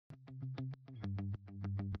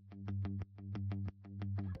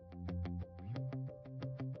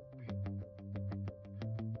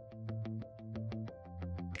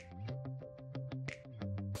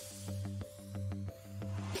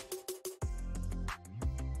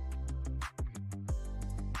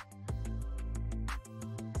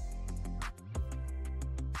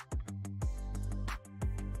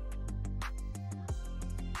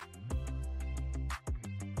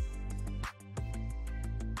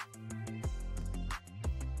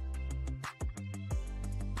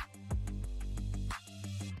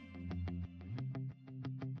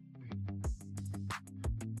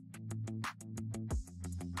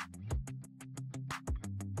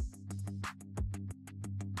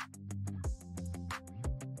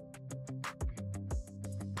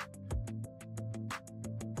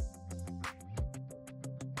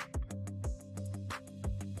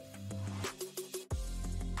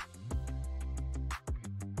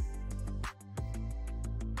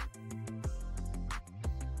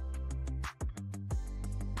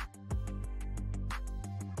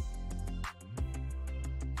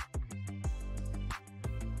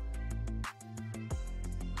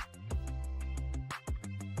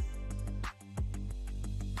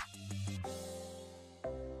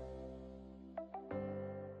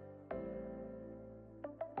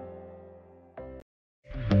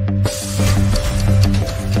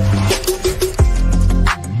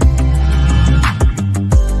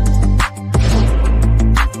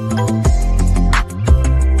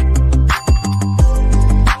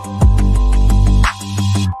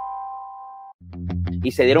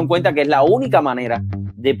y se dieron cuenta que es la única manera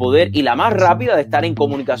de poder y la más rápida de estar en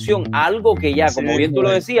comunicación, algo que ya, como bien tú lo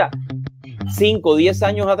decías, 5 o 10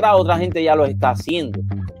 años atrás otra gente ya lo está haciendo.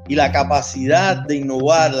 Y la capacidad de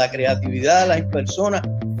innovar, la creatividad de las personas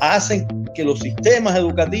hacen que los sistemas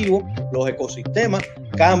educativos, los ecosistemas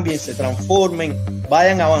cambien, se transformen,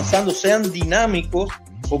 vayan avanzando, sean dinámicos,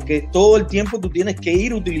 porque todo el tiempo tú tienes que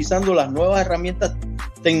ir utilizando las nuevas herramientas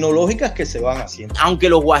tecnológicas que se van haciendo. Aunque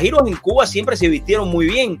los guajiros en Cuba siempre se vistieron muy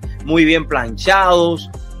bien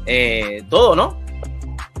planchados, todo, ¿no?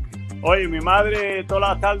 Oye, mi madre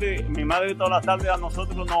todas las tardes a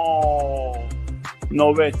nosotros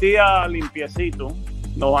nos vestía limpiecito,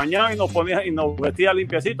 nos bañaba y nos vestía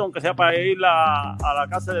limpiecito, aunque sea para ir a la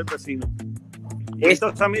casa del vecino.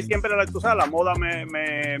 Entonces a mí siempre la moda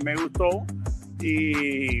me gustó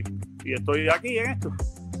y estoy aquí en esto.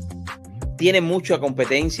 Tiene mucha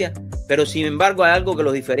competencia, pero sin embargo hay algo que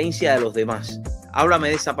los diferencia de los demás. Háblame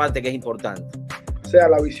de esa parte que es importante. O sea,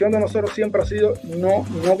 la visión de nosotros siempre ha sido no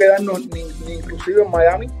quedarnos ni inclusive en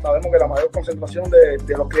Miami. Sabemos que la mayor concentración de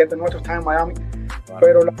los clientes nuestros está en Miami, claro.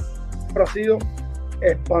 Pero la siempre ha sido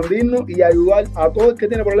expandirnos y ayudar a todo el que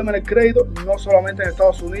tiene problemas en el crédito, no solamente en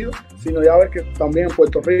Estados Unidos, sino ya ver que también en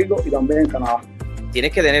Puerto Rico y también en Canadá.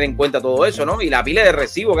 Tienes que tener en cuenta todo eso, ¿no? Y la pila de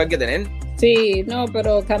recibo que hay que tener. Sí, no,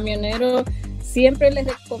 pero camioneros, siempre les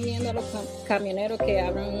recomiendo a los camioneros que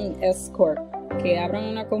abran un S-Corp, que abran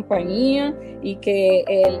una compañía y que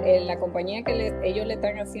la compañía que ellos le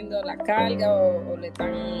están haciendo la carga o le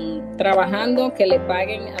están trabajando, que le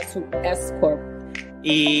paguen a su S-Corp.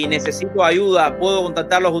 Y necesito ayuda, ¿puedo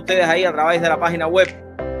contactarlos ustedes ahí a través de la página web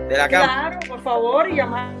de la cámara? Claro, por favor, y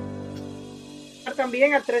llamar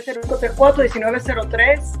también al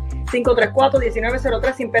 305-34-1903,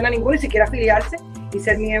 534-1903 sin pena ninguna, y si quiere afiliarse y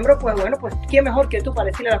ser miembro, pues bueno, pues quién mejor que tú para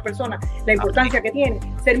decirle a las personas la importancia que tiene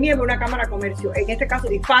ser miembro de una cámara de comercio, en este caso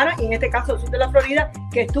de Hispana y en este caso del sur de la Florida,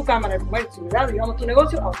 que es tu cámara de comercio, ¿verdad? Digamos tu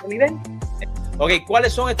negocio a otro nivel. Ok,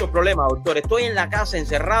 ¿cuáles son estos problemas, doctor? Estoy en la casa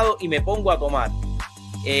encerrado y me pongo a tomar.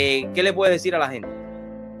 ¿Qué le puedes decir a la gente?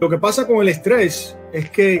 Lo que pasa con el estrés es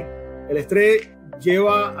que el estrés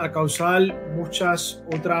lleva a causar muchos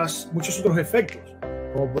otros efectos,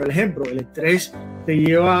 como por ejemplo el estrés te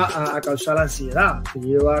lleva a causar ansiedad, te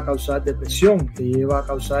lleva a causar depresión, te lleva a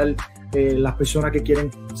causar las personas que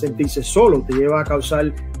quieren sentirse solos, te lleva a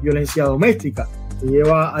causar violencia doméstica, te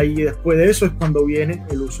lleva ahí, después de eso es cuando viene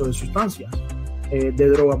el uso de sustancias, de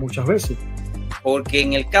droga muchas veces. Porque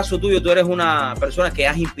en el caso tuyo tú eres una persona que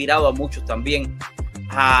has inspirado a muchos también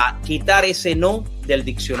a quitar ese no del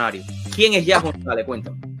diccionario. ¿Quién es Yas González?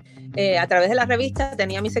 Cuéntame. A través de la revista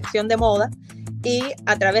tenía mi sección de moda y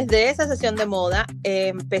a través de esa sección de moda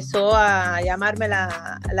empezó a llamarme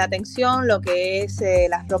la atención lo que es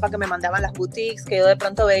las ropas que me mandaban las boutiques, que yo de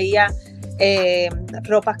pronto veía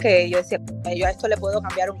ropas que yo decía, yo a esto le puedo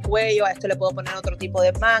cambiar un cuello, a esto le puedo poner otro tipo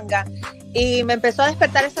de manga, y me empezó a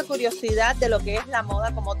despertar esa curiosidad de lo que es la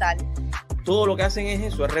moda como tal. Todo lo que hacen es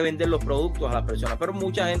eso, es revender los productos a las personas, pero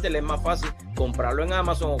mucha gente le es más fácil comprarlo en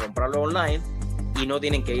Amazon o comprarlo online y no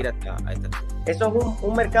tienen que ir hasta esta. Eso es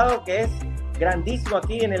un mercado que es grandísimo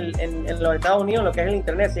aquí en los Estados Unidos, lo que es el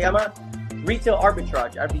internet, se llama Retail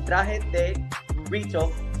Arbitrage, arbitraje de retail.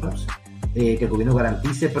 Que el gobierno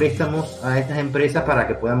garantice préstamos a estas empresas para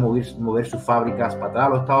que puedan mover sus fábricas para atrás a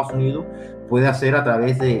los Estados Unidos, puede hacer a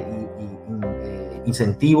través de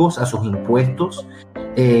incentivos a sus impuestos,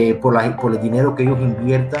 por el dinero que ellos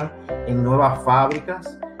inviertan en nuevas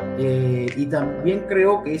fábricas, y también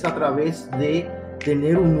creo que es a través de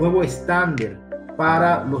tener un nuevo estándar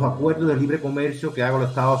para los acuerdos de libre comercio que hagan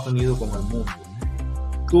los Estados Unidos con el mundo.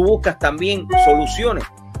 Tú buscas también soluciones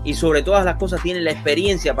y sobre todas las cosas tienes la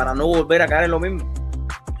experiencia para no volver a caer en lo mismo.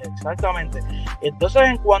 Exactamente. Entonces,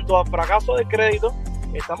 en cuanto a fracaso de crédito,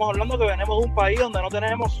 estamos hablando que venimos de un país donde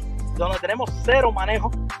tenemos cero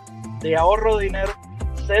manejo de ahorro de dinero,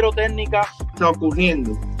 cero técnicas. Está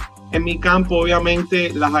ocurriendo. En mi campo,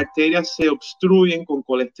 obviamente, las arterias se obstruyen con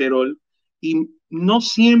colesterol y no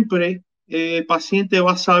siempre el paciente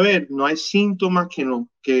va a saber, no hay síntomas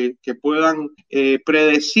que puedan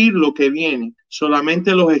predecir lo que viene.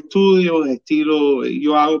 Solamente los estudios,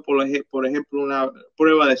 yo hago, por ejemplo, una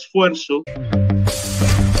prueba de esfuerzo.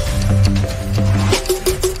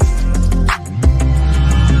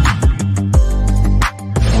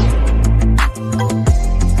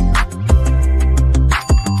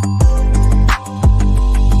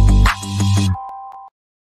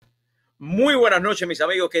 Muy buenas noches, mis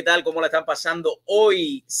amigos. ¿Qué tal? ¿Cómo la están pasando?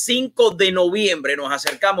 Hoy, 5 de noviembre, nos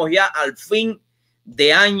acercamos ya al fin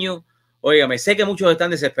de año. Óigame, sé que muchos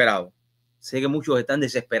están desesperados. Sé que muchos están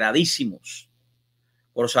desesperadísimos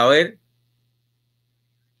por saber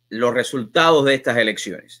los resultados de estas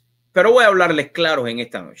elecciones. Pero voy a hablarles claros en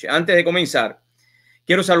esta noche. Antes de comenzar,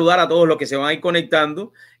 quiero saludar a todos los que se van a ir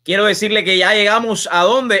conectando. Quiero decirle que ya llegamos a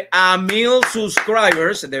 ¿dónde? A 1000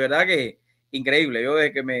 subscribers. De verdad que increíble. Yo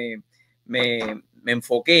desde que me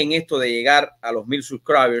enfoqué en esto de llegar a los 1000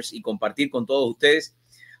 subscribers y compartir con todos ustedes.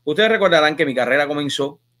 Ustedes recordarán que mi carrera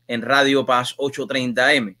comenzó en Radio Paz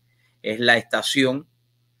 830M. Es la estación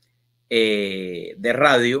de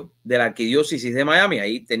radio de la Arquidiócesis de Miami.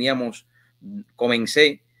 Ahí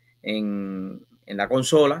comencé en la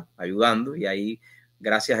consola ayudando, y ahí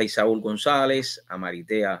gracias a Isaúl González, a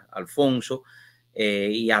Maritea Alfonso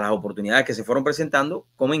y a las oportunidades que se fueron presentando,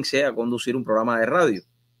 comencé a conducir un programa de radio.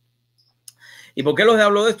 ¿Y por qué les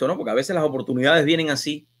hablo de esto? ¿No? Porque a veces las oportunidades vienen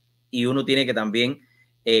así y uno tiene que también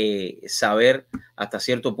saber hasta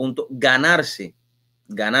cierto punto ganarse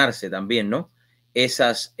también, ¿no?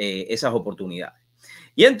 Esas oportunidades.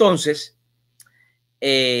 Y entonces,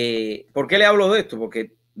 ¿por qué le hablo de esto?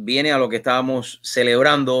 Porque viene a lo que estábamos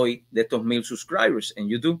celebrando hoy de estos 1000 subscribers en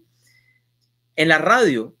YouTube. En la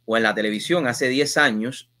radio o en la televisión hace 10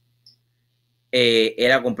 años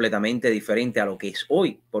era completamente diferente a lo que es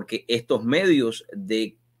hoy, porque estos medios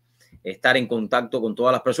de estar en contacto con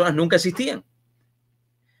todas las personas nunca existían.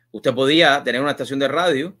 Usted podía tener una estación de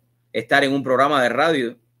radio, estar en un programa de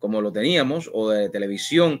radio como lo teníamos, o de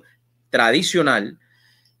televisión tradicional,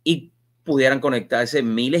 y pudieran conectarse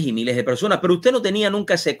miles y miles de personas, pero usted no tenía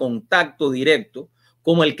nunca ese contacto directo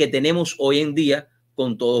como el que tenemos hoy en día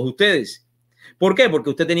con todos ustedes. ¿Por qué? Porque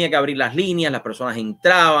usted tenía que abrir las líneas, las personas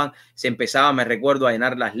entraban, se empezaba, me recuerdo, a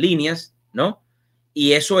llenar las líneas, ¿no?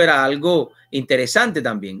 Y eso era algo interesante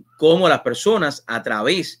también, cómo las personas a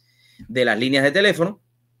través de las líneas de teléfono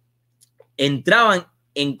entraban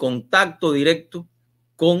en contacto directo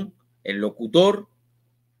con el locutor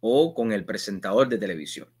o con el presentador de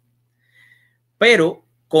televisión. Pero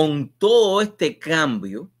con todo este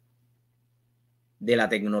cambio de la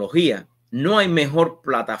tecnología, no hay mejor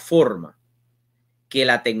plataforma que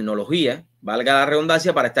la tecnología, valga la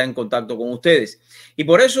redundancia, para estar en contacto con ustedes. Y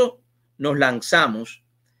por eso nos lanzamos.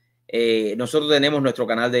 Nosotros tenemos nuestro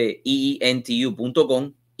canal de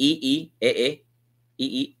ientu.com, ientu.com.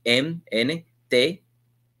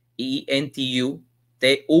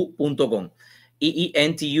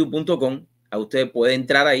 A usted puede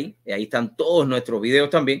entrar ahí, y ahí están todos nuestros videos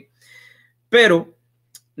también. Pero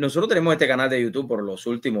nosotros tenemos este canal de YouTube por los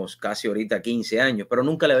últimos casi ahorita 15 años, pero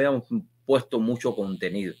nunca le habíamos puesto mucho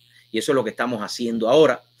contenido. Y eso es lo que estamos haciendo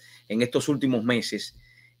ahora en estos últimos meses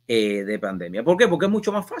de pandemia. ¿Por qué? Porque es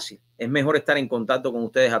mucho más fácil. Es mejor estar en contacto con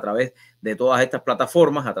ustedes a través de todas estas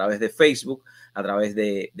plataformas, a través de Facebook, a través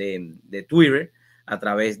de Twitter, a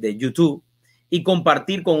través de YouTube, y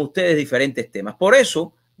compartir con ustedes diferentes temas. Por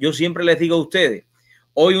eso yo siempre les digo a ustedes,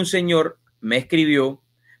 hoy un señor me escribió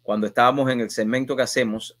cuando estábamos en el segmento que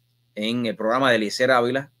hacemos en el programa de Eliezer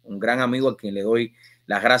Ávila, un gran amigo a quien le doy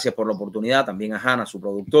las gracias por la oportunidad, también a Hanna, su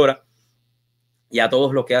productora, y a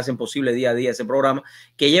todos los que hacen posible día a día ese programa,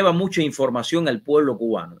 que lleva mucha información al pueblo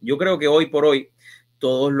cubano. Yo creo que hoy por hoy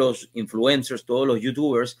todos los influencers, todos los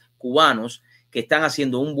youtubers cubanos que están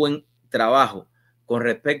haciendo un buen trabajo con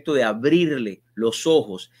respecto de abrirle los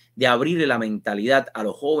ojos, de abrirle la mentalidad a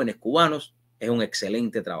los jóvenes cubanos, es un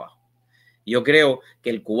excelente trabajo. Yo creo que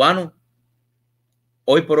el cubano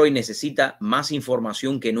hoy por hoy necesita más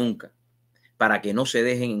información que nunca para que no se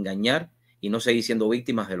dejen engañar y no seguir siendo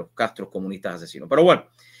víctimas de los castros comunistas asesinos. Pero bueno,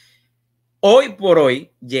 hoy por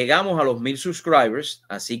hoy llegamos a los 1000 subscribers,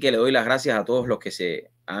 así que le doy las gracias a todos los que se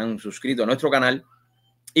han suscrito a nuestro canal.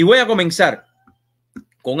 Y voy a comenzar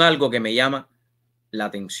con algo que me llama la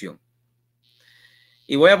atención.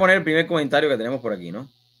 Y voy a poner el primer comentario que tenemos por aquí, ¿no?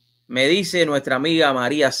 Me dice nuestra amiga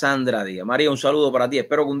María Sandra Díaz. María, un saludo para ti.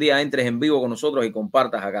 Espero que un día entres en vivo con nosotros y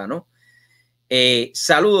compartas acá, ¿no?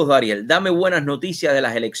 Saludos, Dariel. Dame buenas noticias de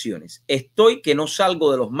las elecciones. Estoy que no salgo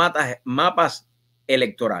de los mapas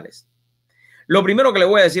electorales. Lo primero que le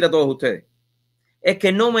voy a decir a todos ustedes es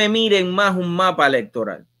que no me miren más un mapa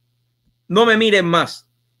electoral. No me miren más.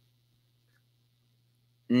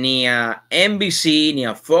 Ni a NBC, ni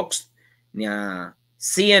a Fox, ni a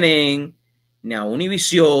CNN, ni a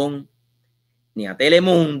Univision, ni a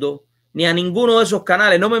Telemundo, ni a ninguno de esos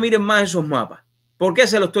canales. No me miren más esos mapas. ¿Por qué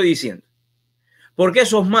se lo estoy diciendo? Porque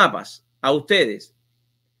esos mapas a ustedes,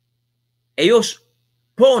 ellos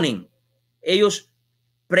ponen, ellos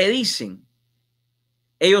predicen,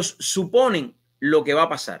 ellos suponen lo que va a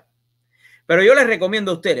pasar. Pero yo les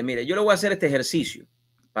recomiendo a ustedes, mire, yo les voy a hacer este ejercicio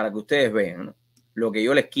para que ustedes vean, ¿no?, lo que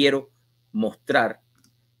yo les quiero mostrar,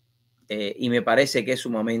 y me parece que es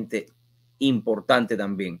sumamente importante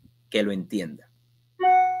también que lo entienda,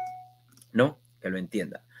 ¿no? Que lo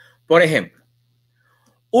entienda. Por ejemplo,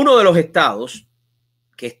 uno de los estados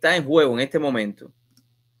que está en juego en este momento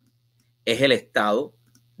es el estado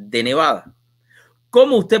de Nevada.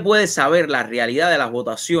 ¿Cómo usted puede saber la realidad de las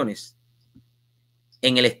votaciones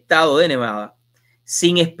en el estado de Nevada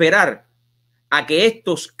sin esperar a que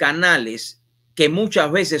estos canales, que muchas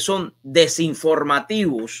veces son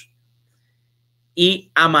desinformativos y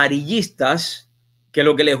amarillistas, que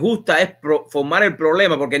lo que les gusta es formar el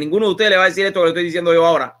problema, porque ninguno de ustedes le va a decir esto que le estoy diciendo yo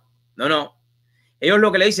ahora? No, no. Ellos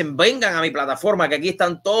lo que le dicen, vengan a mi plataforma, que aquí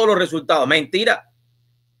están todos los resultados. Mentira.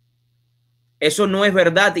 Eso no es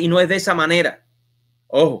verdad y no es de esa manera.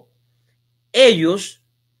 Ojo, ellos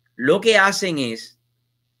lo que hacen es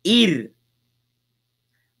ir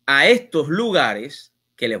a estos lugares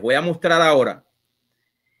que les voy a mostrar ahora.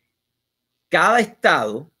 Cada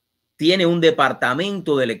estado tiene un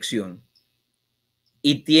departamento de elección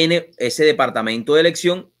y ese departamento de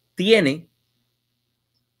elección tiene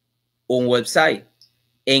un website.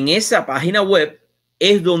 En esa página web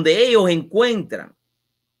es donde ellos encuentran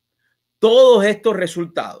todos estos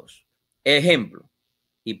resultados. Ejemplo,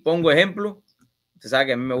 y pongo ejemplo. Usted sabe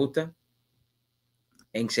que a mí me gusta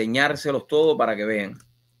enseñárselos todo para que vean.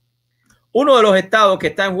 Uno de los estados que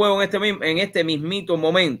está en juego en este mismito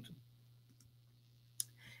momento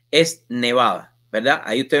es Nevada, ¿verdad?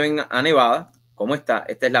 Ahí usted ven a Nevada. ¿Cómo está?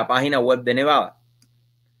 Esta es la página web de Nevada.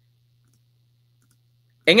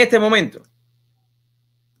 En este momento,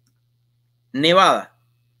 Nevada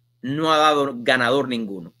no ha dado ganador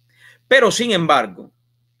ninguno. Pero, sin embargo,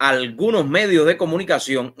 algunos medios de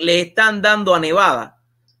comunicación le están dando a Nevada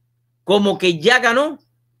como que ya ganó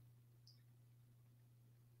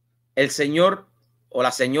el señor o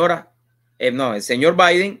la señora, el señor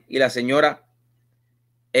Biden y la señora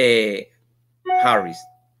Harris.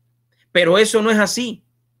 Pero eso no es así,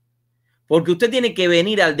 porque usted tiene que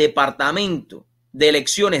venir al departamento de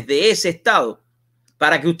elecciones de ese estado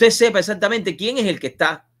para que usted sepa exactamente quién es el que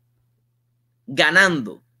está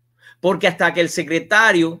ganando. Porque hasta que el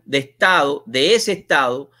secretario de Estado de ese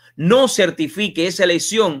estado no certifique esa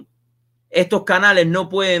elección, estos canales no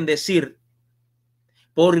pueden decir,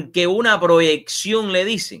 porque una proyección le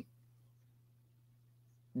dice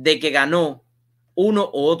de que ganó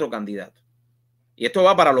uno u otro candidato. Y esto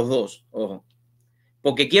va para los dos, ojo,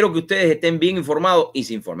 porque quiero que ustedes estén bien informados y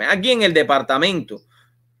se informen. Aquí en el departamento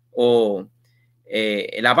o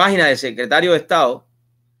la página del secretario de Estado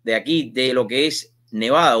de aquí, de lo que es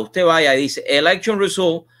Nevada, usted vaya y dice election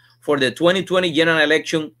result for the 2020 general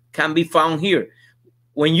election can be found here.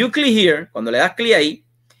 When you click here, cuando le das clic ahí,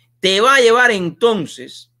 te va a llevar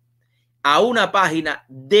entonces a una página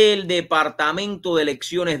del departamento de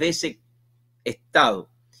elecciones de ese estado,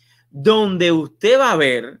 donde usted va a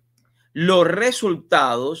ver los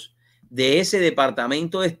resultados de ese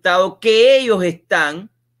departamento de estado que ellos están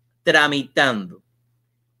tramitando.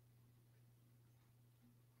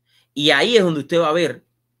 Y ahí es donde usted va a ver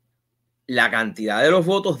la cantidad de los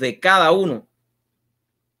votos de cada uno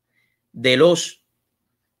de los,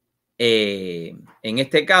 en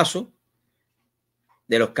este caso,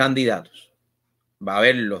 de los candidatos. Va a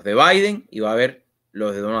ver los de Biden y va a ver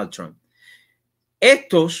los de Donald Trump.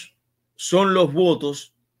 Estos son los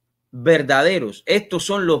votos verdaderos. Estos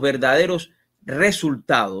son los verdaderos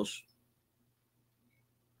resultados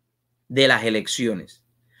de las elecciones.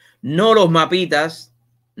 No los mapitas.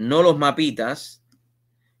 No los mapitas.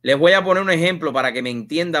 Les voy a poner un ejemplo para que me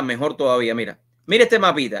entiendan mejor todavía. Mira este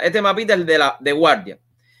mapita. Este mapita es el de The Guardian.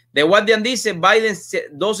 The Guardian dice Biden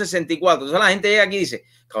 264. Entonces la gente llega aquí y dice,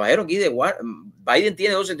 caballero, aquí Biden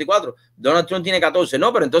tiene 264, Donald Trump tiene 14.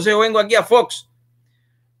 No, pero entonces yo vengo aquí a Fox.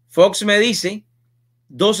 Fox me dice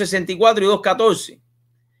 264 y 214.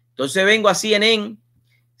 Entonces vengo a CNN.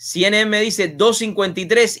 CNN me dice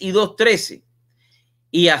 253 y 213.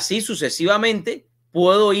 Y así sucesivamente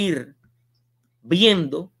puedo ir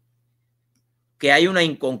viendo que hay una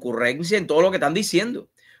inconcurrencia en todo lo que están diciendo.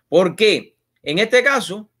 Porque en este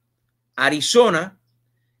caso, Arizona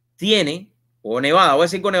tiene, o Nevada, voy a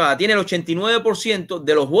decir con Nevada, tiene el 89%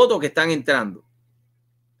 de los votos que están entrando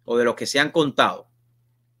o de los que se han contado.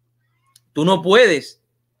 Tú no puedes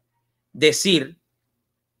decir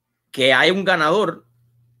que hay un ganador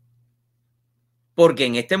porque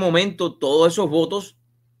en este momento todos esos votos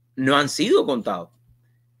no han sido contados.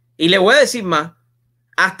 Y le voy a decir más,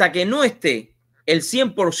 hasta que no esté el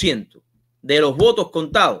 100% de los votos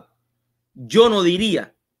contados, yo no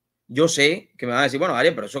diría, yo sé que me van a decir, bueno,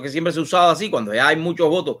 Dariel, pero eso que siempre se ha usado así, cuando ya hay muchos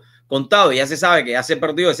votos contados y ya se sabe que ya se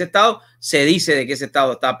perdió ese estado, se dice de que ese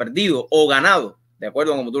estado está perdido o ganado, de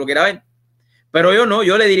acuerdo a como tú lo quieras ver. Pero yo no,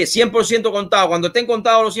 yo le diré 100% contado. Cuando estén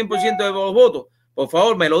contados los 100% de los votos, por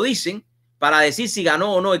favor, me lo dicen para decir si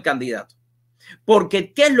ganó o no el candidato.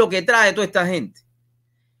 Porque ¿qué es lo que trae toda esta gente?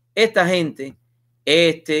 Esta gente,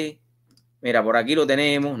 mira, por aquí lo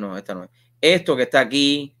tenemos, no, esta no es. Esto que está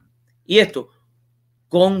aquí y esto,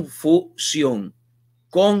 confusión.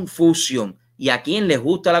 ¿Y a quién les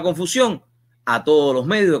gusta la confusión? A todos los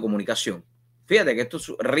medios de comunicación. Fíjate que esto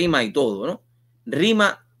rima y todo, ¿no?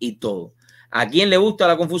 Rima y todo. ¿A quién le gusta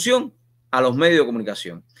la confusión? A los medios de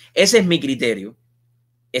comunicación. Ese es mi criterio.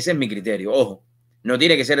 Ese es mi criterio. Ojo, no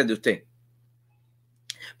tiene que ser el de usted.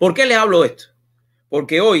 ¿Por qué les hablo de esto?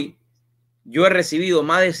 Porque hoy yo he recibido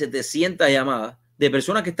más de 700 llamadas de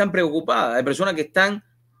personas que están preocupadas, de personas que están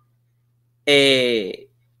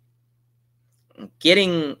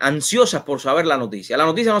ansiosas por saber la noticia. La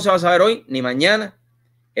noticia no se va a saber hoy ni mañana.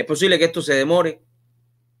 Es posible que esto se demore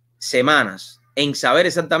semanas en saber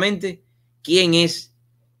exactamente quién es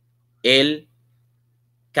el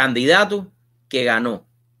candidato que ganó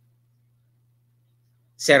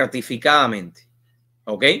certificadamente.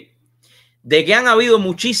 ¿Ok? De que han habido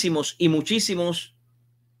muchísimos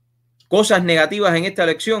cosas negativas en esta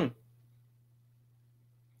elección.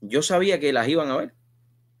 Yo sabía que las iban a ver.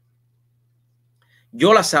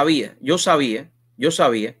 Yo sabía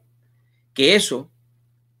que eso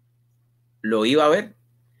lo iba a ver.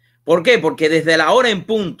 ¿Por qué? Porque desde la hora en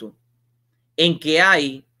punto en que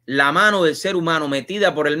hay la mano del ser humano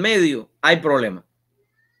metida por el medio, hay problema.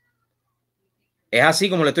 Es así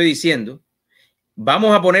como le estoy diciendo.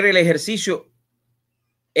 Vamos a poner el ejercicio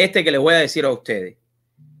que les voy a decir a ustedes.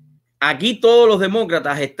 Aquí todos los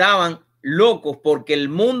demócratas estaban locos porque el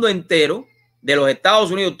mundo entero de los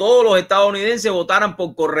Estados Unidos, todos los estadounidenses votaran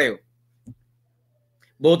por correo.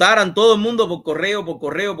 Votaran todo el mundo por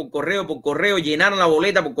correo, llenaran la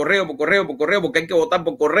boleta por correo, porque hay que votar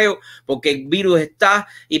por correo, porque el virus está,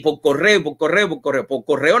 y por correo. Por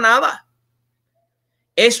correo nada.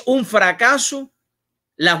 Es un fracaso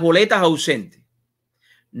las boletas ausentes.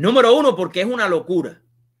 Número uno, porque es una locura.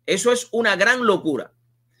 Eso es una gran locura.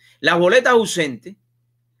 Las boletas ausentes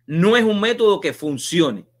no es un método que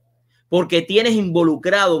funcione, porque tienes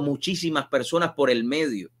involucrado muchísimas personas por el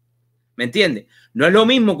medio. ¿Me entiende? No es lo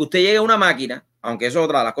mismo que usted llegue a una máquina, aunque eso es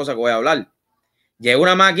otra de las cosas que voy a hablar. Llegue a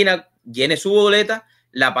una máquina, llene su boleta,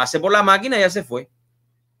 la pase por la máquina y ya se fue.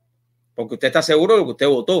 Porque usted está seguro de lo que usted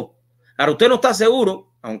votó. Ahora, usted no está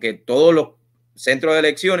seguro, aunque todos los centros de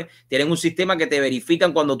elecciones tienen un sistema que te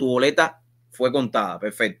verifican cuando tu boleta fue contada.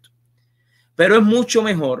 Perfecto. Pero es mucho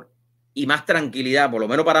mejor y más tranquilidad, por lo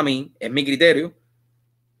menos para mí, es mi criterio,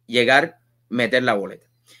 meter la boleta.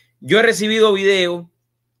 Yo he recibido videos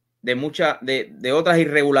de otras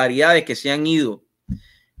irregularidades que se han ido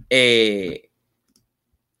que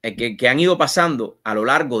han ido pasando a lo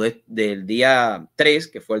largo del día 3,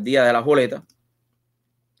 que fue el día de las boletas,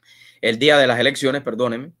 el día de las elecciones,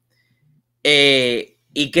 perdónenme,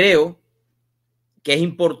 y creo que es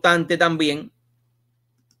importante también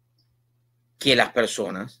que las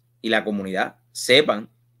personas y la comunidad sepan,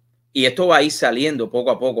 y esto va a ir saliendo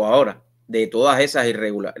poco a poco ahora, de todas esas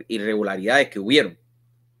irregularidades que hubieron.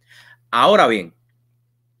 Ahora bien,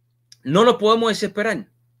 no nos podemos desesperar.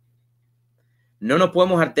 No nos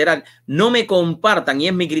podemos alterar. No me compartan, y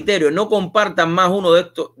es mi criterio, no compartan más uno de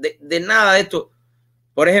estos, de nada de esto.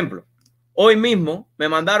 Por ejemplo, hoy mismo me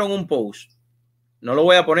mandaron un post. No lo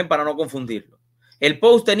voy a poner para no confundirlo. El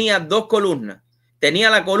post tenía dos columnas. Tenía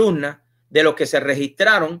la columna de los que se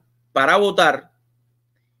registraron para votar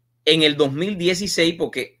en el 2016,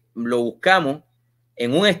 porque lo buscamos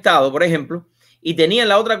en un estado, por ejemplo, y tenía en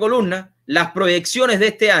la otra columna las proyecciones de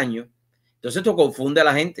este año. Entonces esto confunde a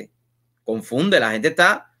la gente. Confunde, la gente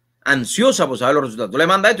está ansiosa por saber los resultados. Tú le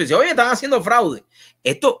mandas esto y dices, oye, están haciendo fraude.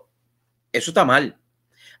 Eso está mal.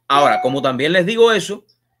 Ahora, como también les digo eso,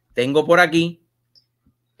 tengo por aquí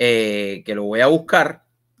que lo voy a buscar.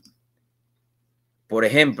 Por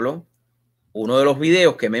ejemplo, uno de los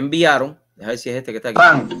videos que me enviaron, déjame ver si es este que está aquí.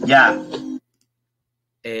 Ya.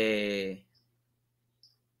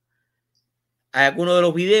 Hay algunos de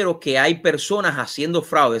los videos que hay personas haciendo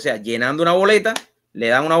fraude, o sea, llenando una boleta, le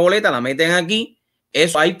dan una boleta, la meten aquí.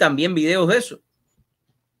 Eso hay también videos de eso.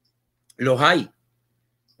 Los hay,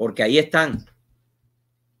 porque ahí están.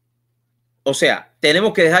 O sea,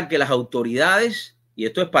 tenemos que dejar que las autoridades, y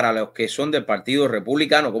esto es para los que son del Partido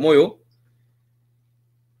Republicano como yo,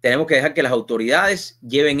 tenemos que dejar que las autoridades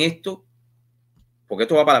lleven esto, porque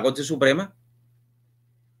esto va para la Corte Suprema,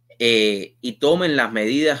 y tomen las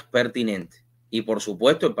medidas pertinentes. Y por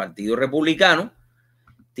supuesto, el Partido Republicano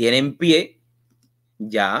tiene en pie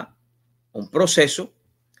ya un proceso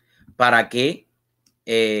para que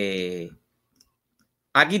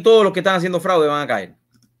aquí todos los que están haciendo fraude van a caer.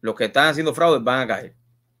 Los que están haciendo fraude van a caer.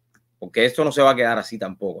 porque esto no se va a quedar así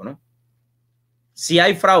tampoco, ¿no? Si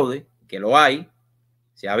hay fraude, que lo hay,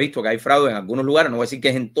 se ha visto que hay fraude en algunos lugares, no voy a decir que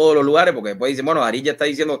es en todos los lugares, porque después dicen, bueno, Dariel ya está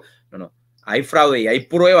diciendo, no, hay fraude y hay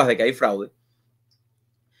pruebas de que hay fraude.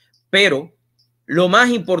 Pero lo más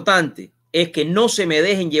importante es que no se me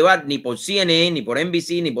dejen llevar ni por CNN, ni por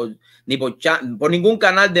NBC, ni por ningún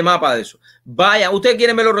canal de mapa de eso. Vaya, ¿ustedes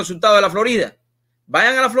quieren ver los resultados de la Florida?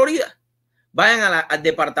 Vayan a la Florida. Vayan al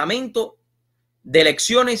departamento de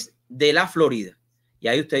elecciones de la Florida. Y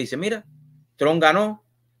ahí usted dice, mira, Trump ganó,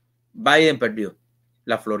 Biden perdió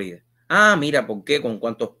la Florida. Ah, mira, ¿por qué? ¿Con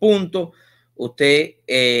cuántos puntos? Usted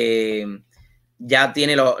ya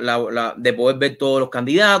tiene de poder ver todos los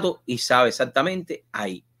candidatos y sabe exactamente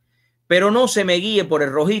ahí. Pero no se me guíe por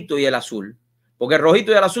el rojito y el azul, porque el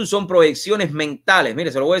rojito y el azul son proyecciones mentales.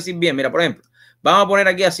 Mire, se lo voy a decir bien. Mira, por ejemplo, vamos a poner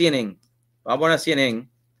aquí a CNN. Vamos a poner a CNN, un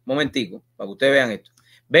momentico, para que ustedes vean esto.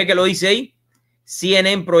 Ve que lo dice ahí,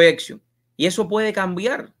 CNN Projection. Y eso puede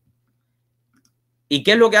cambiar. ¿Y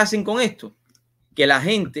qué es lo que hacen con esto? Que la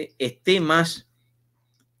gente esté más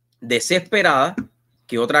desesperada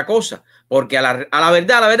que otra cosa. Porque a la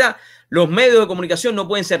verdad, los medios de comunicación no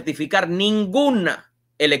pueden certificar ninguna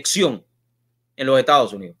elección en los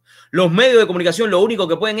Estados Unidos. Los medios de comunicación lo único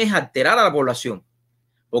que pueden es alterar a la población.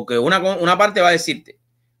 Porque una parte va a decirte,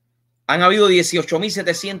 han habido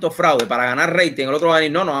 18.700 fraudes para ganar rating. El otro va a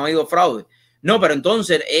decir, no ha habido fraude. No, pero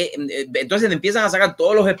entonces empiezan a sacar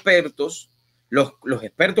todos los expertos, los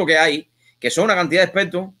expertos que hay, que son una cantidad de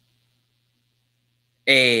expertos,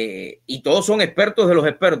 y todos son expertos de los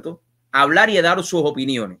expertos, a hablar y a dar sus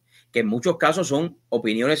opiniones, que en muchos casos son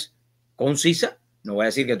opiniones concisas. No voy a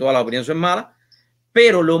decir que todas las opiniones son malas,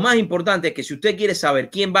 pero lo más importante es que si usted quiere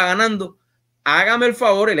saber quién va ganando, hágame el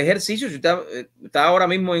favor, el ejercicio. Si usted está ahora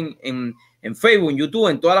mismo en Facebook, en YouTube,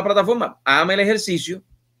 en todas las plataformas, hágame el ejercicio.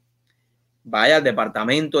 Vaya al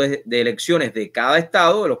departamento de elecciones de cada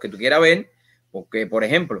estado, de los que tú quieras ver, porque, por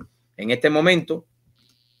ejemplo, en este momento,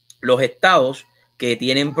 los estados que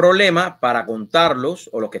tienen problemas para contarlos,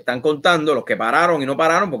 o los que están contando, los que pararon y no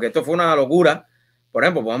pararon, porque esto fue una locura. Por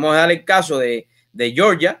ejemplo, podemos dar el caso de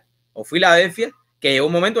Georgia o Filadelfia, que llegó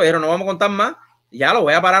un momento y dijeron, no vamos a contar más, ya lo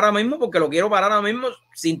voy a parar ahora mismo porque lo quiero parar ahora mismo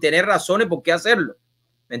sin tener razones por qué hacerlo.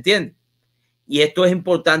 ¿Me entienden? Y esto es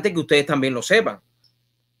importante que ustedes también lo sepan,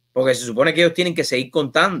 porque se supone que ellos tienen que seguir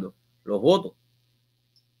contando los votos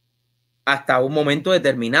hasta un momento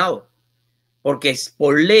determinado, porque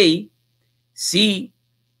por ley, si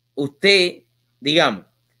usted, digamos,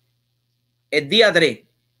 el día 3,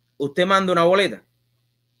 usted manda una boleta,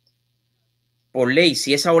 por ley,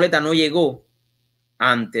 si esa boleta no llegó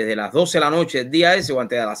antes de las 12 de la noche el día ese o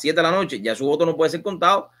antes de las 7 de la noche, ya su voto no puede ser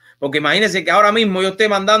contado, porque imagínense que ahora mismo yo esté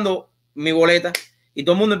mandando mi boleta y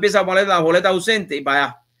todo el mundo empieza a poner las boletas ausentes y para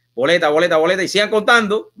allá, boleta, y sigan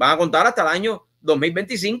contando, van a contar hasta el año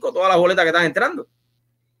 2025 todas las boletas que están entrando.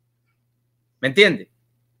 ¿Me entiende?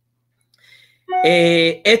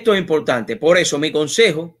 Esto es importante. Por eso mi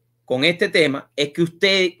consejo con este tema es que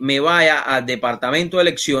usted me vaya al departamento de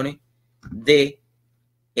elecciones de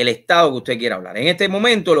el estado que usted quiera hablar. En este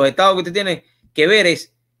momento, los estados que usted tiene que ver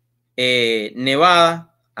es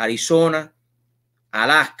Nevada, Arizona,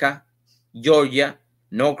 Alaska, Georgia,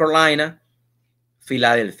 North Carolina,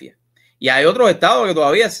 Filadelfia. Y hay otros estados que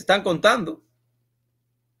todavía se están contando.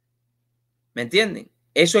 ¿Me entienden?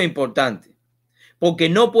 Eso es importante. Porque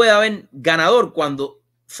no puede haber ganador cuando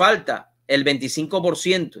falta el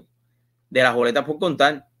 25% de las boletas por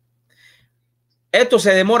contar. Esto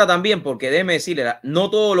se demora también porque, déjeme decirle,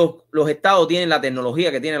 no todos los estados tienen la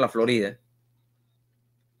tecnología que tiene la Florida.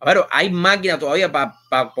 A ver, hay máquinas todavía para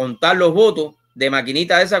contar los votos de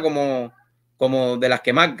maquinitas esas como de las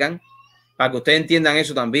que marcan, para que ustedes entiendan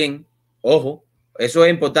eso también. Ojo, eso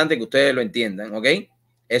es importante que ustedes lo entiendan, ¿ok?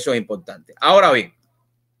 Eso es importante. Ahora bien,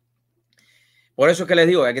 por eso es que les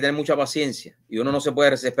digo que hay que tener mucha paciencia y uno no se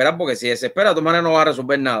puede desesperar, porque si desespera, de todas maneras no va a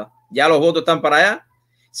resolver nada. Ya los votos están para allá.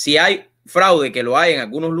 Si hay fraude, que lo hay en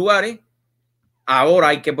algunos lugares, ahora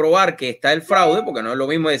hay que probar que está el fraude, porque no es lo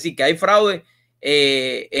mismo decir que hay fraude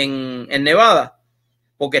en Nevada,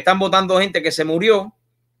 porque están votando gente que se murió,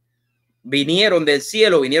 vinieron del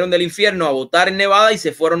cielo, vinieron del infierno a votar en Nevada y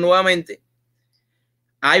se fueron nuevamente.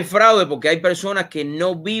 Hay fraude porque hay personas que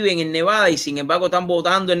no viven en Nevada y sin embargo están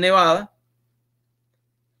votando en Nevada.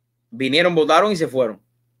 Vinieron, votaron y se fueron.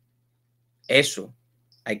 Eso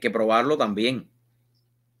hay que probarlo también.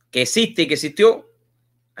 Que existe y que existió,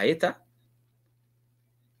 ahí está.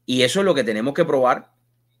 Y eso es lo que tenemos que probar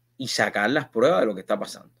y sacar las pruebas de lo que está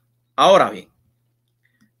pasando. Ahora bien,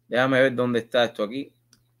 déjame ver dónde está esto aquí,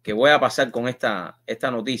 que voy a pasar con esta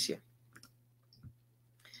noticia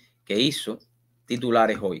que hizo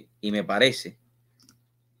titulares hoy y me parece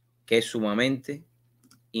que es sumamente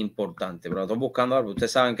importante. Pero estoy buscando algo.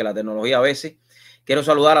 Ustedes saben que la tecnología a veces. Quiero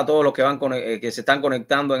saludar a todos los que que se están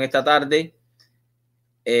conectando en esta tarde,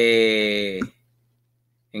 en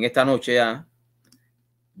esta noche ya.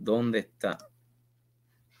 ¿Dónde está?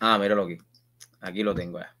 Ah, míralo aquí. Aquí lo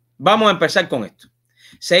tengo ya. Vamos a empezar con esto.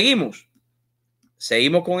 Seguimos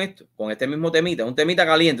con esto, con este mismo temita, un temita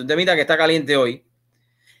caliente, un temita que está caliente hoy.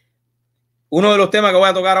 Uno de los temas que voy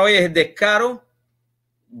a tocar hoy es el descaro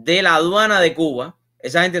de la aduana de Cuba.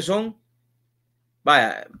 Esa gente son,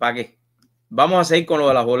 vaya, ¿para qué? Vamos a seguir con lo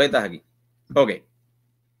de las boletas aquí. Ok.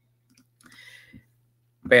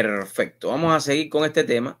 Perfecto. Vamos a seguir con este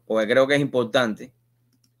tema porque creo que es importante.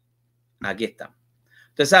 Aquí está.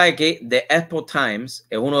 Usted sabe que The Epoch Times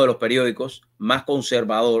es uno de los periódicos más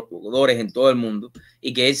conservadores en todo el mundo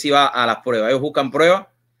y que él sí va a las pruebas. Ellos buscan pruebas.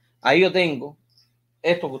 Ahí yo tengo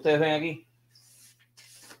esto que ustedes ven aquí.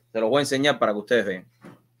 Se los voy a enseñar para que ustedes vean.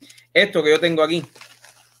 Esto que yo tengo aquí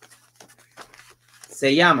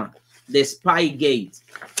se llama The Spygate.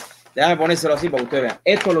 Déjame ponérselo así para que ustedes vean.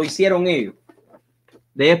 Esto lo hicieron ellos.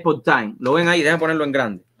 The Epoch Times. Lo ven ahí. Déjame ponerlo en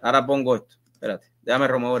grande. Ahora pongo esto. Espérate. Déjame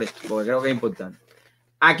remover esto porque creo que es importante.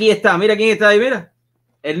 Aquí está. Mira quién está ahí. Mira.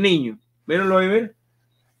 El niño. Mírenlo ahí. Mira.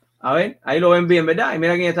 A ver. Ahí lo ven bien, ¿verdad? Y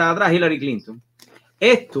mira quién está atrás. Hillary Clinton.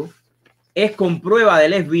 Esto es con prueba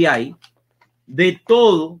del FBI de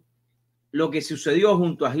todo lo que sucedió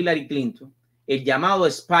junto a Hillary Clinton. El llamado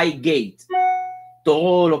Spygate.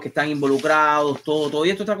 Todos los que están involucrados. Todo.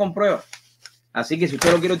 Y esto está con prueba. Así que si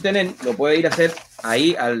usted lo quiere obtener, lo puede ir a hacer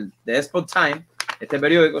ahí al The Epoch Times. Este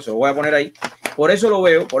periódico, se lo voy a poner ahí. Por eso lo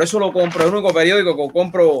veo, por eso lo compro. Es el único periódico que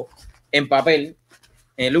compro en papel.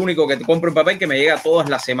 El único que compro en papel que me llega todas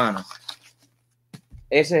las semanas.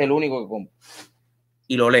 Ese es el único que compro.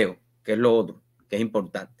 Y lo leo, que es lo otro, que es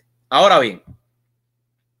importante. Ahora bien,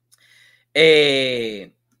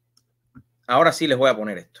 ahora sí les voy a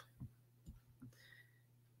poner esto.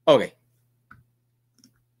 Ok.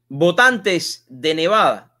 Votantes de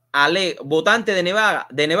Nevada, votante de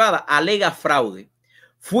Nevada alega fraude.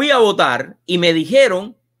 Fui a votar y me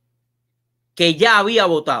dijeron que ya había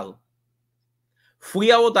votado.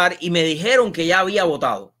 Fui a votar y me dijeron que ya había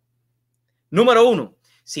votado. Número uno,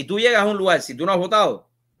 si tú llegas a un lugar, si tú no has votado,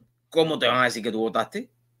 ¿cómo te van a decir que tú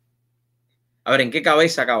votaste? A ver, ¿en qué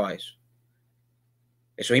cabeza acaba eso?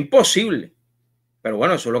 Eso es imposible. Pero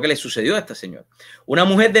bueno, eso es lo que le sucedió a esta señora. Una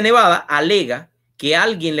mujer de Nevada alega que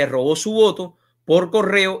alguien le robó su voto por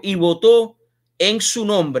correo y votó en su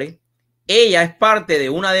nombre. Ella es parte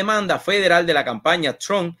de una demanda federal de la campaña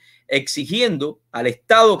Trump exigiendo al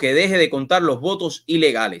Estado que deje de contar los votos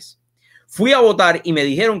ilegales. Fui a votar y me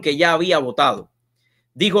dijeron que ya había votado,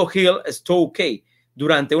 dijo Hill Stokey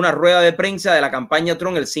durante una rueda de prensa de la campaña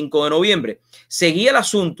Trump el 5 de noviembre. Seguí el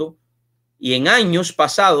asunto y en años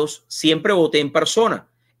pasados siempre voté en persona.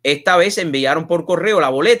 Esta vez enviaron por correo la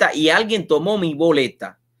boleta y alguien tomó mi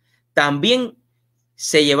boleta. También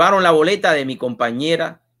se llevaron la boleta de mi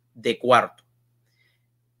compañera de cuarto.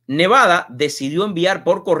 Nevada decidió enviar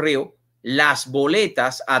por correo las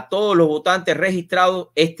boletas a todos los votantes registrados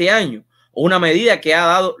este año, una medida que ha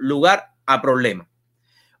dado lugar a problemas.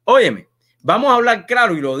 Óyeme, vamos a hablar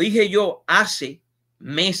claro, y lo dije yo hace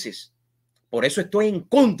meses. Por eso estoy en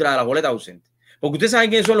contra de las boletas ausentes. Porque ustedes saben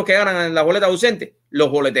quiénes son los que ganan en las boletas ausentes. Los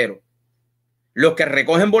boleteros. Los que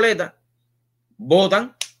recogen boletas,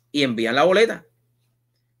 votan y envían la boleta.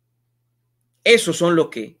 Esos son los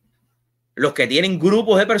que tienen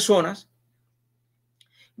grupos de personas,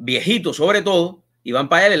 viejitos sobre todo, y van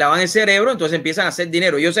para allá, le lavan el cerebro, entonces empiezan a hacer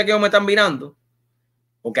dinero. Yo sé que ellos me están mirando,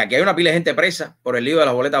 porque aquí hay una pila de gente presa por el lío de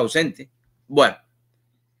las boletas ausentes. Bueno,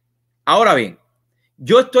 ahora bien,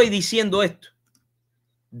 yo estoy diciendo esto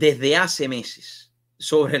desde hace meses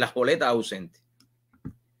sobre las boletas ausentes.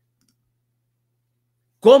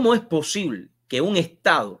 ¿Cómo es posible que un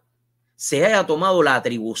Estado se haya tomado la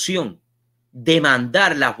atribución de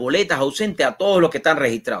mandar las boletas ausentes a todos los que están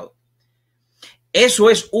registrados?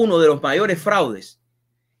 Eso es uno de los mayores fraudes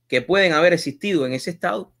que pueden haber existido en ese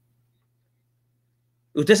Estado.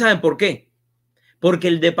 ¿Ustedes saben por qué? Porque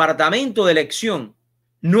el departamento de elección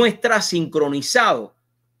no está sincronizado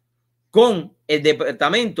con el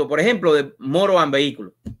departamento, por ejemplo, de Motor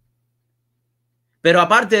Vehículos. Pero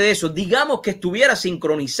aparte de eso, digamos que estuviera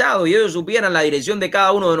sincronizado y ellos supieran la dirección de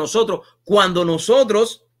cada uno de nosotros cuando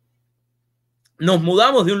nosotros nos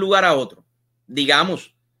mudamos de un lugar a otro.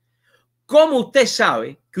 Digamos, ¿cómo usted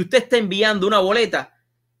sabe que usted está enviando una boleta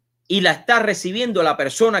y la está recibiendo la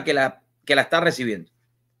persona que la está recibiendo?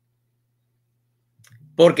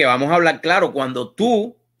 Porque vamos a hablar claro, cuando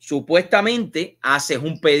tú supuestamente haces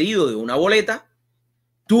un pedido de una boleta,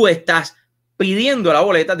 tú estás pidiendo la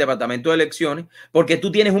boleta al departamento de elecciones porque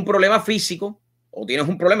tú tienes un problema físico o tienes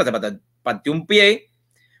un problema, te partió un pie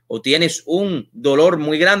o tienes un dolor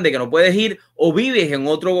muy grande que no puedes ir o vives en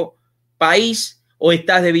otro país o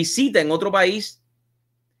estás de visita en otro país.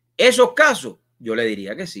 Esos casos, yo le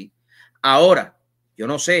diría que sí. Ahora, yo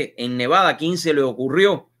no sé, en Nevada, ¿a quién se le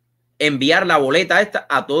ocurrió enviar la boleta esta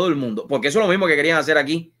a todo el mundo? Porque eso es lo mismo que querían hacer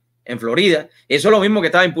aquí en Florida. Eso es lo mismo que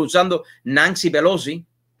estaba impulsando Nancy Pelosi,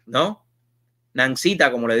 ¿no?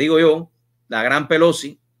 Nancita, como le digo yo, la gran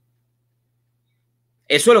Pelosi.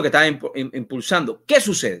 Eso es lo que estaba impulsando. ¿Qué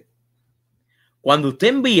sucede? Cuando usted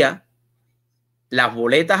envía las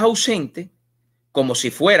boletas ausentes como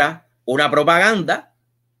si fuera una propaganda,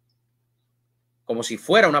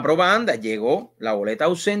 llegó la boleta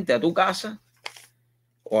ausente a tu casa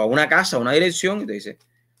o a una casa, a una dirección, y te dice,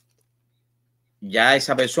 ya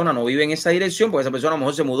esa persona no vive en esa dirección porque esa persona a lo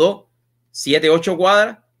mejor se mudó 7, 8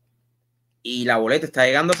 cuadras y la boleta está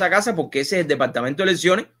llegando a esa casa porque ese es el departamento de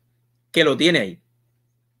elecciones que lo tiene ahí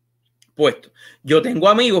puesto. Yo tengo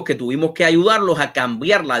amigos que tuvimos que ayudarlos a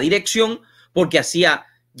cambiar la dirección porque hacía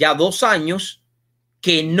ya 2 años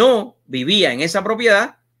que no vivía en esa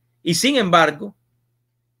propiedad y sin embargo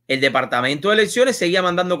el departamento de elecciones seguía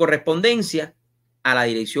mandando correspondencia a la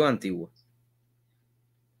dirección antigua.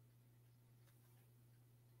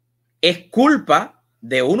 Es culpa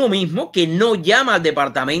de uno mismo que no llama al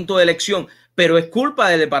departamento de elección, pero es culpa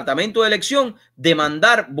del departamento de elección de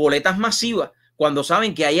mandar boletas masivas cuando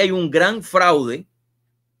saben que ahí hay un gran fraude.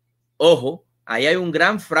 Ojo, ahí hay un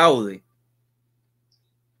gran fraude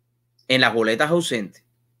en las boletas ausentes.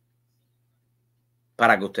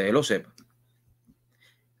 Para que ustedes lo sepan.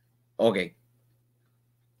 Ok.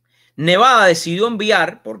 Nevada decidió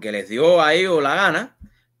enviar, porque les dio a ellos la gana,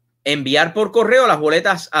 enviar por correo las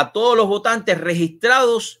boletas a todos los votantes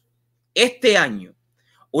registrados este año.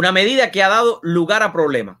 Una medida que ha dado lugar a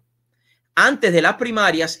problemas. Antes de las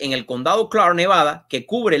primarias en el condado Clark, Nevada, que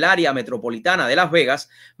cubre el área metropolitana de Las Vegas,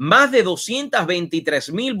 más de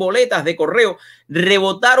 223,000 boletas de correo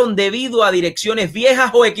rebotaron debido a direcciones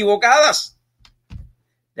viejas o equivocadas.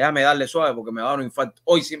 Déjame darle suave porque me va a dar un infarto.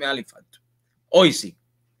 Hoy sí me da el infarto. Hoy sí.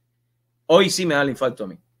 Hoy sí me da el infarto a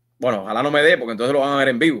mí. Bueno, ojalá no me dé porque entonces lo van a ver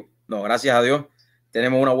en vivo. No, gracias a Dios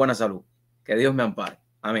tenemos una buena salud. Que Dios me ampare.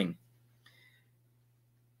 Amén.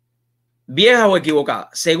 Vieja o equivocada.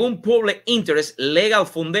 Según Public Interest Legal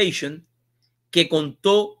Foundation, que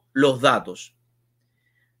contó los datos.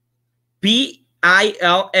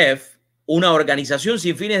 PILF, una organización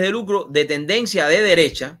sin fines de lucro de tendencia de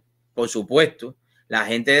derecha, por supuesto, la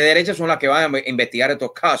gente de derecha son las que van a investigar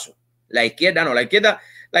estos casos. La izquierda no, la izquierda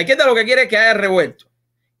lo que quiere es que haya revuelto,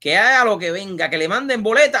 que haya lo que venga, que le manden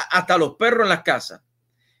boletas hasta los perros en las casas.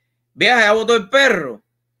 Vieja, ya votó el perro,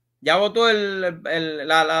 ya votó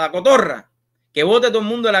la cotorra, que vote todo el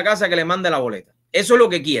mundo en la casa que le mande la boleta. Eso es lo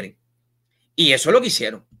que quieren. Y eso es lo que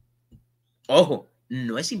hicieron. Ojo,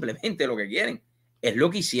 no es simplemente lo que quieren, es lo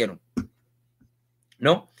que hicieron.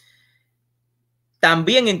 ¿No?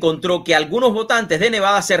 También encontró que algunos votantes de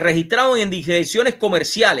Nevada se registraron en direcciones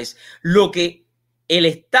comerciales, lo que el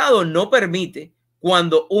Estado no permite.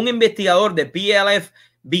 Cuando un investigador de PLF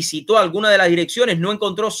visitó alguna de las direcciones, no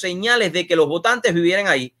encontró señales de que los votantes vivieran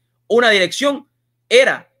ahí. Una dirección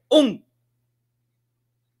era un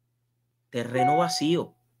terreno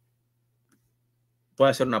vacío. Voy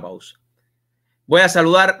a hacer una pausa. Voy a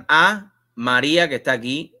saludar a María, que está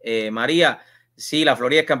aquí. María, sí, la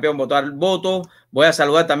Florida es campeón, votar voto. Voy a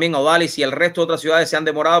saludar también a Odalis y el resto de otras ciudades se han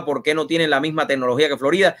demorado porque no tienen la misma tecnología que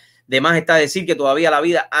Florida. De más está decir que todavía toda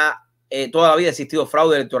la vida ha existido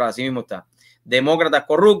fraude electoral. Así mismo está. Demócratas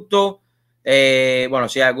corruptos. Bueno,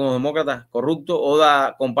 sí hay algunos demócratas corruptos.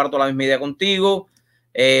 Oda, comparto la misma idea contigo.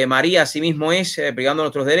 María, así mismo es, privando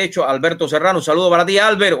nuestros derechos. Alberto Serrano, un saludo para ti,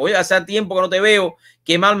 Albert. Oye, hace tiempo que no te veo.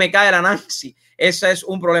 Qué mal me cae la Nancy. Ese es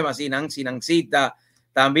un problema, sí, Nancita.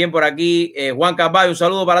 También por aquí, Juan Caballo, un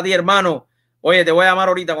saludo para ti, hermano. Oye, te voy a llamar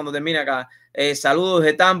ahorita cuando termine acá. Saludos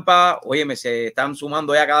de Tampa. Oye, se están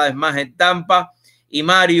sumando ya cada vez más en Tampa. Y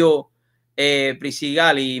Mario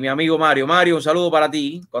Prisigali, mi amigo Mario. Mario, un saludo para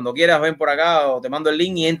ti. Cuando quieras, ven por acá o te mando el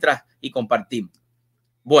link y entras y compartimos.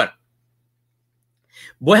 Bueno,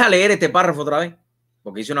 voy a leer este párrafo otra vez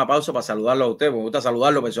porque hice una pausa para saludarlo a usted, porque me gusta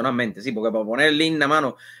saludarlo personalmente. Sí, porque para poner el link en la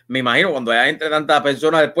mano, me imagino cuando ya entre tantas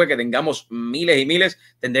personas después que tengamos miles y miles,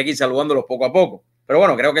 tendré que ir saludándolos poco a poco. Pero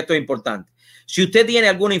bueno, creo que esto es importante. Si usted tiene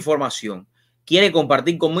alguna información, quiere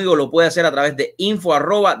compartir conmigo, lo puede hacer a través de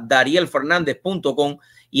info@darielfernandez.com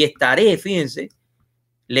y estaré, fíjense,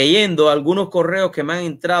 leyendo algunos correos que me han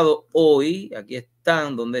entrado hoy. Aquí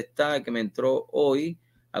están, ¿dónde está el que me entró hoy?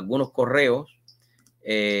 Algunos correos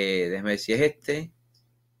Déjame ver si es este.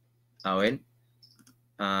 A ver.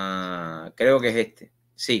 Creo que es este.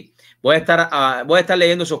 Sí. Voy a estar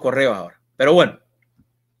leyendo esos correos ahora. Pero bueno.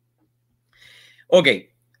 Ok.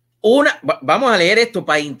 Vamos a leer esto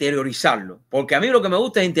para interiorizarlo. Porque a mí lo que me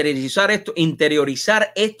gusta es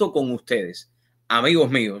interiorizar esto con ustedes,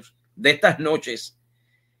 amigos míos, de estas noches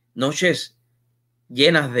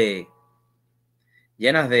llenas de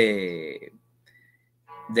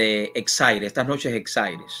excited, estas noches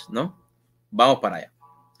excited, ¿no? Vamos para allá.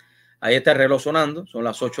 Ahí está el reloj sonando, son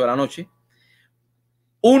las 8 de la noche.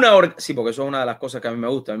 Sí, porque eso es una de las cosas que a mí me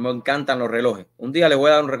gusta. A mí me encantan los relojes. Un día les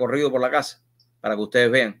voy a dar un recorrido por la casa para que ustedes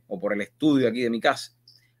vean, o por el estudio aquí de mi casa,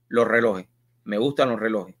 los relojes. Me gustan los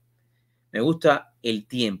relojes. Me gusta el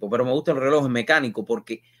tiempo, pero me gustan los relojes mecánicos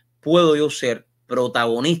porque puedo yo ser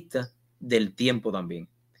protagonista del tiempo también.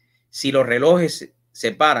 Si los relojes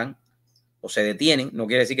se paran o se detienen, no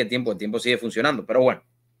quiere decir que el tiempo sigue funcionando, pero bueno,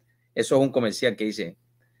 eso es un comercial que dice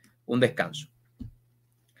un descanso.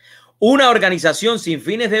 Una organización sin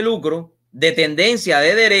fines de lucro de tendencia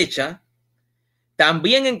de derecha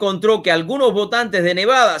también encontró que algunos votantes de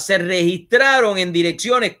Nevada se registraron en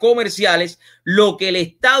direcciones comerciales, lo que el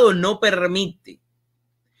Estado no permite.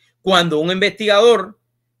 Cuando un investigador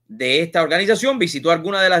de esta organización visitó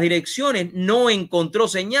alguna de las direcciones, no encontró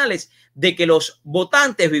señales de que los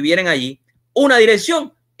votantes vivieran allí. Una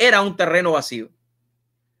dirección era un terreno vacío.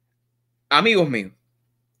 Amigos míos,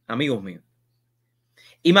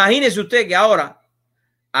 imagínese usted que ahora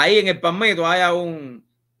ahí en el Palmetto haya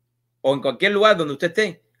o en cualquier lugar donde usted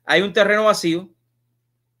esté, hay un terreno vacío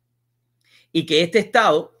y que este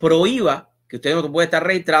estado prohíba que usted no puede estar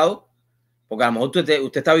registrado, porque a lo mejor usted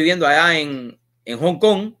está viviendo allá en Hong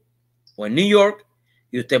Kong o en New York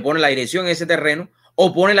y usted pone la dirección en ese terreno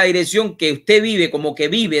o pone la dirección que usted vive, como que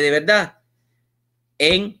vive de verdad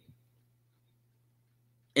en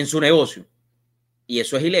su negocio. Y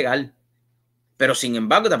eso es ilegal. Pero sin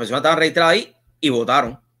embargo, esta persona estaba registrada ahí y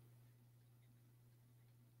votaron.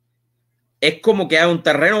 Es como que hay un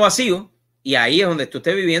terreno vacío y ahí es donde usted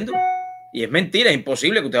esté viviendo. Y es mentira, es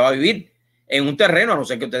imposible que usted va a vivir en un terreno, a no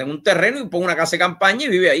ser que usted tenga un terreno y ponga una casa de campaña y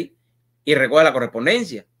vive ahí y recoge la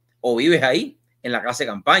correspondencia. O vives ahí en la casa de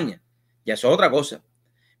campaña. Ya eso es otra cosa.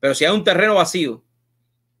 Pero si hay un terreno vacío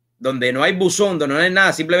donde no hay buzón, donde no hay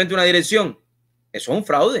nada, simplemente una dirección, eso es un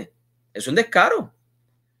fraude, es un descaro,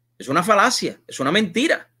 es una falacia, es una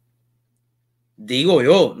mentira. Digo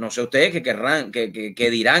yo, no sé ustedes qué querrán, qué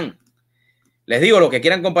dirán. Les digo, lo que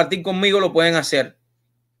quieran compartir conmigo lo pueden hacer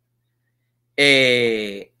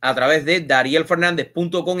a través de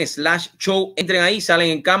darielfernandez.com/show. Entren ahí,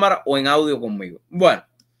 salen en cámara o en audio conmigo. Bueno,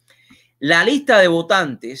 la lista de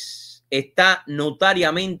votantes está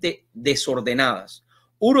notariamente desordenada.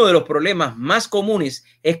 Uno de los problemas más comunes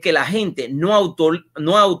es que la gente no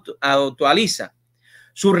actualiza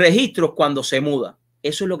sus registros cuando se muda.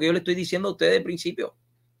 Eso es lo que yo le estoy diciendo a ustedes de principio.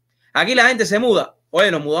 Aquí la gente se muda.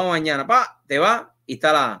 Oye, nos mudamos mañana. Te va y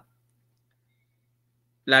está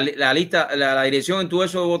la lista, la dirección en tu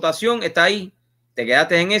eso de votación está ahí. Te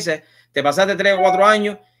quedaste en ese. Te pasaste 3 o 4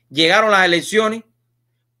 años. Llegaron las elecciones.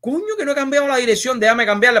 Coño, que no he cambiado la dirección. Déjame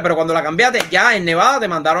cambiarla. Pero cuando la cambiaste, ya en Nevada te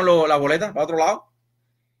mandaron las boletas para otro lado.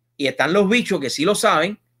 Y están los bichos que sí lo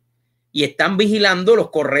saben y están vigilando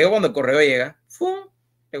los correos cuando el correo llega. ¡Fum!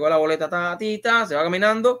 Llegó la boleta, se va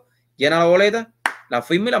caminando, llena la boleta, la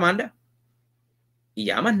firma y la manda. Y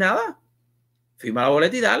ya más nada. Firma la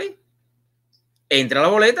boleta y dale. Entra la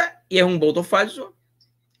boleta y es un voto falso.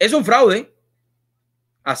 Es un fraude.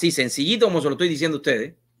 Así, sencillito como se lo estoy diciendo a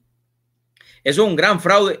ustedes. Eso es un gran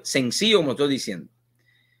fraude, sencillo como estoy diciendo.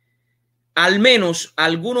 Al menos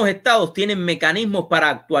algunos estados tienen mecanismos para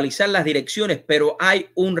actualizar las direcciones, pero hay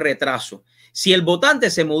un retraso. Si el votante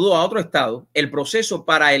se mudó a otro estado, el proceso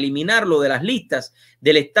para eliminarlo de las listas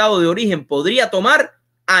del estado de origen podría tomar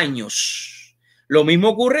años. Lo mismo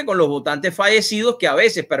ocurre con los votantes fallecidos que a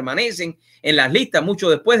veces permanecen en las listas mucho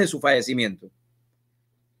después de su fallecimiento.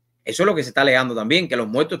 Eso es lo que se está alegando también, que los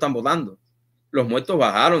muertos están votando. Los muertos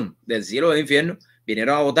bajaron del cielo del infierno,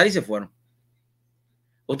 vinieron a votar y se fueron.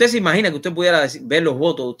 Usted se imagina que usted pudiera ver los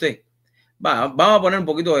votos de usted. Vamos a poner un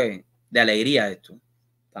poquito de alegría a esto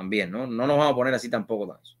también, ¿no? No nos vamos a poner así tampoco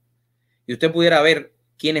tanto. Y usted pudiera ver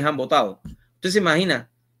quiénes han votado. Usted se imagina,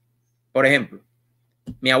 por ejemplo,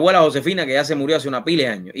 mi abuela Josefina, que ya se murió hace una pila de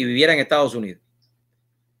años y viviera en Estados Unidos.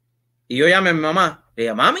 Y yo llamé a mi mamá, le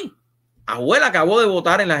dije, mami, abuela acabó de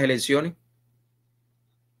votar en las elecciones.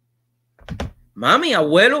 Mami,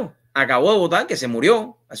 abuelo acabó de votar, que se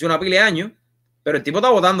murió hace una pila de años, pero el tipo está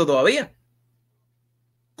votando todavía.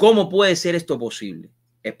 ¿Cómo puede ser esto posible?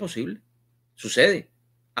 Es posible. Sucede.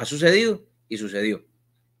 Ha sucedido y sucedió.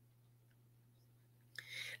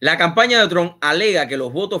 La campaña de Trump alega que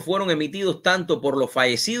los votos fueron emitidos tanto por los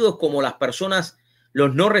fallecidos como las personas,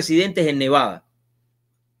 los no residentes en Nevada,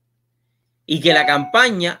 y que la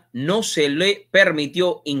campaña no se le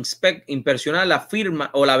permitió inspeccionar la firma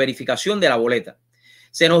o la verificación de la boleta.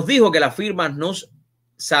 Se nos dijo que las firmas nos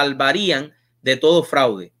salvarían de todo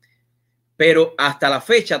fraude, pero hasta la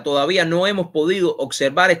fecha todavía no hemos podido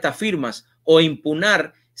observar estas firmas o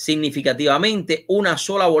impugnar significativamente una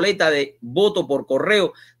sola boleta de voto por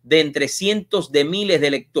correo de entre cientos de miles de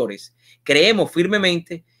electores. Creemos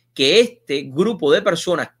firmemente que este grupo de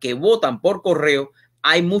personas que votan por correo,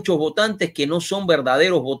 hay muchos votantes que no son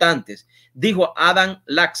verdaderos votantes, dijo Adam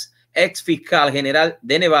Lax, ex fiscal general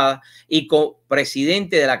de Nevada y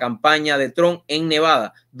copresidente de la campaña de Trump en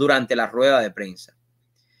Nevada durante la rueda de prensa.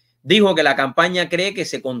 Dijo que la campaña cree que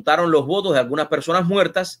se contaron los votos de algunas personas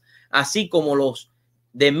muertas, así como los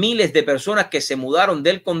de miles de personas que se mudaron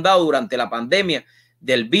del condado durante la pandemia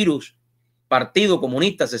del virus Partido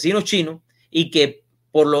Comunista Asesino Chino y que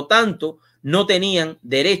por lo tanto no tenían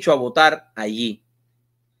derecho a votar allí.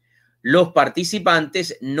 Los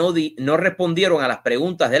participantes no respondieron a las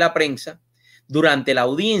preguntas de la prensa durante la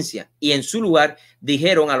audiencia y en su lugar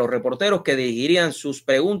dijeron a los reporteros que dirigirían sus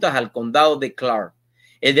preguntas al condado de Clark.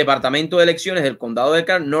 El Departamento de Elecciones del condado de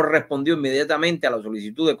Clark no respondió inmediatamente a la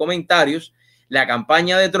solicitud de comentarios. La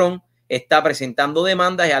campaña de Trump está presentando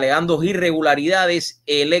demandas y alegando irregularidades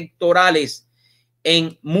electorales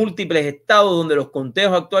en múltiples estados donde los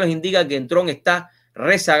conteos actuales indican que Trump está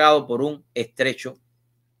rezagado por un estrecho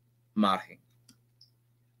margen.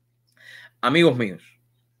 Amigos míos,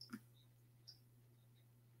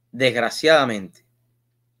 desgraciadamente,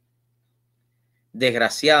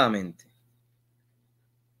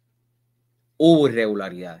 hubo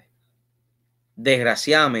irregularidades.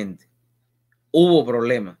 Desgraciadamente, hubo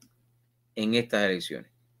problemas en estas elecciones.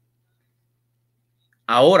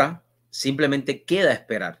 Ahora simplemente queda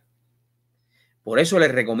esperar. Por eso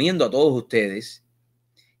les recomiendo a todos ustedes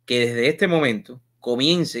que desde este momento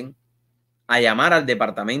comiencen a llamar al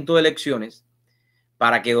Departamento de Elecciones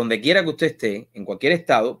para que donde quiera que usted esté, en cualquier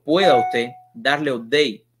estado, pueda usted darle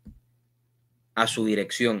update a su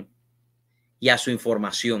dirección y a su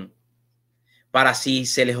información. Para si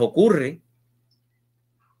se les ocurre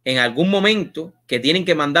en algún momento que tienen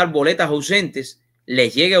que mandar boletas ausentes,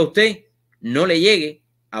 les llegue a usted, no le llegue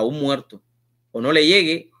a un muerto o no le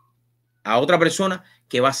llegue a otra persona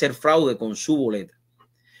que va a hacer fraude con su boleta.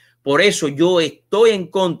 Por eso yo estoy en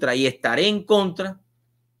contra y estaré en contra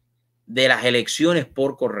de las elecciones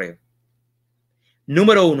por correo.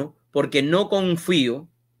 Número uno, porque no confío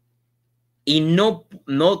y no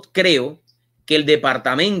creo que el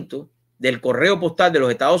Departamento del Correo Postal de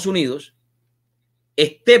los Estados Unidos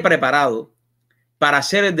esté preparado para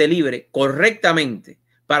hacer el delivery correctamente,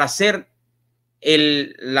 para hacer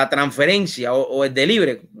la transferencia o el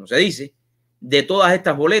delivery, como se dice, de todas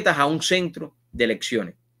estas boletas a un centro de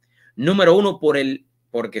elecciones. Número uno,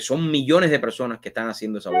 porque son millones de personas que están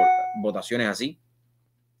haciendo esas votaciones así.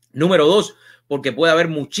 Número dos, porque puede haber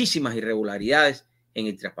muchísimas irregularidades en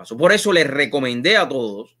el traspaso. Por eso les recomendé a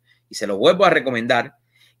todos, y se los vuelvo a recomendar,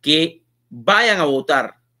 que vayan a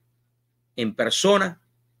votar en persona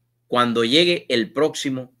cuando llegue el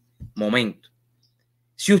próximo momento.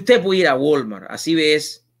 Si usted puede ir a Walmart, a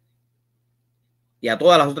CVS y a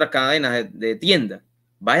todas las otras cadenas de tiendas,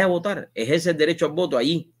 vaya a votar, ejerce el derecho al voto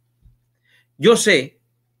allí. Yo sé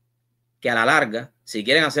que a la larga, si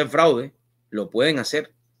quieren hacer fraude, lo pueden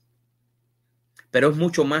hacer, pero es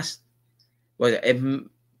mucho más, es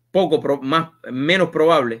menos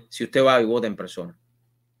probable si usted va y vota en persona,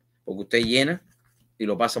 porque usted llena y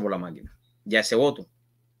lo pasa por la máquina. Ya ese voto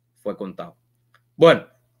fue contado. Bueno,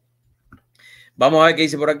 vamos a ver qué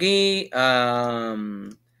dice por aquí.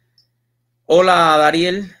 Hola,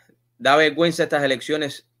 Dariel. Da vergüenza estas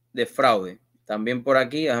elecciones de fraude. También por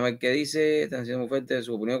aquí, déjame ver qué dice. Están siendo muy fuertes de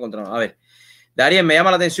su opinión contra. A ver, Dariel, me llama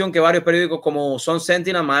la atención que varios periódicos como Sun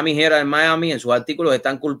Sentinel, Miami Herald en Miami, en sus artículos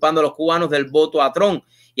están culpando a los cubanos del voto a Trump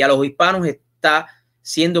y a los hispanos está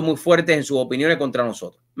siendo muy fuertes en sus opiniones contra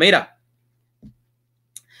nosotros. Mira,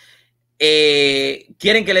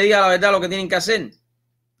 ¿quieren que le diga la verdad lo que tienen que hacer?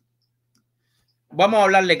 Vamos a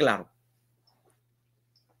hablarle claro.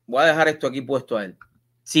 Voy a dejar esto aquí puesto a él.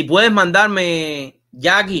 Si puedes mandarme,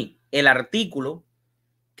 Jackie, el artículo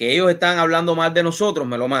que ellos están hablando mal de nosotros,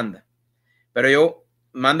 me lo manda. Pero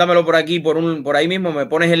mándamelo por aquí, por ahí mismo, me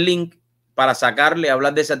pones el link para sacarle a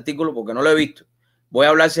hablar de ese artículo porque no lo he visto. Voy a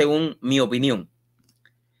hablar según mi opinión.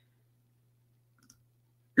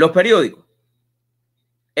 Los periódicos,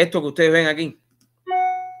 esto que ustedes ven aquí,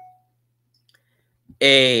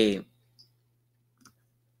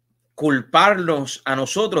 culparnos a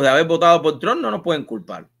nosotros de haber votado por Trump, no nos pueden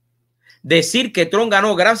culpar. Decir que Trump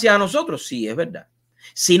ganó gracias a nosotros, sí, es verdad.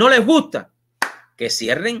 Si no les gusta, que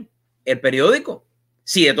cierren el periódico.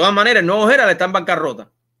 Si de todas maneras no Herald está en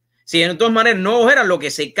bancarrota. Si de todas maneras no Herald lo que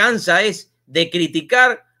se cansa es de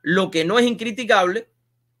criticar lo que no es incriticable,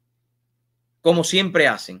 como siempre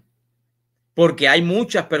hacen. Porque hay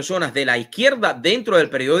muchas personas de la izquierda dentro del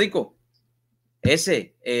periódico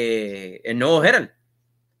ese, el Nuevo Herald.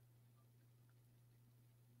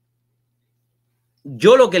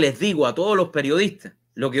 Yo lo que les digo a todos los periodistas,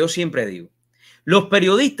 lo que yo siempre digo, los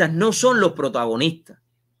periodistas no son los protagonistas.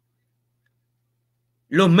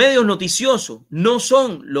 Los medios noticiosos no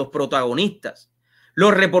son los protagonistas.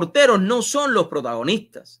 Los reporteros no son los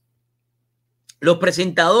protagonistas. Los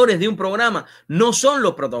presentadores de un programa no son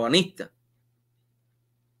los protagonistas.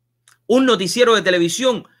 Un noticiero de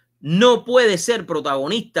televisión no puede ser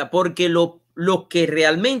protagonista porque los que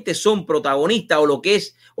realmente son protagonistas o lo que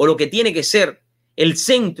es o lo que tiene que ser el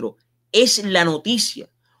centro es la noticia.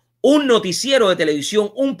 Un noticiero de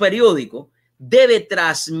televisión, un periódico, debe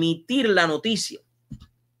transmitir la noticia.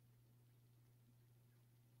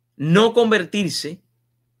 No convertirse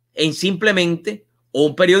en simplemente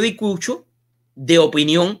un periodicucho de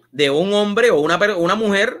opinión de un hombre o una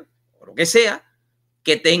mujer, o lo que sea,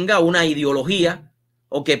 que tenga una ideología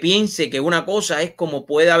o que piense que una cosa es como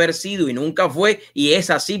puede haber sido y nunca fue y es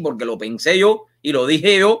así porque lo pensé yo y lo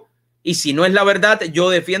dije yo. Y si no es la verdad, yo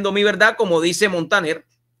defiendo mi verdad, como dice Montaner,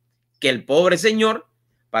 que el pobre señor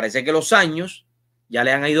parece que los años ya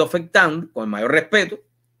le han ido afectando, con el mayor respeto,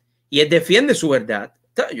 y él defiende su verdad.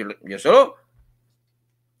 Yo solo,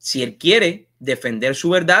 si él quiere defender su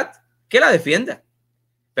verdad, que la defienda.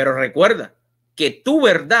 Pero recuerda que tu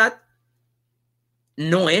verdad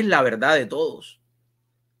no es la verdad de todos.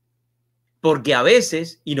 Porque a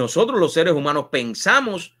veces, y nosotros los seres humanos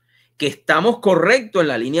pensamos que estamos correctos en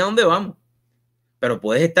la línea donde vamos. Pero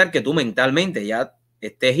puedes estar que tú mentalmente ya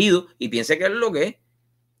estés ido y pienses que es lo que es.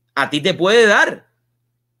 A ti te puede dar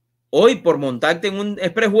hoy por montarte en un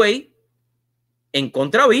expressway en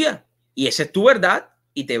contravía. Y esa es tu verdad.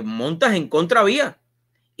 Y te montas en contravía.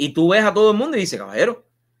 Y tú ves a todo el mundo y dices, caballero,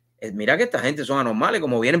 mira que esta gente son anormales,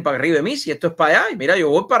 como vienen para arriba de mí, si esto es para allá, y mira, yo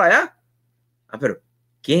voy para allá. Ah, pero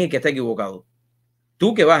 ¿quién es el que está equivocado?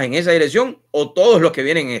 ¿Tú que vas en esa dirección o todos los que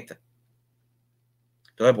vienen en esta?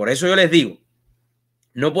 Entonces, por eso yo les digo,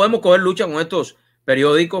 no podemos coger lucha con estos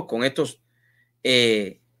periódicos, con estos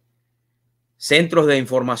centros de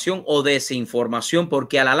información o desinformación,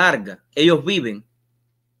 porque a la larga ellos viven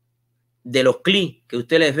de los clics que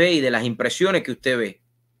usted les ve y de las impresiones que usted ve.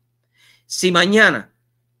 Si mañana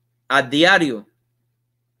al diario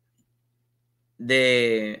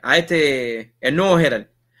el Nuevo Herald,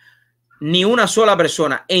 ni una sola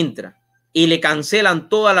persona entra y le cancelan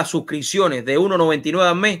todas las suscripciones de 1.99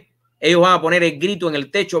 al mes, ellos van a poner el grito en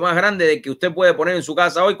el techo más grande de que usted puede poner en su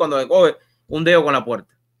casa hoy cuando le coge un dedo con la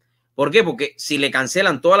puerta. ¿Por qué? Porque si le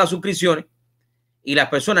cancelan todas las suscripciones y las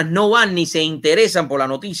personas no van ni se interesan por la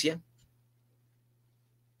noticia,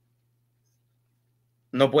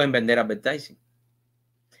 no pueden vender advertising.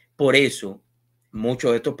 Por eso,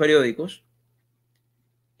 muchos de estos periódicos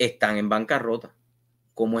están en bancarrota,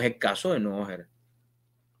 como es el caso de Nuevo Herald.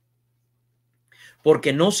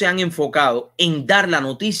 Porque no se han enfocado en dar la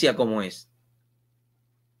noticia como es.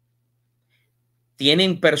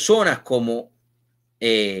 Tienen personas como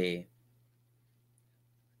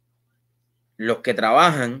los que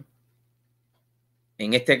trabajan,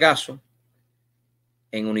 en este caso,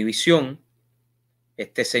 en Univisión,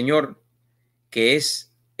 este señor que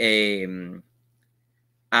es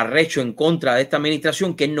arrecho en contra de esta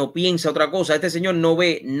administración, que no piensa otra cosa. Este señor no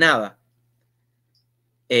ve nada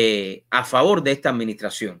a favor de esta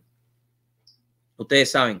administración. Ustedes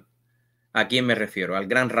saben a quién me refiero, al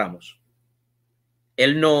Gran Ramos.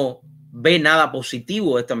 Él no ve nada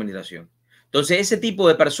positivo de esta administración. Entonces, ese tipo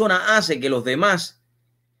de personas hace que los demás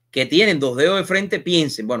que tienen dos dedos de frente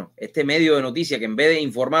piensen, bueno, este medio de noticias que en vez de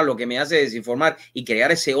informar, lo que me hace es desinformar y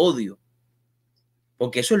crear ese odio.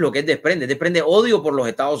 Porque eso es lo que él desprende. Desprende odio por los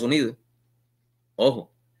Estados Unidos.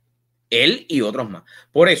 Ojo, él y otros más.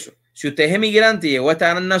 Por eso, si usted es emigrante y llegó a esta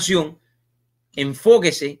gran nación,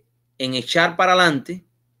 enfóquese en echar para adelante,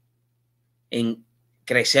 en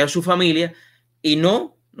crecer su familia y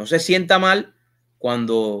no se sienta mal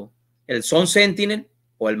cuando el Sun Sentinel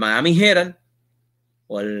o el Miami Herald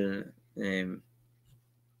o el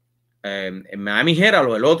Miami Herald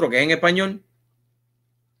o el otro que es en español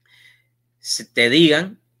te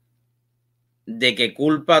digan de que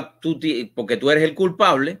culpa tú, porque tú eres el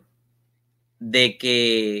culpable de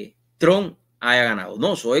que Trump haya ganado.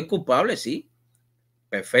 No, soy el culpable, sí.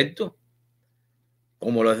 Perfecto.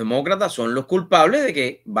 Como los demócratas son los culpables de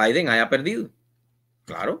que Biden haya perdido.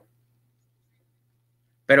 Claro.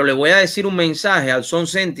 Pero le voy a decir un mensaje al Sun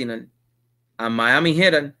Sentinel, a Miami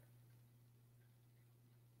Herald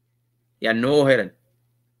y al Nuevo Herald.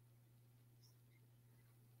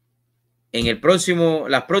 En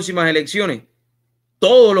las próximas elecciones,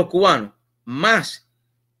 todos los cubanos más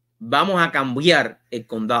vamos a cambiar el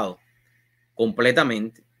condado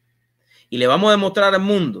completamente. Y le vamos a demostrar al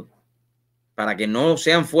mundo, para que no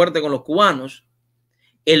sean fuertes con los cubanos,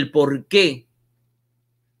 el por qué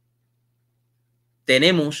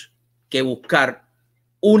tenemos que buscar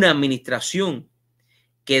una administración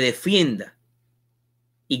que defienda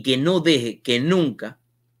y que no deje que nunca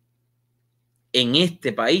en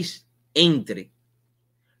este país entre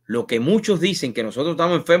lo que muchos dicen que nosotros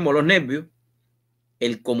estamos enfermos los nervios,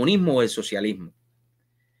 el comunismo o el socialismo.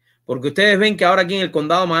 Porque ustedes ven que ahora aquí en el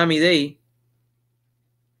condado Miami-Dade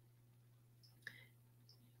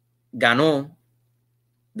ganó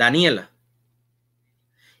Daniela.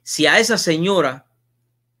 Si a esa señora,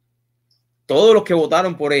 todos los que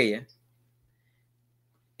votaron por ella,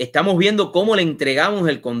 estamos viendo cómo le entregamos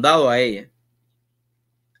el condado a ella,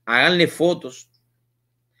 háganle fotos,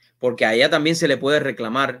 porque a ella también se le puede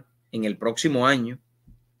reclamar en el próximo año.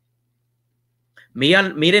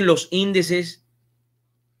 Miren los índices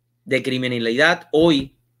de criminalidad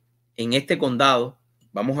hoy en este condado.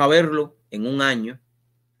 Vamos a verlo en un año.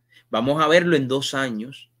 Vamos a verlo en 2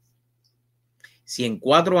 años. Si en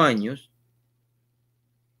 4 años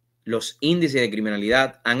los índices de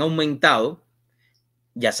criminalidad han aumentado,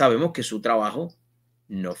 ya sabemos que su trabajo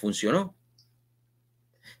no funcionó.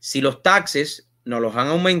 Si los taxes no los han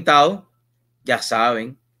aumentado, ya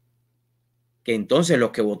saben que entonces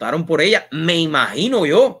los que votaron por ella, me imagino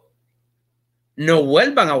yo, no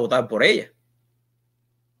vuelvan a votar por ella.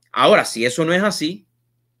 Ahora, si eso no es así,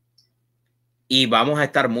 y vamos a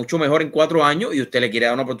estar mucho mejor en 4 años, y usted le quiere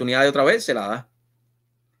dar una oportunidad de otra vez, se la da.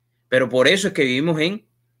 Pero por eso es que vivimos en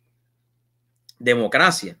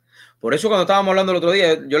democracia. Por eso cuando estábamos hablando el otro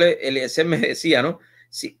día, Eliezer me decía, ¿no?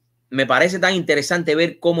 Sí, me parece tan interesante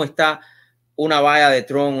ver cómo está una valla de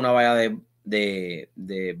Trump, una valla de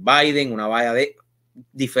Biden, una valla de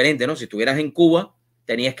diferente, ¿no? Si estuvieras en Cuba,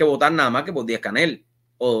 tenías que votar nada más que por Díaz-Canel.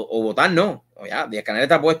 O votar no. O ya, Díaz-Canel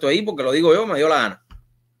está puesto ahí porque lo digo yo, me dio la gana.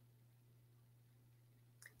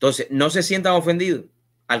 Entonces, no se sientan ofendidos.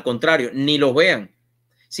 Al contrario, ni los vean.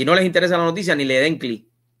 Si no les interesa la noticia, ni le den clic.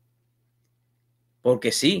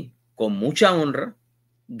 Porque sí, con mucha honra,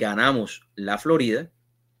 ganamos la Florida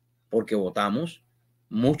porque votamos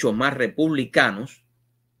muchos más republicanos,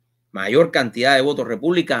 mayor cantidad de votos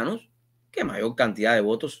republicanos que mayor cantidad de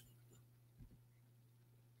votos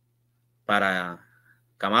para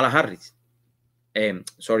Kamala Harris.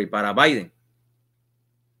 Para Biden.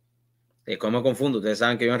 ¿Cómo me confundo? Ustedes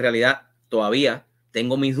saben que yo en realidad todavía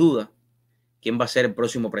tengo mis dudas quién va a ser el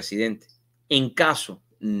próximo presidente en caso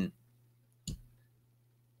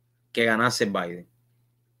que ganase Biden.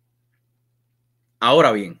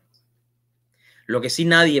 Ahora bien, lo que sí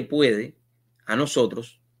nadie puede a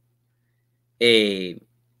nosotros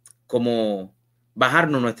como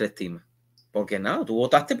bajarnos nuestra estima. Porque nada, tú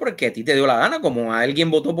votaste porque a ti te dio la gana, como a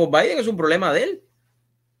alguien votó por Biden, es un problema de él.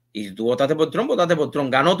 Y si tú votaste por Trump, votaste por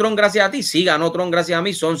Trump. ¿Ganó Trump gracias a ti? Sí, ganó Trump gracias a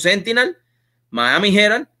mí. Son Sentinel, Miami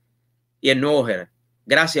Herald y el Nuevo Herald.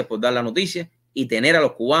 Gracias por dar la noticia y tener a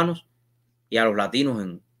los cubanos y a los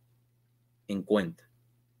latinos en cuenta.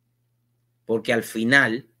 Porque al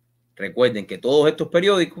final, recuerden que todos estos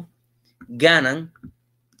periódicos ganan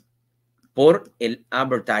por el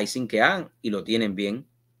advertising que hagan y lo tienen bien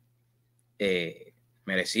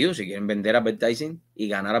merecido. Si quieren vender advertising y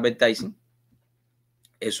ganar advertising,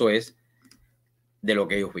 eso es de lo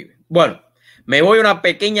que ellos viven. Bueno, me voy a una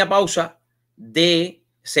pequeña pausa de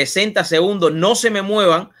 60 segundos. No se me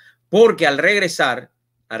muevan porque al regresar,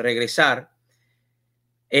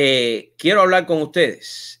 quiero hablar con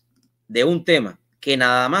ustedes de un tema que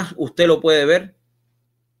nada más usted lo puede ver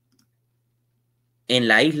en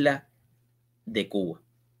la isla de Cuba.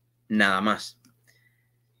 Nada más.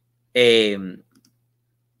 Y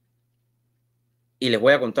les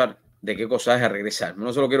voy a contar de qué cosa es a regresar.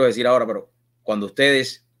 No se lo quiero decir ahora, pero cuando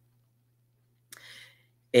ustedes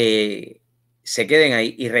se queden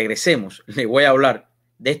ahí y regresemos, les voy a hablar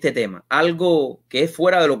de este tema. Algo que es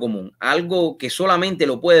fuera de lo común. Algo que solamente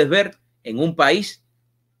lo puedes ver en un país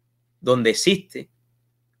donde existe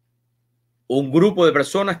un grupo de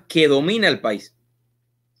personas que domina el país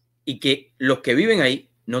y que los que viven ahí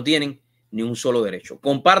no tienen ni un solo derecho.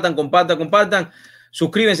 Compartan.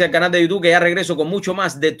 Suscríbanse al canal de YouTube que ya regreso con mucho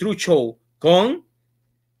más de True Show con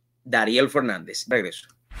Dariel Fernandez. Regreso.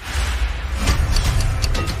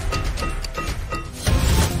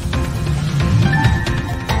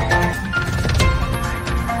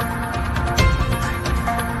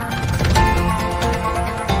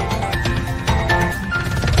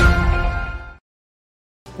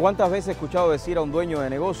 ¿Cuántas veces he escuchado decir a un dueño de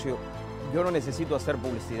negocio, yo no necesito hacer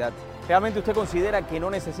publicidad? ¿Realmente usted considera que no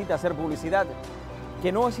necesita hacer publicidad?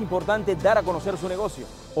 ¿Que no es importante dar a conocer su negocio?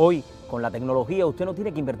 Hoy, con la tecnología, usted no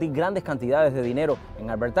tiene que invertir grandes cantidades de dinero en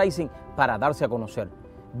advertising para darse a conocer.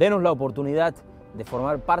 Denos la oportunidad de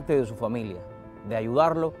formar parte de su familia, de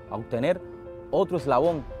ayudarlo a obtener otro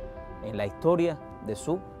eslabón en la historia de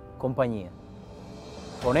su compañía.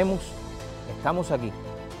 Ponemos, estamos aquí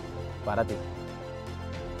para ti.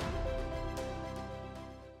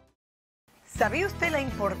 ¿Sabía usted la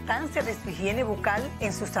importancia de su higiene bucal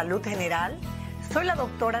en su salud general? Soy la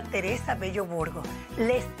doctora Teresa Bello Burgo.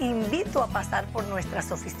 Les invito a pasar por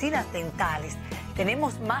nuestras oficinas dentales.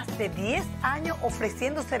 Tenemos más de 10 años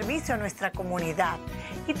ofreciendo servicio a nuestra comunidad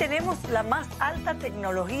y tenemos la más alta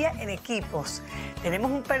tecnología en equipos.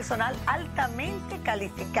 Tenemos un personal altamente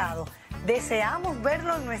calificado. Deseamos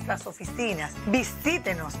verlo en nuestras oficinas.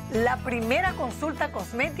 Visítenos. La primera consulta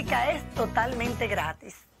cosmética es totalmente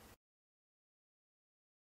gratis.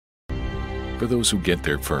 For those who get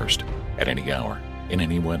there first, at any hour, in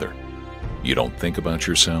any weather. You don't think about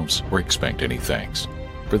yourselves or expect any thanks.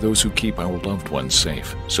 For those who keep our loved ones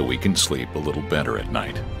safe so we can sleep a little better at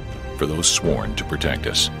night. For those sworn to protect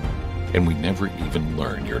us. And we never even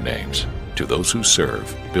learn your names. To those who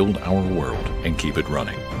serve, build our world, and keep it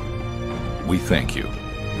running. We thank you.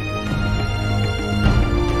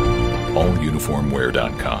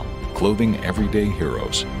 AllUniformWear.com. Clothing everyday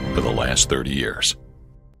heroes for the last 30 years.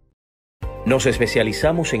 Nos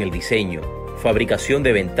especializamos en el diseño, fabricación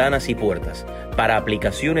de ventanas y puertas para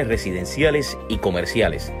aplicaciones residenciales y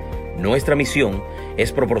comerciales. Nuestra misión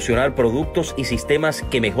es proporcionar productos y sistemas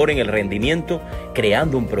que mejoren el rendimiento,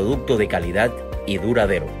 creando un producto de calidad y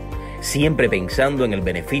duradero, siempre pensando en el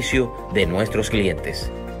beneficio de nuestros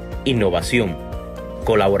clientes. Innovación,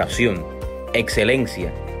 colaboración,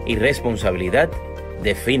 excelencia y responsabilidad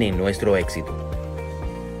definen nuestro éxito.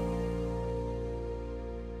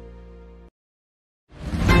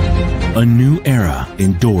 A new era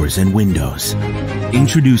in doors and windows.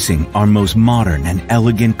 Introducing our most modern and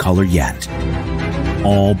elegant color yet.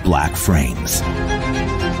 All black frames.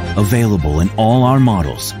 Available in all our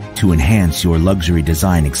models to enhance your luxury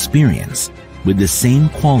design experience with the same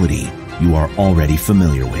quality you are already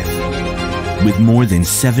familiar with. With more than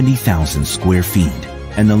 70,000 square feet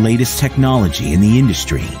and the latest technology in the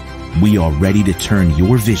industry, we are ready to turn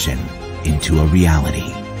your vision into a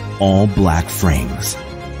reality. All black frames.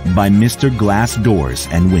 By Mr. Glass Doors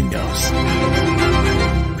and Windows.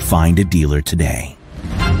 Find a dealer today.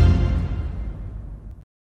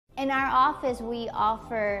 In our office, we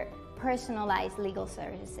offer personalized legal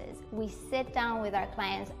services. We sit down with our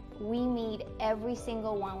clients. We meet every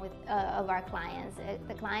single one of our clients.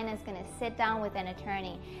 The client is going to sit down with an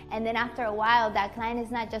attorney. And then after a while, that client is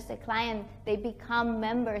not just a client, they become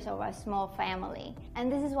members of our small family.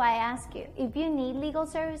 And this is why I ask you, if you need legal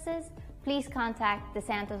services, please contact the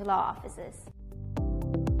Santos Law offices.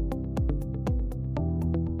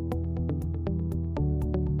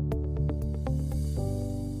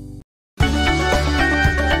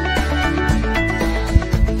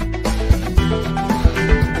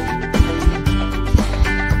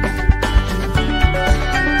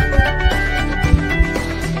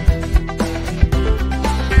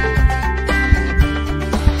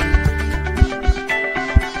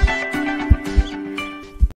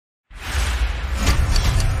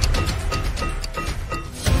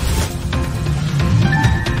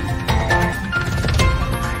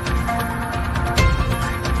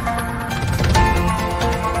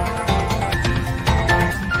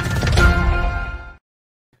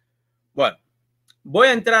 Voy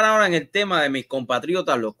a entrar ahora en el tema de mis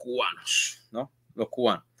compatriotas los cubanos, ¿no? Los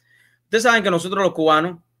cubanos. Ustedes saben que nosotros los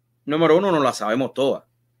cubanos, número uno, no la sabemos todas.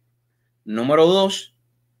 Número dos,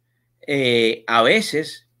 a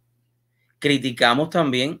veces criticamos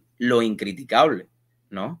también lo incriticable,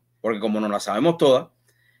 ¿no? Porque como no la sabemos todas,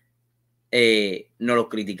 no lo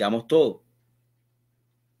criticamos todo.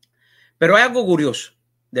 Pero hay algo curioso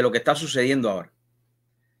de lo que está sucediendo ahora.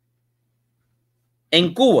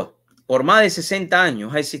 En Cuba, por más de 60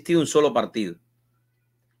 años ha existido un solo partido.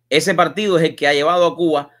 Ese partido es el que ha llevado a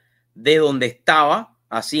Cuba de donde estaba,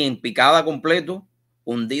 así en picada completo,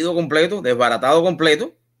 hundido completo, desbaratado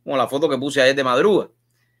completo, como la foto que puse ayer de madruga,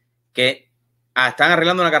 que están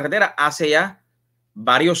arreglando una carretera hace ya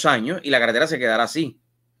varios años y la carretera se quedará así,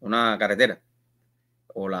 una carretera.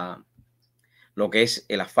 o lo que es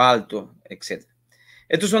el asfalto, etc.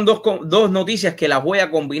 Estas son dos noticias que las voy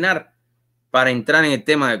a combinar para entrar en el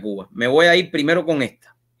tema de Cuba. Me voy a ir primero con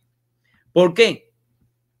esta. ¿Por qué?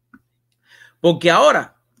 Porque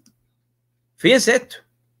ahora, fíjense esto,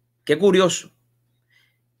 qué curioso.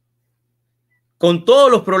 Con todos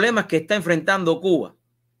los problemas que está enfrentando Cuba,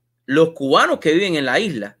 los cubanos que viven en la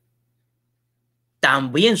isla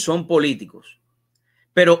también son políticos.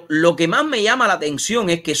 Pero lo que más me llama la atención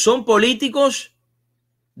es que son políticos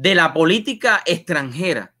de la política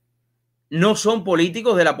extranjera. No son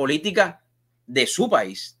políticos de la política de su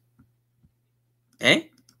país.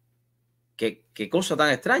 ¿Eh? Qué cosa tan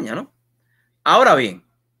extraña, ¿no? Ahora bien,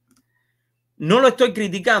 no lo estoy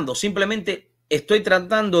criticando, simplemente estoy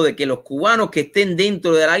tratando de que los cubanos que estén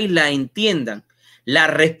dentro de la isla entiendan la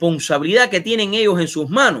responsabilidad que tienen ellos en sus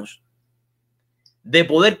manos de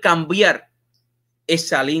poder cambiar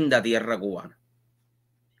esa linda tierra cubana.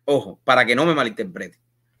 Ojo, para que no me malinterpreten.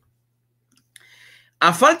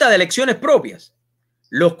 A falta de elecciones propias,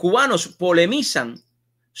 los cubanos polemizan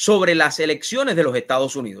sobre las elecciones de los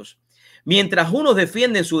Estados Unidos. Mientras unos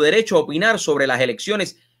defienden su derecho a opinar sobre las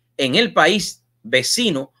elecciones en el país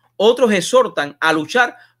vecino, otros exhortan a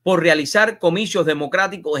luchar por realizar comicios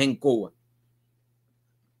democráticos en Cuba.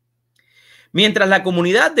 Mientras la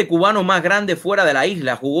comunidad de cubanos más grande fuera de la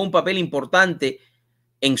isla jugó un papel importante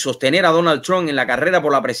en sostener a Donald Trump en la carrera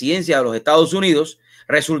por la presidencia de los Estados Unidos,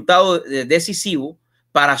 resultado decisivo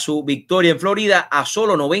para su victoria en Florida a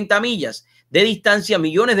solo 90 millas de distancia,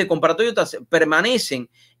 millones de compatriotas permanecen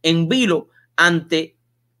en vilo ante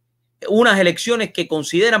unas elecciones que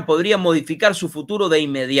consideran podrían modificar su futuro de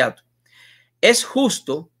inmediato. Es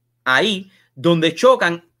justo ahí donde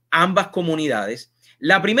chocan ambas comunidades.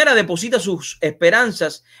 La primera deposita sus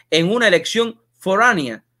esperanzas en una elección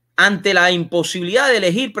foránea ante la imposibilidad de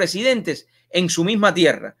elegir presidentes en su misma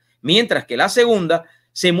tierra, mientras que la segunda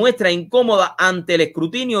se muestra incómoda ante el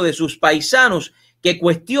escrutinio de sus paisanos que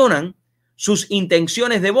cuestionan sus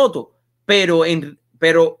intenciones de voto, pero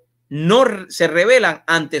no se revelan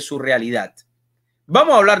ante su realidad.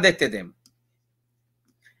 Vamos a hablar de este tema.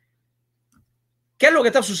 ¿Qué es lo que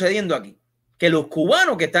está sucediendo aquí? Que los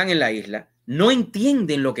cubanos que están en la isla no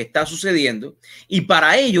entienden lo que está sucediendo y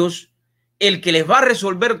para ellos el que les va a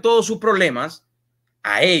resolver todos sus problemas,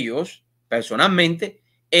 a ellos personalmente,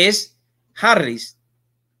 es Harris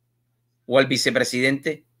o el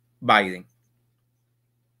vicepresidente Biden.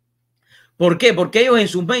 ¿Por qué? Porque ellos en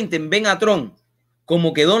sus mentes ven a Trump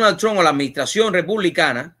como que Donald Trump o la administración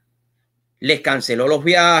republicana les canceló los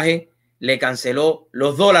viajes, le canceló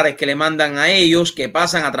los dólares que le mandan a ellos, que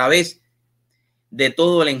pasan a través de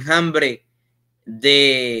todo el enjambre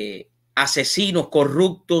de asesinos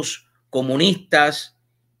corruptos, comunistas,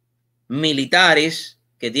 militares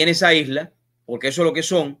que tiene esa isla, porque eso es lo que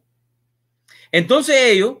son. Entonces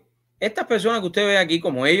ellos, estas personas que usted ve aquí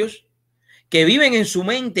como ellos, que viven en su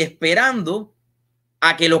mente esperando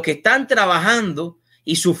a que los que están trabajando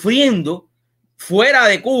y sufriendo fuera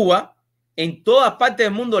de Cuba, en todas partes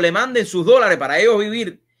del mundo, le manden sus dólares para ellos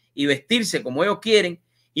vivir y vestirse como ellos quieren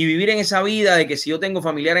y vivir en esa vida de que si yo tengo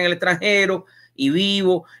familiar en el extranjero y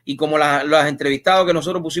vivo, y como los entrevistados que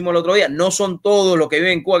nosotros pusimos el otro día, no son todos los que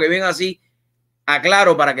viven en Cuba que viven así.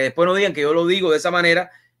 Aclaro para que después no digan que yo lo digo de esa manera.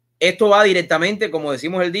 Esto va directamente, como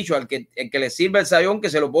decimos el dicho, el que le sirva el sayón que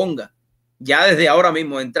se lo ponga ya desde ahora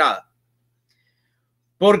mismo de entrada,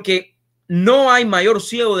 porque no hay mayor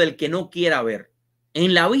ciego del que no quiera ver.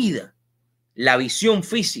 En la vida la visión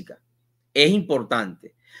física es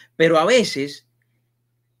importante, pero a veces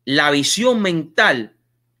la visión mental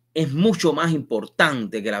es mucho más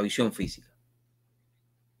importante que la visión física.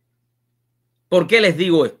 ¿Por qué les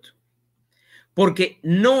digo esto? Porque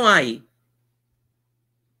no hay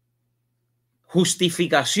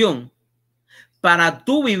justificación para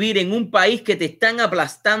tú vivir en un país que te están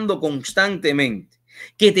aplastando constantemente,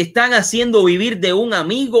 que te están haciendo vivir de un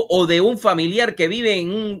amigo o de un familiar que vive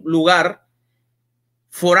en un lugar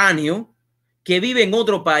foráneo, que vive en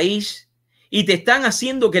otro país y te están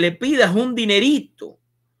haciendo que le pidas un dinerito,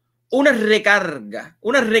 una recarga,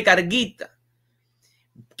 una recarguita,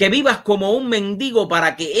 que vivas como un mendigo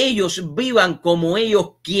para que ellos vivan como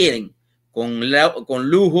ellos quieren, con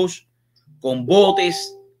lujos, con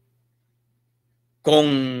botes,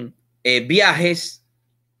 con viajes,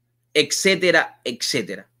 etcétera,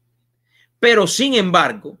 etcétera. Pero sin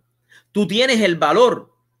embargo, tú tienes el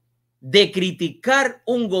valor de criticar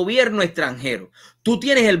un gobierno extranjero. Tú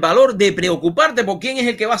tienes el valor de preocuparte por quién es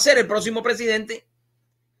el que va a ser el próximo presidente.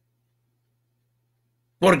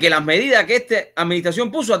 Porque las medidas que esta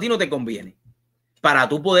administración puso a ti no te conviene. Para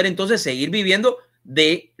tú poder entonces seguir viviendo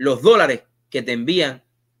de los dólares que te envían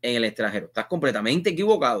en el extranjero. Estás completamente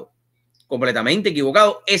equivocado. Completamente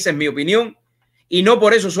equivocado. Esa es mi opinión. Y no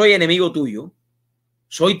por eso soy enemigo tuyo.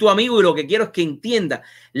 Soy tu amigo y lo que quiero es que entienda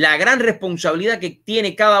la gran responsabilidad que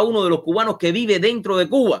tiene cada uno de los cubanos que vive dentro de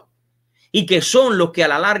Cuba y que son los que a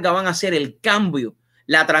la larga van a hacer el cambio,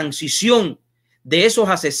 la transición de esos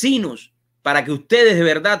asesinos para que ustedes de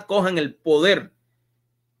verdad cojan el poder.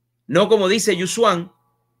 No como dice Yusuan,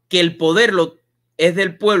 que el poder es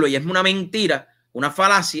del pueblo y es una mentira, una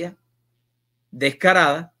falacia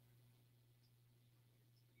descarada,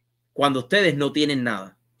 cuando ustedes no tienen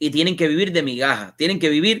nada y tienen que vivir de migajas, tienen que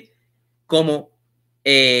vivir como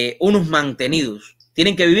unos mantenidos,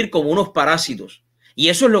 tienen que vivir como unos parásitos. Y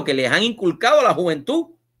eso es lo que les han inculcado a la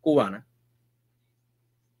juventud cubana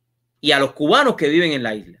y a los cubanos que viven en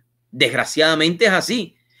la isla. Desgraciadamente es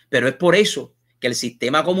así, pero es por eso que el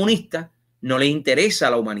sistema comunista no le interesa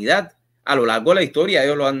a la humanidad. A lo largo de la historia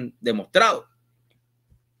ellos lo han demostrado.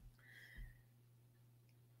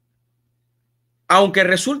 Aunque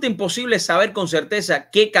resulta imposible saber con certeza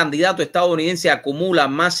qué candidato estadounidense acumula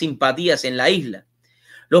más simpatías en la isla,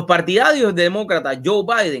 los partidarios demócratas Joe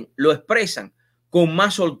Biden lo expresan con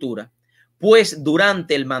más soltura, pues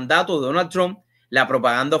durante el mandato de Donald Trump, la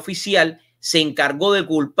propaganda oficial se encargó de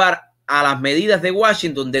culpar a las medidas de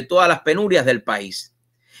Washington de todas las penurias del país.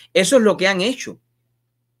 Eso es lo que han hecho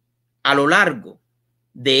a lo largo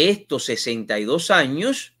de estos 62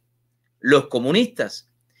 años los comunistas.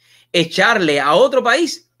 Echarle a otro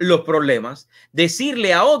país los problemas,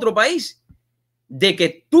 decirle a otro país de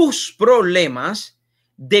que tus problemas,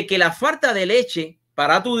 de que la falta de leche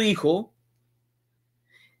para tu hijo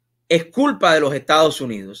es culpa de los Estados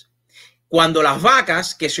Unidos. Cuando las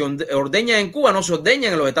vacas que se ordeñan en Cuba no se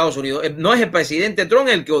ordeñan en los Estados Unidos. No es el presidente Trump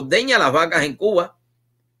el que ordeña las vacas en Cuba.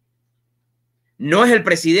 No es el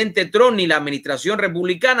presidente Trump ni la administración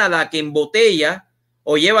republicana la que embotella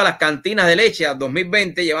o lleva las cantinas de leche a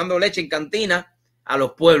 2020, llevando leche en cantina a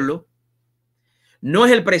los pueblos. No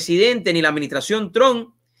es el presidente ni la administración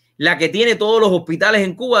Trump la que tiene todos los hospitales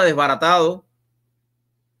en Cuba desbaratados,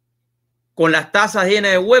 con las tazas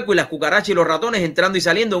llenas de hueco y las cucarachas y los ratones entrando y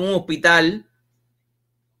saliendo en un hospital.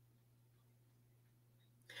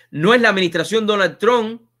 No es la administración Donald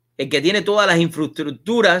Trump el que tiene todas las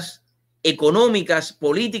infraestructuras económicas,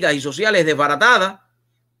 políticas y sociales desbaratadas.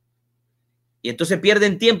 Y entonces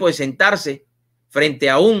pierden tiempo de sentarse frente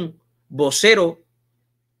a un vocero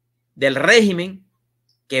del régimen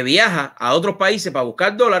que viaja a otros países para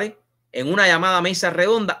buscar dólares en una llamada mesa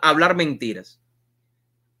redonda a hablar mentiras.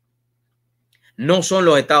 No son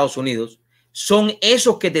los Estados Unidos, son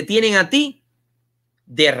esos que te tienen a ti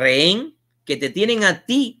de rehén, que te tienen a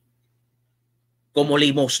ti como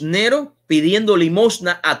limosnero pidiendo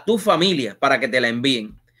limosna a tu familia para que te la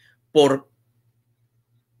envíen.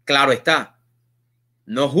 Claro está,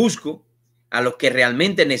 no juzgo a los que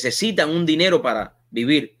realmente necesitan un dinero para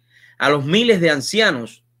vivir, a los miles de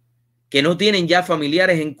ancianos que no tienen ya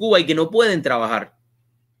familiares en Cuba y que no pueden trabajar.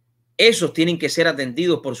 Esos tienen que ser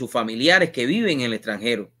atendidos por sus familiares que viven en el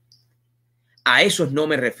extranjero. A esos no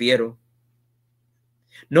me refiero.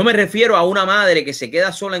 No me refiero a una madre que se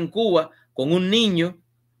queda sola en Cuba con un niño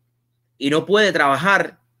y no puede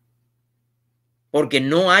trabajar porque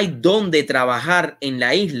no hay donde trabajar en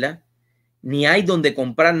la isla, ni hay donde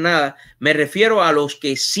comprar nada. Me refiero a los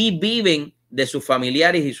que sí viven de sus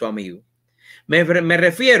familiares y sus amigos. Me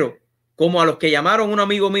refiero como a los que llamaron a un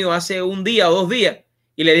amigo mío hace un día o 2 días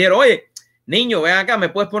y le dijeron, oye, niño, ven acá, ¿me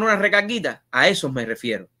puedes poner una recarguita? A esos me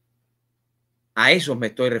refiero. A esos me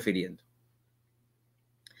estoy refiriendo.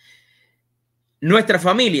 Nuestras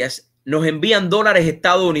familias nos envían dólares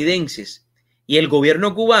estadounidenses y el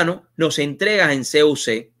gobierno cubano nos entrega en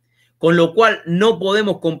CUC, con lo cual no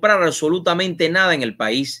podemos comprar absolutamente nada en el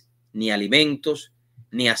país, ni alimentos,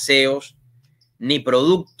 ni aseos, ni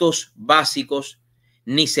productos básicos,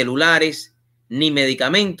 ni celulares, ni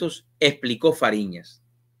medicamentos, explicó Fariñas.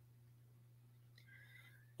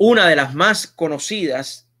 Una de las más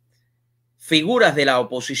conocidas figuras de la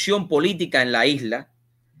oposición política en la isla,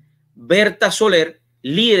 Berta Soler,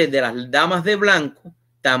 líder de las Damas de Blanco,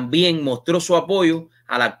 también mostró su apoyo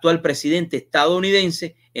al actual presidente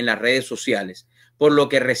estadounidense en las redes sociales, por lo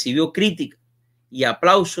que recibió crítica y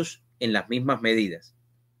aplausos en las mismas medidas.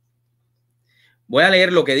 Voy a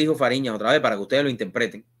leer lo que dijo Fariñas otra vez para que ustedes lo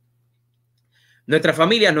interpreten. Nuestras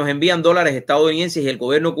familias nos envían dólares estadounidenses y el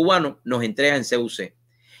gobierno cubano nos entrega en CUC.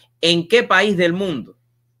 ¿En qué país del mundo?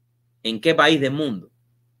 ¿En qué país del mundo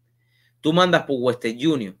tú mandas por Western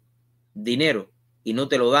Union dinero y no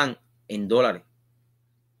te lo dan en dólares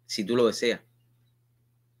si tú lo deseas?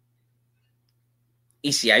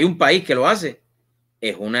 Y si hay un país que lo hace,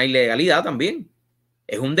 es una ilegalidad también.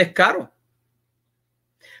 Es un descaro.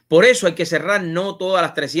 Por eso hay que cerrar no todas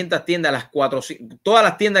las 300 tiendas, las 400, todas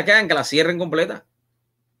las tiendas que hagan, que las cierren completas.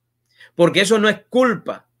 Porque eso no es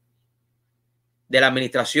culpa de la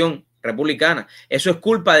administración republicana. Eso es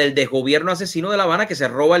culpa del desgobierno asesino de La Habana, que se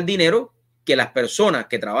roba el dinero que las personas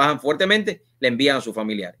que trabajan fuertemente le envían a sus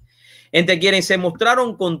familiares. Entre quienes se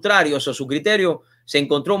mostraron contrarios a su criterio se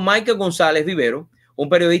encontró Michael González Vivero, un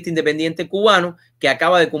periodista independiente cubano que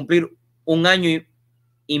acaba de cumplir un año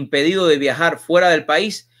impedido de viajar fuera del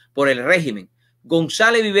país por el régimen.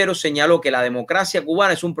 González Vivero señaló que la democracia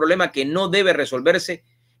cubana es un problema que no debe resolverse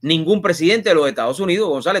ningún presidente de los Estados Unidos.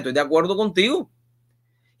 González, estoy de acuerdo contigo.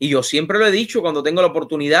 Y yo siempre lo he dicho cuando tengo la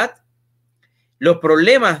oportunidad, los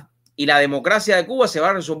problemas y la democracia de Cuba se va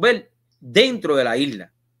a resolver dentro de la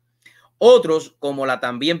isla. Otros, como la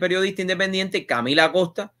también periodista independiente Camila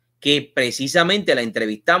Acosta, que precisamente la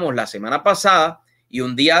entrevistamos la semana pasada y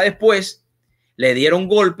un día después le dieron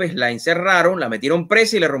golpes, la encerraron, la metieron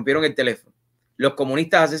presa y le rompieron el teléfono. Los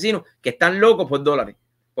comunistas asesinos que están locos por dólares,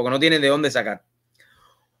 porque no tienen de dónde sacar.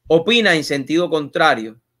 Opina en sentido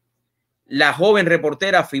contrario. La joven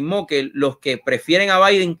reportera afirmó que los que prefieren a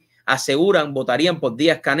Biden aseguran votarían por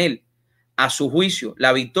Díaz-Canel. A su juicio,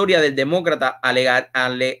 la victoria del demócrata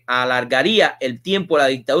alargaría el tiempo de la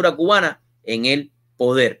dictadura cubana en el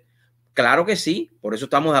poder. Claro que sí, por eso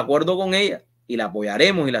estamos de acuerdo con ella y la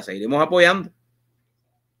apoyaremos y la seguiremos apoyando.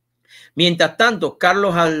 Mientras tanto,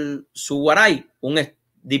 Carlos Alzugaray, un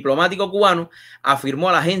diplomático cubano, afirmó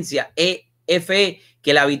a la agencia EFE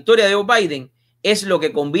que la victoria de Biden es lo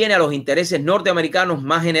que conviene a los intereses norteamericanos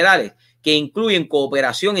más generales, que incluyen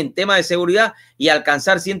cooperación en temas de seguridad y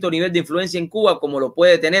alcanzar cierto nivel de influencia en Cuba como lo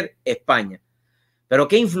puede tener España. Pero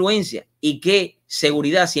 ¿qué influencia y qué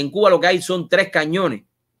seguridad si en Cuba lo que hay son 3 cañones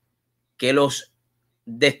que los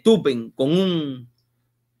destupen con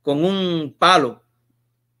un palo?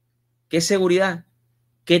 ¿Qué seguridad?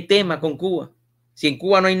 ¿Qué tema con Cuba? Si en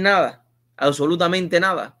Cuba no hay nada, absolutamente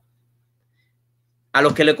nada. A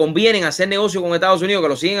los que le convienen hacer negocio con Estados Unidos, que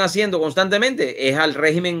lo siguen haciendo constantemente, es al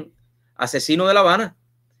régimen asesino de La Habana.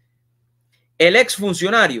 El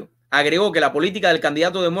exfuncionario agregó que la política del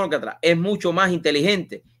candidato demócrata es mucho más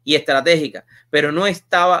inteligente y estratégica, pero no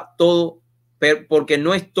estaba todo, porque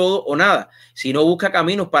no es todo o nada, sino busca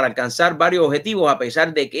caminos para alcanzar varios objetivos, a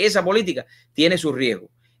pesar de que esa política tiene sus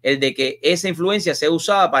riesgos. El de que esa influencia sea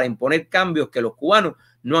usada para imponer cambios que los cubanos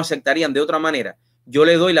no aceptarían de otra manera. Yo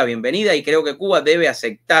le doy la bienvenida y creo que Cuba debe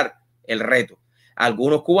aceptar el reto.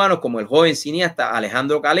 Algunos cubanos, como el joven cineasta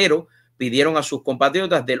Alejandro Calero, pidieron a sus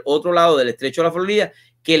compatriotas del otro lado del estrecho de la Florida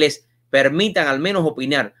que les permitan al menos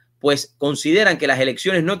opinar, pues consideran que las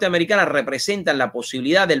elecciones norteamericanas representan la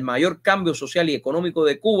posibilidad del mayor cambio social y económico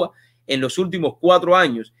de Cuba en los últimos 4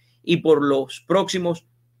 años y por los próximos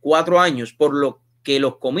 4 años, por lo que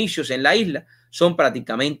los comicios en la isla son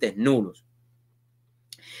prácticamente nulos.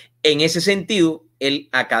 En ese sentido, el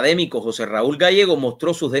académico José Raúl Gallego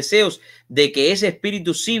mostró sus deseos de que ese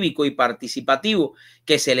espíritu cívico y participativo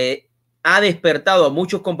que se le ha despertado a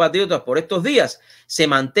muchos compatriotas por estos días se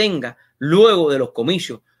mantenga luego de los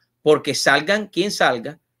comicios, porque salgan quien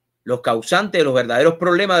salga, los causantes de los verdaderos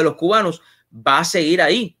problemas de los cubanos va a seguir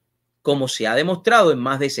ahí, como se ha demostrado en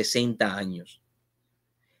más de 60 años.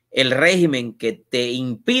 El régimen que te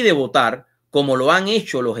impide votar, como lo han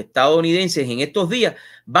hecho los estadounidenses en estos días,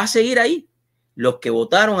 va a seguir ahí. Los que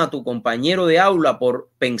votaron a tu compañero de aula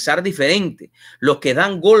por pensar diferente, los que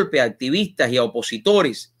dan golpe a activistas y a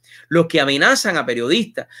opositores, los que amenazan a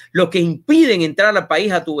periodistas, los que impiden entrar al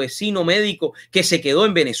país a tu vecino médico que se quedó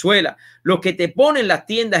en Venezuela, los que te ponen las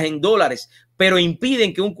tiendas en dólares, pero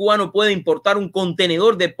impiden que un cubano pueda importar un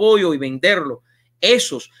contenedor de pollo y venderlo.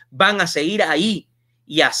 Esos van a seguir ahí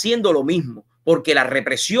y haciendo lo mismo, porque la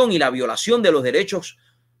represión y la violación de los derechos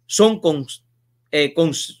son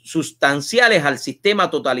consustanciales al sistema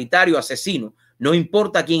totalitario asesino, no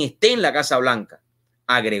importa quién esté en la Casa Blanca,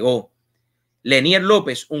 agregó. Lenier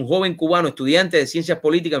López, un joven cubano estudiante de ciencias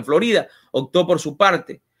políticas en Florida, optó por su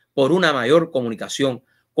parte por una mayor comunicación.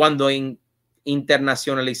 Cuando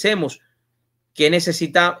internacionalicemos que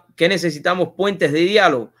necesitamos puentes de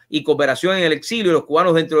diálogo y cooperación en el exilio, los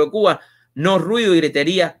cubanos dentro de Cuba, no ruido y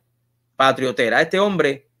gritería patriotera. Este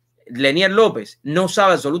hombre, Lenier López, no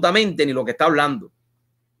sabe absolutamente ni lo que está hablando.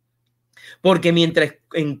 Porque mientras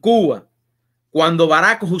en Cuba, cuando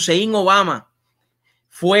Barack Hussein Obama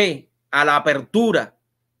fue a la apertura,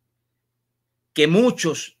 que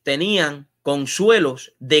muchos tenían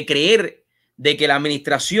consuelos de creer de que la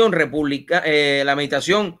administración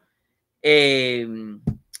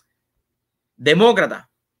demócrata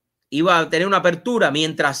iba a tener una apertura,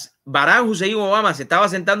 mientras Barack Hussein Obama se estaba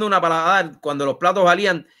sentando en una paladar cuando los platos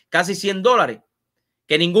valían casi $100,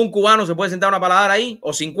 que ningún cubano se puede sentar en una paladar ahí,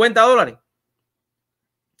 o $50.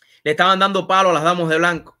 Le estaban dando palo a las damas de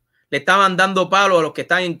blanco, le estaban dando palo a los que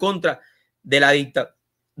están en contra de la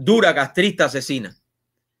dictadura castrista asesina.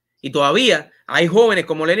 Y todavía hay jóvenes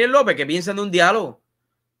como Lenín López que piensan de un diálogo.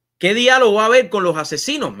 ¿Qué diálogo va a haber con los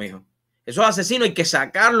asesinos, mijo? Esos asesinos hay que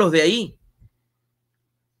sacarlos de ahí.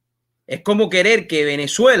 Es como querer que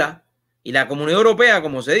Venezuela y la Comunidad Europea,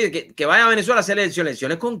 como se dice, que vaya a Venezuela a hacer elecciones.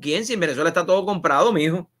 ¿Elecciones con quién? Si en Venezuela está todo comprado,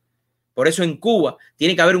 mijo. Por eso en Cuba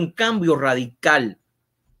tiene que haber un cambio radical.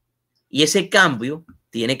 Y ese cambio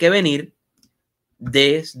tiene que venir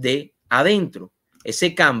desde adentro.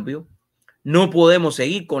 Ese cambio no podemos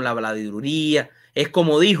seguir con la habladuría. Es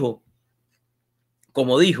como dijo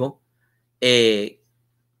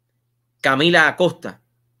Camila Acosta.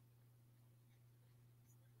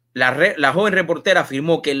 La joven reportera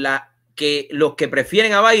afirmó que los que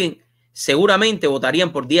prefieren a Biden seguramente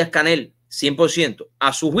votarían por Díaz-Canel 100%.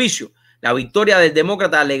 A su juicio, la victoria del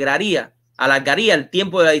demócrata alargaría el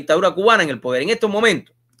tiempo de la dictadura cubana en el poder. En estos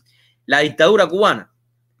momentos, la dictadura cubana,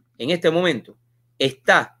 en este momento,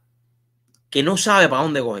 está que no sabe para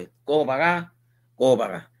dónde coger. Cojo para acá, cojo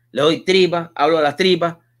para acá. Le doy tripas, hablo de las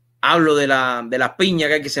tripas, hablo de las piñas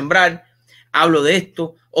que hay que sembrar, hablo de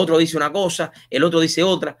esto, otro dice una cosa, el otro dice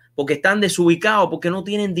otra, porque están desubicados, porque no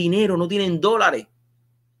tienen dinero, no tienen dólares.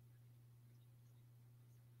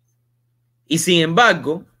 Y sin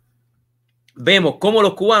embargo, vemos cómo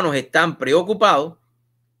los cubanos están preocupados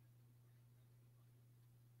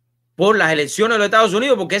por las elecciones de los Estados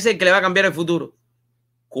Unidos, porque ese es el que le va a cambiar el futuro.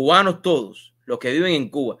 Cubanos todos, los que viven en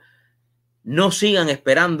Cuba, no sigan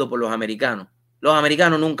esperando por los americanos. Los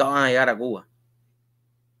americanos nunca van a llegar a Cuba,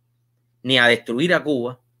 ni a destruir a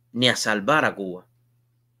Cuba, ni a salvar a Cuba.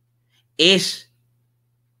 Es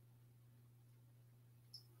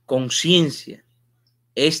conciencia,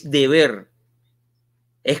 es deber,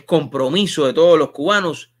 es compromiso de todos los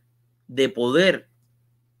cubanos de poder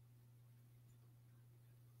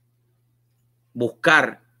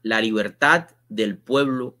buscar la libertad del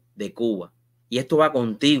pueblo de Cuba. Y esto va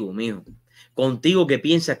contigo, mijo. Contigo que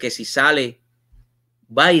piensas que si sale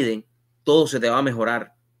Biden, todo se te va a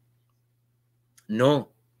mejorar.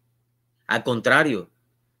 No. Al contrario,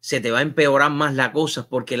 se te va a empeorar más la cosa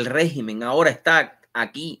porque el régimen ahora está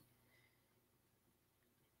aquí.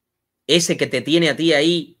 Ese que te tiene a ti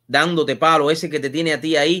ahí dándote palo, ese que te tiene a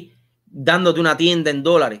ti ahí dándote una tienda en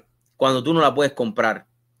dólares cuando tú no la puedes comprar.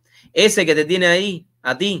 Ese que te tiene ahí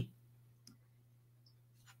a ti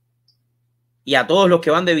y a todos los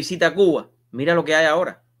que van de visita a Cuba. Mira lo que hay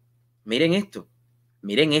ahora. Miren esto,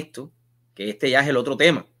 que este ya es el otro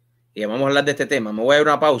tema. Y vamos a hablar de este tema. Me voy a dar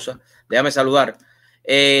una pausa. Déjame saludar.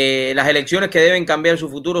 Las elecciones que deben cambiar su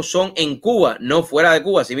futuro son en Cuba, no fuera de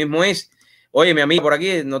Cuba. Así mismo es. Oye, mi amigo por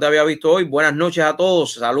aquí, no te había visto hoy. Buenas noches a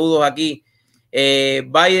todos. Saludos aquí.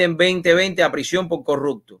 Biden 2020 a prisión por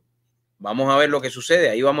corrupto. Vamos a ver lo que sucede.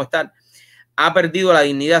 Ahí vamos a estar. Ha perdido la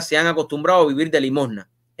dignidad. Se han acostumbrado a vivir de limosna.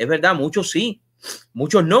 Es verdad, muchos sí,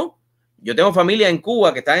 muchos no. Yo tengo familia en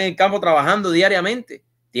Cuba que están en el campo trabajando diariamente.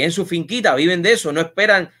 Tienen su finquita, viven de eso. No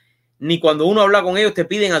esperan ni cuando uno habla con ellos te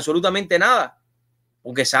piden absolutamente nada.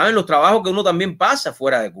 Porque saben los trabajos que uno también pasa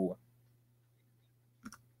fuera de Cuba.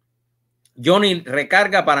 Yo ni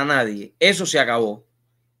recarga para nadie. Eso se acabó.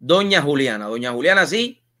 Doña Juliana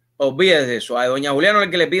sí, olvídese de eso. A doña Juliana es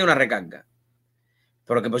el que le pide una recarga.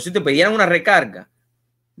 Pero que por si te pidieran una recarga,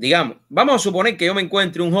 digamos, vamos a suponer que yo me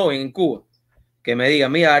encuentre un joven en Cuba que me diga,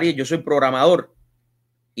 mira, Dariel, yo soy programador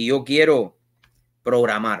y yo quiero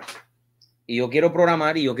programar. Y yo quiero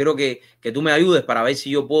que tú me ayudes para ver si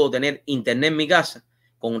yo puedo tener internet en mi casa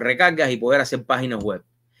con recargas y poder hacer páginas web.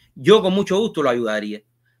 Yo con mucho gusto lo ayudaría.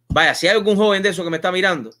 Vaya, si hay algún joven de eso que me está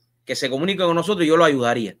mirando, que se comunique con nosotros, yo lo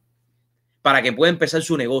ayudaría para que pueda empezar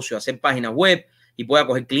su negocio, hacer páginas web y pueda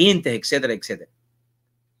coger clientes, etcétera, etcétera.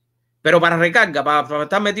 Pero para recarga, para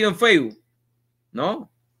estar metido en Facebook,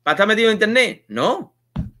 no. Para estar metido en internet, no.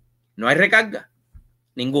 No hay recarga.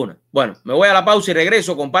 Ninguna. Bueno, me voy a la pausa y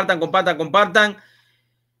regreso. Compartan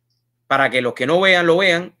para que los que no vean lo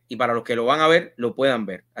vean y para los que lo van a ver lo puedan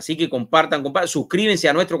ver. Así que compartan. Suscríbanse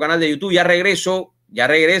a nuestro canal de YouTube. Ya regreso,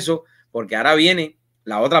 porque ahora viene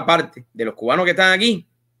la otra parte de los cubanos que están aquí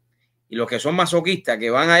y los que son masoquistas que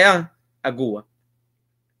van allá a Cuba.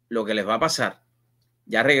 Lo que les va a pasar.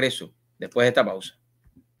 Ya regreso después de esta pausa.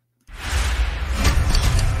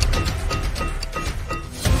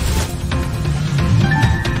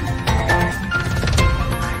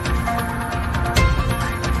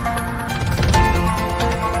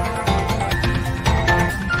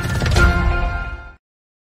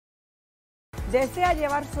 ¿Desea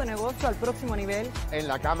llevar su negocio al próximo nivel? En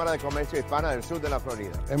la Cámara de Comercio Hispana del Sur de la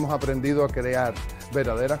Florida. Hemos aprendido a crear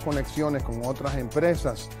verdaderas conexiones con otras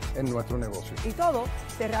empresas en nuestro negocio. Y todo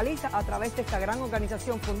se realiza a través de esta gran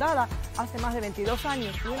organización fundada hace más de 22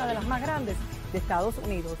 años y una de las más grandes de Estados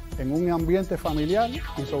Unidos. En un ambiente familiar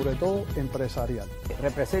y sobre todo empresarial.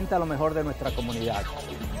 Representa lo mejor de nuestra comunidad.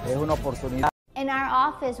 Es una oportunidad. In our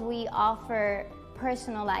office, we offer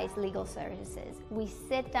personalized legal services. We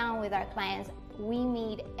sit down with our clients. We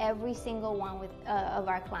meet every single one of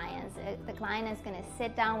our clients. The client is going to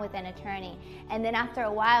sit down with an attorney. And then after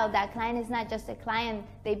a while, that client is not just a client,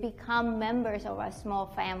 they become members of our small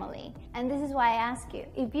family. And this is why I ask you,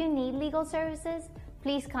 if you need legal services,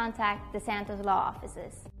 please contact the Santos Law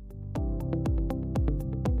offices.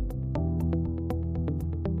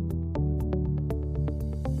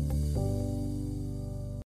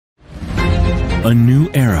 A new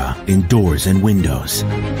era in doors and windows.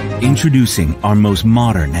 Introducing our most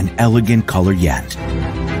modern and elegant color yet.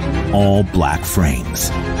 All black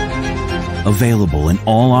frames. Available in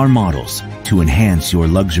all our models to enhance your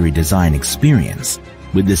luxury design experience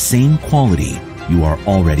with the same quality you are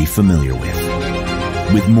already familiar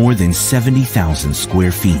with. With more than 70,000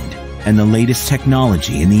 square feet and the latest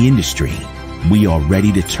technology in the industry, we are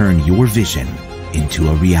ready to turn your vision into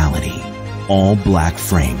a reality. All black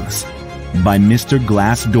frames. By Mr.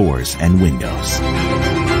 Glass Doors and Windows.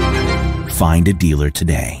 Find a dealer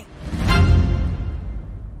today.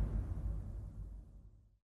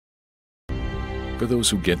 For those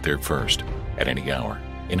who get there first, at any hour,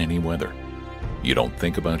 in any weather. You don't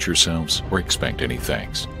think about yourselves or expect any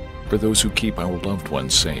thanks. For those who keep our loved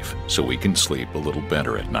ones safe so we can sleep a little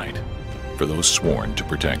better at night. For those sworn to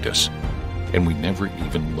protect us. And we never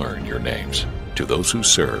even learn your names. To those who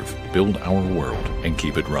serve, build our world, and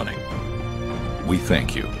keep it running. We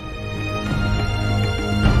thank you.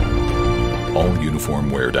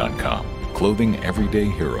 AllUniformWear.com. Clothing everyday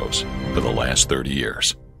heroes for the last 30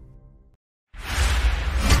 years.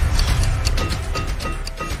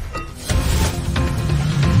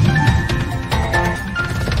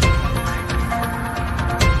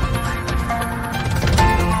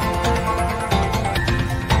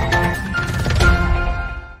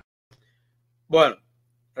 Bueno,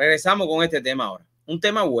 regresamos con este tema ahora. Un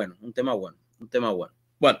tema bueno.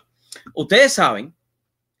 Bueno, ustedes saben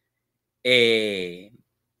que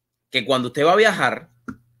cuando usted va a viajar,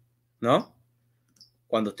 ¿no?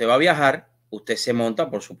 Cuando usted va a viajar, usted se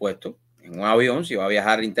monta, por supuesto, en un avión, si va a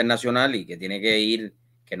viajar internacional y que tiene que ir,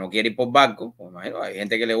 que no quiere ir por barco. Pues imagino, hay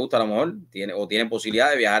gente que le gusta, a lo mejor, tiene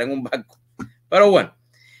posibilidad de viajar en un barco. Pero bueno,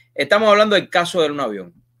 estamos hablando del caso de un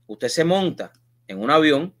avión. Usted se monta en un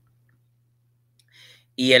avión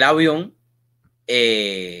y el avión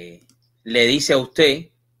le dice a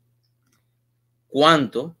usted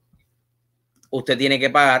cuánto usted tiene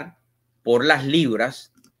que pagar por las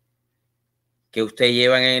libras que usted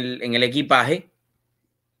lleva en el equipaje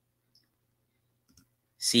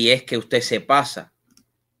si es que usted se pasa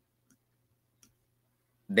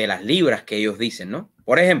de las libras que ellos dicen, ¿no?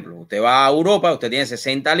 Por ejemplo, usted va a Europa, usted tiene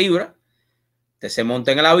 60 libras, usted se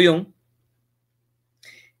monta en el avión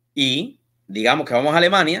y digamos que vamos a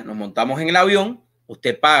Alemania, nos montamos en el avión,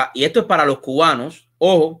 usted paga, y esto es para los cubanos,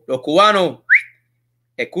 ojo, los cubanos,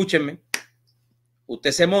 escúchenme,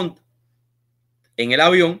 usted se monta en el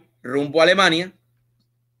avión rumbo a Alemania,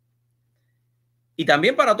 y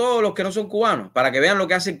también para todos los que no son cubanos, para que vean lo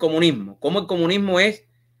que hace el comunismo, cómo el comunismo es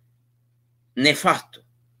nefasto.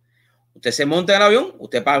 Usted se monta en el avión,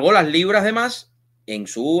 usted pagó las libras de más en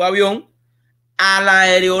su avión a la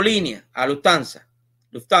aerolínea, a Lufthansa,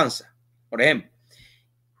 por ejemplo.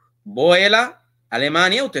 Vuela a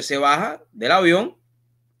Alemania, usted se baja del avión,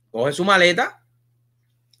 coge su maleta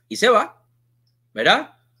y se va,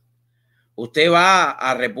 ¿verdad? Usted va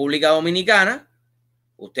a República Dominicana,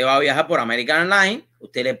 usted va a viajar por American Airlines,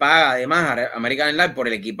 usted le paga además a American Airlines por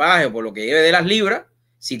el equipaje o por lo que lleve de las libras,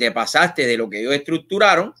 si te pasaste de lo que ellos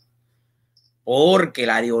estructuraron, porque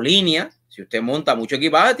la aerolínea, si usted monta mucho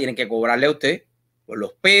equipaje, tienen que cobrarle a usted por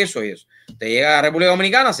los pesos y eso. Usted llega a República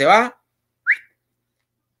Dominicana, se baja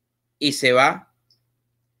y se va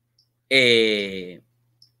de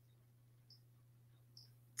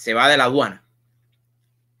la aduana.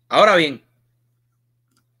 Ahora bien,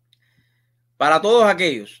 para todos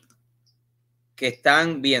aquellos que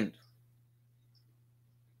están viendo,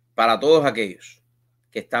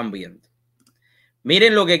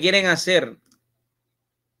 miren lo que quieren hacer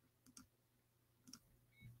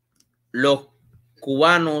los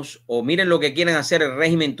cubanos, o miren lo que quieren hacer el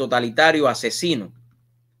régimen totalitario asesino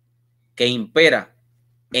que impera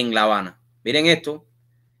en La Habana. Miren esto,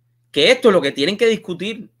 que esto es lo que tienen que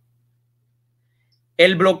discutir.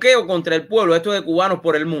 El bloqueo contra el pueblo, esto de cubanos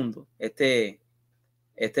por el mundo,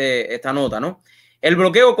 esta nota, ¿no? El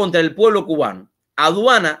bloqueo contra el pueblo cubano.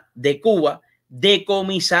 Aduana de Cuba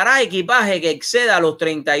decomisará equipaje que exceda los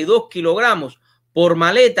 32 kilogramos por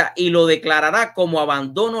maleta y lo declarará como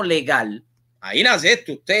abandono legal. Ahí nace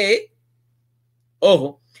esto, usted.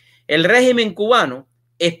 Ojo, el régimen cubano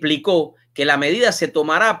explicó que la medida se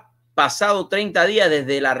tomará pasado 30 días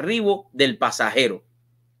desde el arribo del pasajero.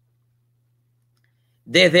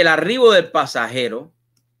 Desde el arribo del pasajero,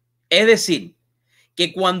 es decir,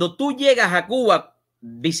 que cuando tú llegas a Cuba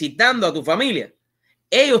visitando a tu familia,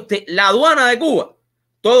 la aduana de Cuba,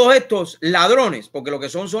 todos estos ladrones, porque lo que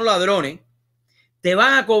son ladrones, te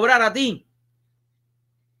van a cobrar a ti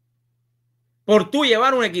por tú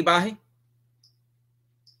llevar un equipaje.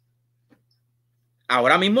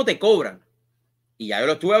 Ahora mismo te cobran. Y ya yo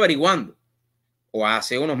lo estuve averiguando. O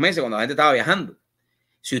hace unos meses cuando la gente estaba viajando.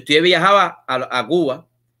 Si usted viajaba a Cuba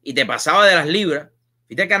y te pasaba de las libras,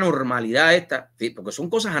 fíjate qué anormalidad esta, porque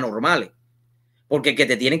son cosas anormales. Porque el que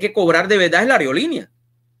te tienen que cobrar de verdad es la aerolínea.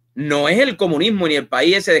 No es el comunismo ni el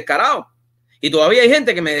país ese descarado. Y todavía hay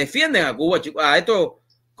gente que me defienden a Cuba, a estos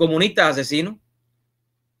comunistas asesinos.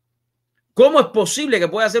 ¿Cómo es posible que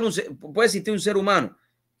pueda existir un ser humano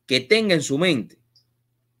que tenga en su mente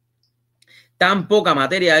tan poca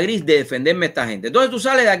materia gris de defenderme a esta gente? Entonces tú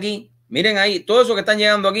sales de aquí, miren ahí, todo eso que están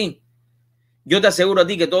llegando aquí, yo te aseguro a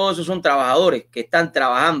ti que todos esos son trabajadores que están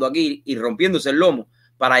trabajando aquí y rompiéndose el lomo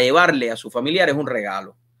para llevarle a sus familiares un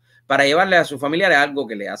regalo, para llevarle a sus familiares algo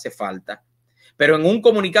que le hace falta. Pero en un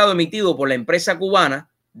comunicado emitido por la empresa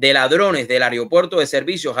cubana de ladrones del aeropuerto de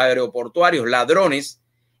servicios aeroportuarios, ladrones,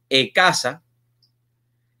 ECASA,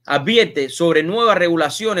 advierte sobre nuevas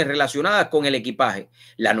regulaciones relacionadas con el equipaje.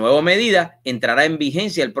 La nueva medida entrará en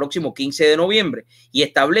vigencia el próximo 15 de noviembre y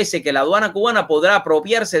establece que la aduana cubana podrá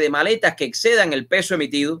apropiarse de maletas que excedan el peso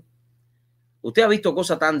emitido. Usted ha visto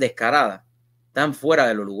cosas tan descaradas, tan fuera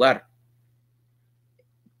de lo lugar,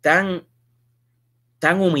 tan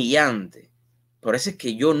humillante. Por eso es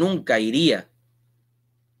que yo nunca iría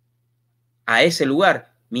a ese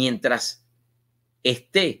lugar mientras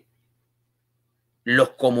esté los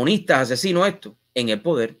comunistas asesinos estos en el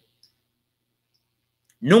poder.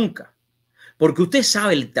 Nunca. Porque usted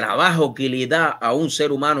sabe el trabajo que le da a un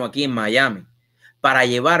ser humano aquí en Miami para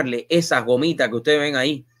llevarle esas gomitas que ustedes ven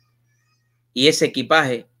ahí y ese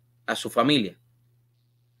equipaje a su familia.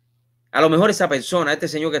 A lo mejor esa persona, este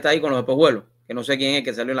señor que está ahí con los espejuelos, que no sé quién es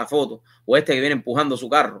que salió en la foto, o este que viene empujando su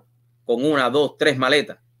carro con 1, 2, 3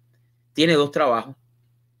 maletas, tiene 2 trabajos,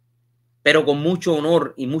 pero con mucho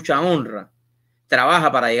honor y mucha honra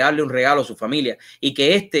trabaja para llevarle un regalo a su familia. Y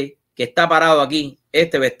que este que está parado aquí,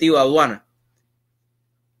 este vestido de aduana,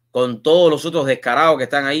 con todos los otros descarados que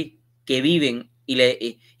están ahí, que viven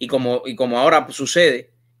y como ahora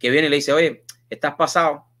sucede, que viene y le dice, oye, estás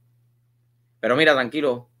pasado, pero mira,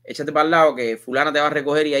 tranquilo, échate para el lado que fulana te va a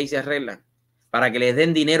recoger y ahí se arreglan, para que les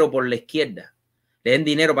den dinero por la izquierda, le den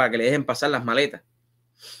dinero para que le dejen pasar las maletas.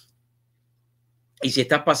 Y si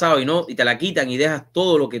estás pasado y te la quitan y dejas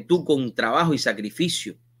todo lo que tú con trabajo y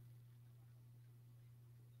sacrificio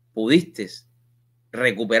pudiste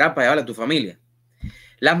recuperar para llevarle a tu familia.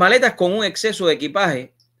 Las maletas con un exceso de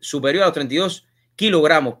equipaje superior a los 32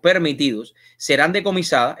 kilogramos permitidos serán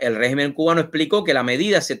decomisadas. El régimen cubano explicó que la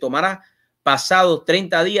medida se tomará pasados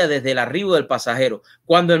 30 días desde el arribo del pasajero,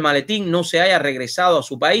 cuando el maletín no se haya regresado a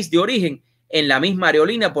su país de origen en la misma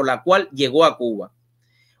aerolínea por la cual llegó a Cuba.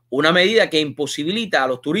 Una medida que imposibilita a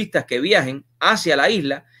los turistas que viajen hacia la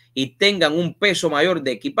isla y tengan un peso mayor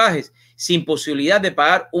de equipajes sin posibilidad de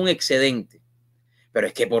pagar un excedente. Pero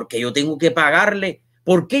es que ¿por qué yo tengo que pagarle?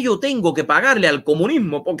 ¿Por qué yo tengo que pagarle al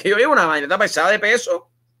comunismo? Porque yo llevo una maleta pesada de peso.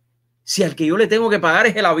 Si al que yo le tengo que pagar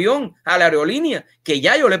es el avión, a la aerolínea, que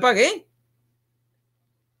ya yo le pagué.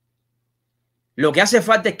 Lo que hace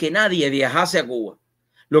falta es que nadie viajase a Cuba.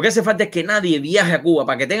 Lo que hace falta es que nadie viaje a Cuba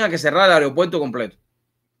para que tenga que cerrar el aeropuerto completo.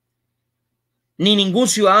 Ni ningún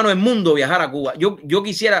ciudadano del mundo viajar a Cuba. Yo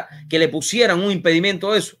quisiera que le pusieran un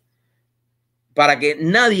impedimento a eso para que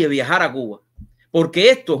nadie viajara a Cuba. Porque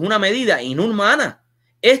esto es una medida inhumana.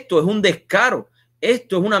 Esto es un descaro.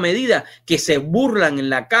 Esto es una medida que se burlan en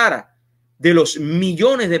la cara de los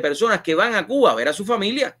millones de personas que van a Cuba a ver a su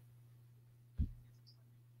familia.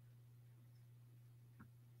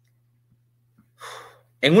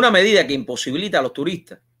 En una medida que imposibilita a los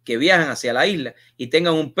turistas que viajan hacia la isla y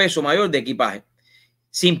tengan un peso mayor de equipaje,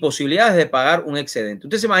 sin posibilidades de pagar un excedente.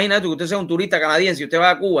 Usted se imagina esto, que usted sea un turista canadiense y usted va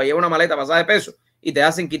a Cuba y lleva una maleta pasada de peso y te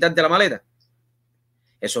hacen quitarte la maleta.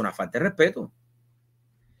 Eso es una falta de respeto.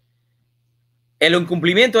 El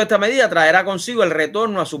incumplimiento de esta medida traerá consigo el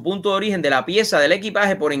retorno a su punto de origen de la pieza del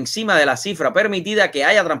equipaje por encima de la cifra permitida que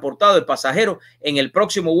haya transportado el pasajero en el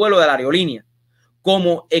próximo vuelo de la aerolínea,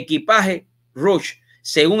 como equipaje rush,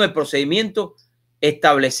 según el procedimiento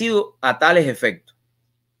establecido a tales efectos.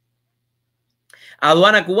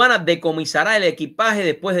 Aduana cubana decomisará el equipaje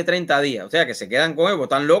después de 30 días. O sea, que se quedan con él, pues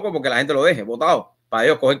están locos porque la gente lo deje botado para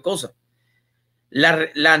ellos coger cosas.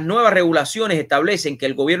 Las nuevas regulaciones establecen que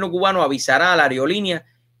el gobierno cubano avisará a la aerolínea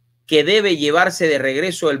que debe llevarse de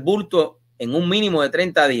regreso el bulto en un mínimo de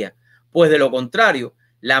 30 días, pues de lo contrario,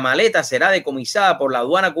 la maleta será decomisada por la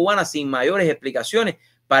aduana cubana sin mayores explicaciones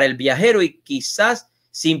para el viajero y quizás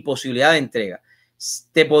sin posibilidad de entrega.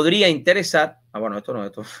 Te podría interesar, bueno, esto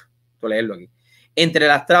leerlo aquí. Entre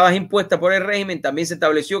las trabas impuestas por el régimen también se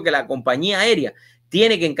estableció que la compañía aérea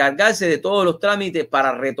tiene que encargarse de todos los trámites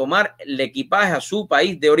para retomar el equipaje a su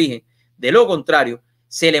país de origen. De lo contrario,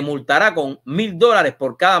 se le multará con $1,000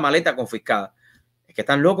 por cada maleta confiscada. Es que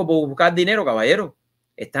están locos por buscar dinero, caballero.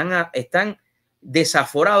 Están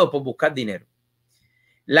desaforados por buscar dinero.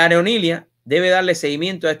 La aerolínea debe darle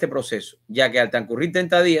seguimiento a este proceso, ya que al transcurrir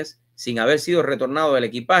 30 días, sin haber sido retornado el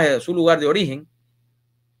equipaje de su lugar de origen,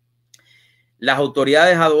 las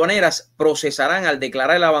autoridades aduaneras procesarán al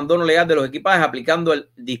declarar el abandono legal de los equipajes aplicando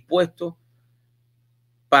el dispuesto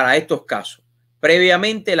para estos casos.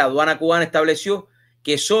 Previamente, la aduana cubana estableció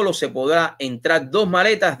que solo se podrá entrar 2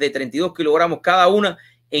 maletas de 32 kilogramos cada una.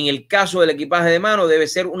 En el caso del equipaje de mano, debe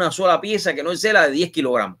ser una sola pieza que no sea la de 10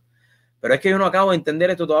 kilogramos. Pero es que yo no acabo de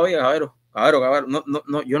entender esto todavía, caballero.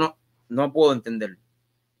 Yo no puedo entenderlo.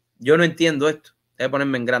 Yo no entiendo esto. Voy a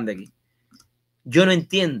ponerme en grande aquí. Yo no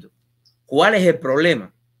entiendo. ¿Cuál es el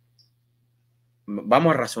problema?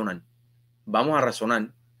 Vamos a razonar.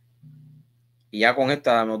 Y ya con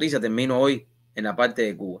esta noticia termino hoy en la parte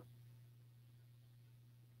de Cuba.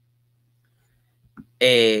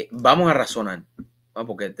 Vamos a razonar.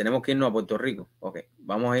 Porque tenemos que irnos a Puerto Rico. Ok,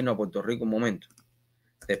 vamos a irnos a Puerto Rico un momento.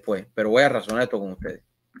 Después. Pero voy a razonar esto con ustedes.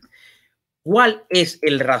 ¿Cuál es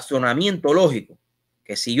el razonamiento lógico?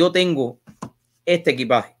 Que si yo tengo este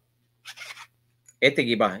equipaje,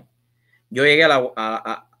 yo llegué a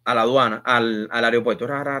la aduana, al aeropuerto.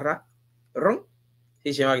 ¿Ron?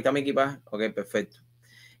 Sí, señor, aquí está mi equipaje. Ok, perfecto.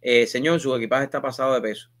 Señor, su equipaje está pasado de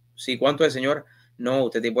peso. Sí, ¿cuánto es, señora? No,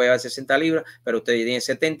 usted puede llevar 60 libras, pero usted tiene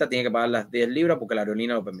 70, tiene que pagar las 10 libras porque la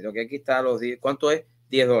aerolínea lo permite. Ok, aquí está los 10. ¿Cuánto es?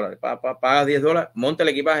 $10. Pagas $10, monta el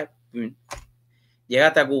equipaje.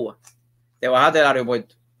 Llegaste a Cuba. Te bajaste del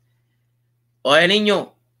aeropuerto. Oye,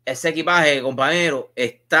 niño, ese equipaje, compañero,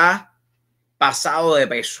 está pasado de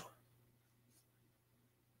peso.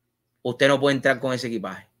 Usted no puede entrar con ese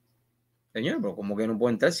equipaje. Señor, pero ¿cómo que no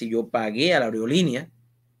puede entrar si yo pagué a la aerolínea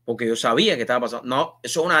porque yo sabía que estaba pasando? No,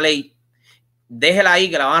 eso es una ley. Déjela ahí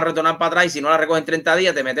que la van a retornar para atrás y si no la recogen 30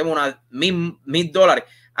 días te metemos $1,000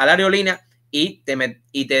 a la aerolínea y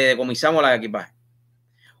te decomisamos la equipaje.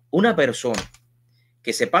 Una persona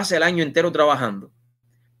que se pase el año entero trabajando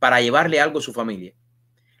para llevarle algo a su familia,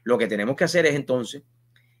 lo que tenemos que hacer es entonces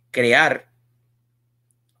crear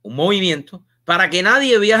un movimiento para que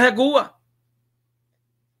nadie viaje a Cuba.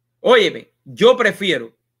 Óyeme, yo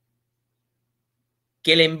prefiero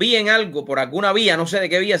que le envíen algo por alguna vía, no sé de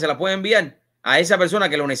qué vía se la puede enviar a esa persona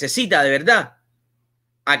que lo necesita de verdad,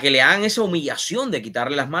 a que le hagan esa humillación de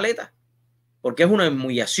quitarle las maletas, porque es una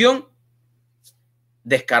humillación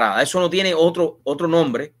descarada. Eso no tiene otro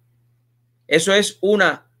nombre. Eso es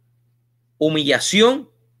una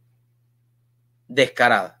humillación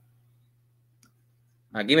descarada.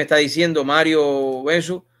 Aquí me está diciendo Mario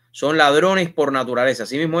Beso, son ladrones por naturaleza.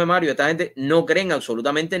 Así mismo es, Mario. Esta gente no creen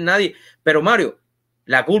absolutamente en nadie. Pero, Mario,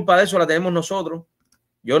 la culpa de eso la tenemos nosotros.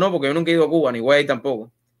 Yo no, porque yo nunca he ido a Cuba, ni voy a ir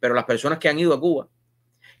tampoco. Pero las personas que han ido a Cuba,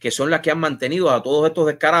 que son las que han mantenido a todos estos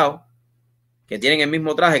descarados, que tienen el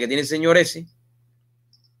mismo traje que tiene el señor ese,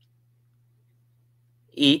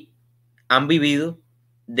 y han vivido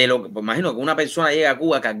de lo que, pues imagino que una persona llega a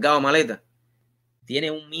Cuba cargado de maleta,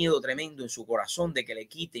 tiene un miedo tremendo en su corazón de que le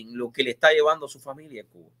quiten lo que le está llevando a su familia a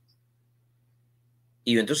Cuba.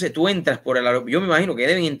 Y entonces tú entras por el aeropuerto. Yo me imagino que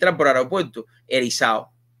deben entrar por el aeropuerto erizados.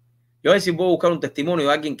 Yo a ver si puedo buscar un testimonio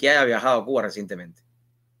de alguien que haya viajado a Cuba recientemente.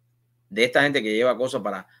 De esta gente que lleva cosas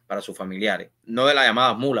para sus familiares. No de las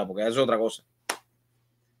llamadas mulas, porque eso es otra cosa.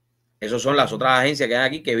 Esas son las otras agencias que hay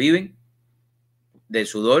aquí que viven del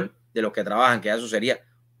sudor de los que trabajan, que eso sería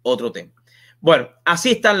otro tema. Bueno,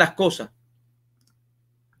 así están las cosas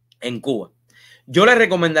en Cuba. Yo les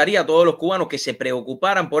recomendaría a todos los cubanos que se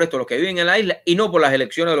preocuparan por esto, los que viven en la isla, y no por las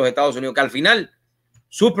elecciones de los Estados Unidos, que al final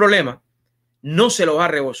sus problemas no se los va a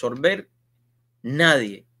resolver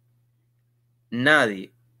nadie.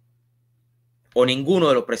 Nadie. o ninguno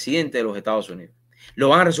de los presidentes de los Estados Unidos. Lo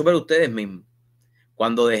van a resolver ustedes mismos.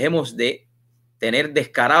 Cuando dejemos de tener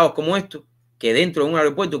descarados como estos, que dentro de un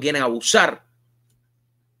aeropuerto quieren abusar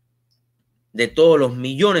de todos los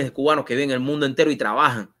millones de cubanos que viven en el mundo entero y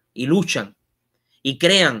trabajan y luchan y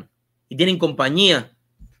crean y tienen compañía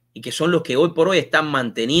y que son los que hoy por hoy están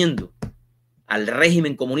manteniendo al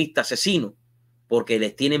régimen comunista asesino porque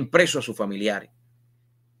les tienen presos a sus familiares.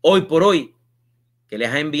 Hoy por hoy, que les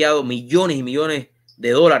ha enviado millones y millones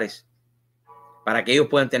de dólares para que ellos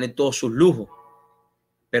puedan tener todos sus lujos,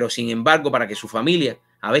 pero sin embargo para que su familia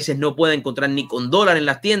a veces no pueda encontrar ni con dólar en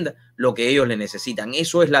las tiendas lo que ellos le necesitan.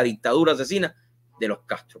 Eso es la dictadura asesina de los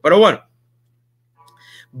Castro. Pero bueno,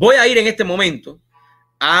 voy a ir en este momento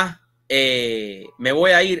me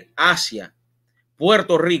voy a ir hacia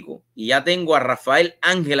Puerto Rico y ya tengo a Rafael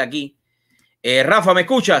Ángel aquí. Rafa, ¿me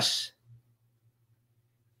escuchas?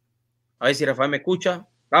 A ver si Rafael me escucha.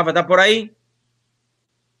 Rafa, ¿estás por ahí?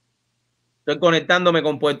 Estoy conectándome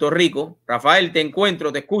con Puerto Rico. Rafael, te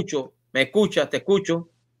encuentro, te escucho. ¿Me escuchas? Te escucho.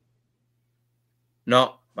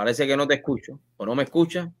 No, parece que no te escucho. O no me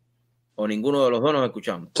escuchas, o ninguno de los dos nos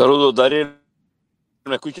escuchamos. Saludos, Dariel.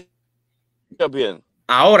 ¿Me escuchas bien?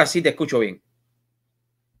 Ahora sí te escucho bien.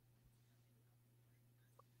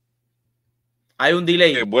 Hay un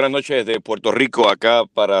delay. Buenas noches desde Puerto Rico, acá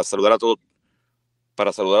para saludar a todo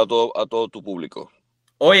tu público.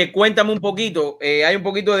 Oye, cuéntame un poquito. Hay un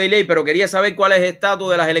poquito de delay, pero quería saber cuál es el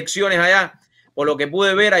estatus de las elecciones allá. Por lo que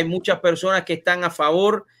pude ver, hay muchas personas que están a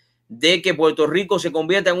favor de que Puerto Rico se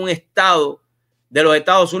convierta en un estado de los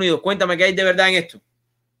Estados Unidos. Cuéntame qué hay de verdad en esto.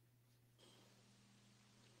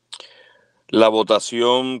 La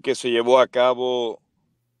votación que se llevó a cabo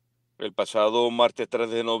el pasado martes 3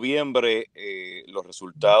 de noviembre, los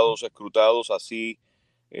resultados escrutados así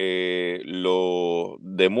lo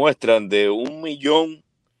demuestran. De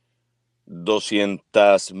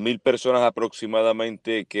 1.200.000 personas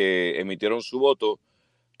aproximadamente que emitieron su voto,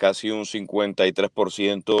 casi un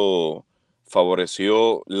 53%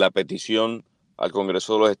 favoreció la petición al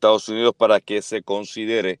Congreso de los Estados Unidos para que se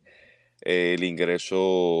considere el ingreso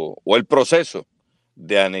o el proceso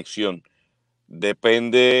de anexión.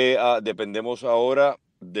 Dependemos ahora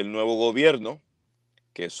del nuevo gobierno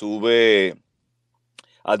que sube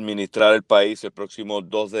a administrar el país el próximo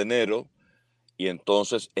 2 de enero. Y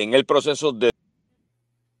entonces, en el proceso de...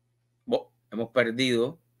 Hemos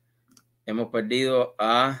perdido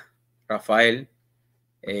a Rafael.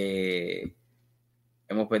 Hemos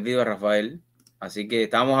perdido a Rafael. Así que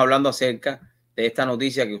estábamos hablando acerca de esta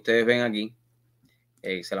noticia que ustedes ven aquí.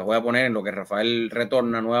 Se las voy a poner en lo que Rafael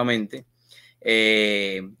retorna nuevamente.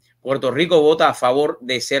 Puerto Rico vota a favor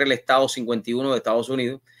de ser el estado 51 de Estados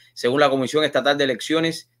Unidos. Según la Comisión Estatal de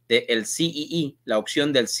Elecciones del CII, la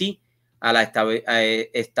opción del sí a la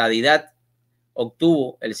estadidad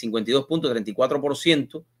obtuvo el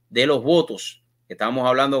 52.34% de los votos. Estábamos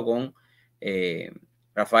hablando con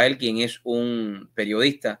Rafael, quien es un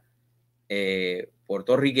periodista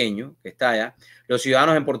puertorriqueño que está allá. Los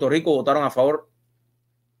ciudadanos en Puerto Rico votaron a favor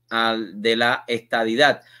de la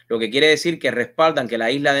estadidad, lo que quiere decir que respaldan que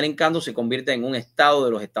la isla del Encanto se convierta en un estado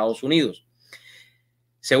de los Estados Unidos.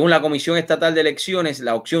 Según la Comisión Estatal de Elecciones,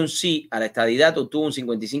 la opción sí a la estadidad obtuvo un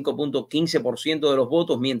 55.15% de los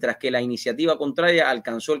votos, mientras que la iniciativa contraria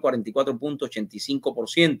alcanzó el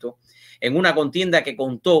 44.85% en una contienda que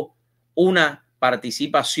contó una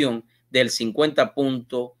participación del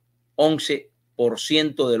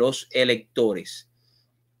 50.11% de los electores.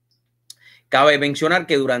 Cabe mencionar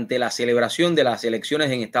que durante la celebración de las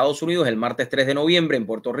elecciones en Estados Unidos, el martes 3 de noviembre en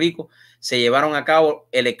Puerto Rico, se llevaron a cabo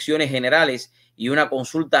elecciones generales y una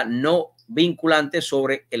consulta no vinculante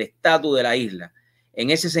sobre el estatus de la isla. En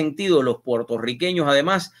ese sentido, los puertorriqueños,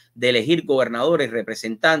 además de elegir gobernadores,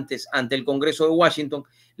 representantes ante el Congreso de Washington,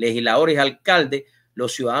 legisladores y alcaldes,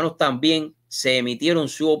 los ciudadanos también se emitieron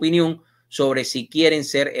su opinión sobre si quieren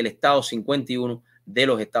ser el estado 51 de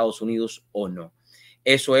los Estados Unidos o no.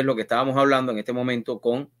 Eso es lo que estábamos hablando en este momento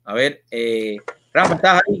con, Rafa,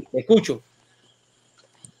 ¿estás ahí? ¿Te escucho?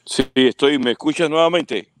 Sí, estoy. ¿Me escuchas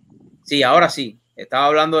nuevamente? Sí, ahora sí. Estaba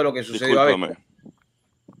hablando de lo que sucedió. Discúlpame.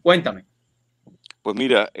 Cuéntame. Pues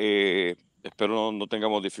mira, espero no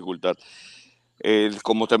tengamos dificultad.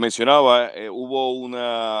 Como te mencionaba, hubo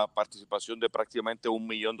una participación de prácticamente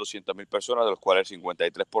 1.200.000 personas, de los cuales el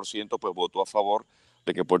 53% pues votó a favor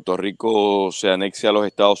de que Puerto Rico se anexe a los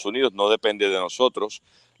Estados Unidos. No depende de nosotros.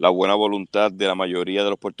 La buena voluntad de la mayoría de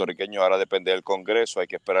los puertorriqueños ahora depende del Congreso. Hay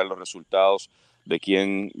que esperar los resultados de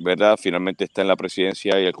quién, ¿verdad?, finalmente está en la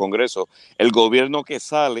presidencia y el Congreso. El gobierno que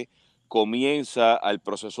sale comienza el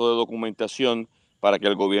proceso de documentación para que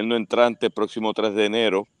el gobierno entrante el próximo 3 de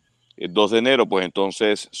enero 2 de enero, pues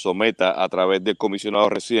entonces someta a través del comisionado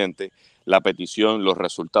residente la petición, los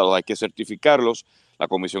resultados. Hay que certificarlos. La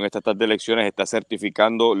Comisión Estatal de Elecciones está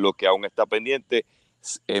certificando lo que aún está pendiente,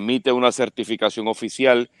 emite una certificación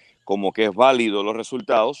oficial como que es válido los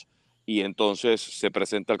resultados y entonces se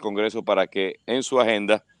presenta al Congreso para que en su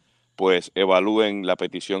agenda pues evalúen la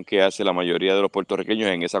petición que hace la mayoría de los puertorriqueños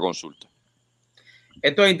en esa consulta.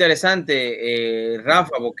 Esto es interesante,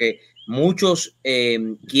 Rafa, porque muchos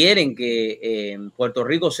quieren que Puerto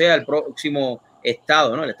Rico sea el próximo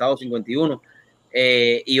estado, ¿no? El estado 51.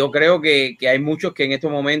 Y yo creo que hay muchos que en estos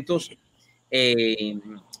momentos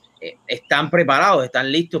están preparados,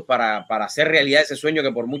 están listos para hacer realidad ese sueño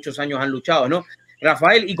que por muchos años han luchado, ¿no?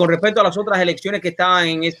 Rafael, y con respecto a las otras elecciones que estaban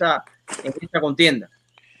en esta contienda.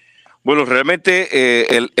 Bueno,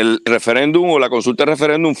 realmente el referéndum o la consulta de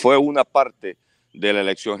referéndum fue una parte de la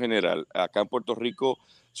elección general. Acá en Puerto Rico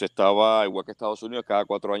se estaba, igual que Estados Unidos, cada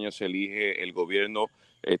 4 años se elige el gobierno,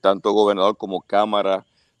 tanto gobernador como Cámara,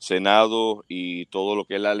 Senado y todo lo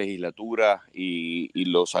que es la legislatura y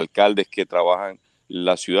los alcaldes que trabajan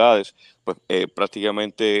las ciudades. Pues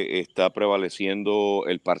prácticamente está prevaleciendo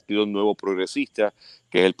el Partido Nuevo Progresista,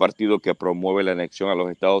 que es el partido que promueve la anexión a los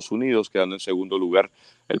Estados Unidos, quedando en segundo lugar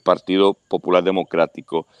el Partido Popular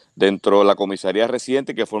Democrático. Dentro de la comisaría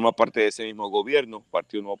residente, que forma parte de ese mismo gobierno,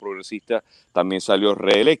 Partido Nuevo Progresista, también salió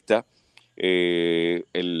reelecta.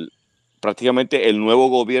 Prácticamente el nuevo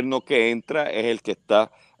gobierno que entra es el que está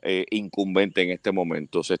incumbente en este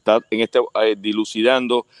momento. Se está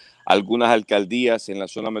dilucidando algunas alcaldías en la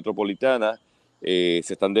zona metropolitana, se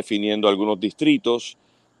están definiendo algunos distritos.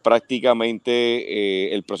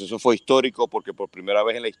 Prácticamente el proceso fue histórico porque por primera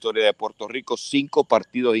vez en la historia de Puerto Rico 5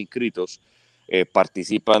 partidos inscritos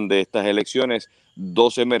participan de estas elecciones.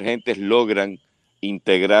 2 emergentes logran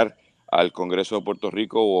integrar al Congreso de Puerto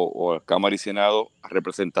Rico o a Cámara y Senado a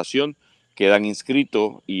representación, quedan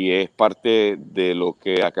inscritos y es parte de lo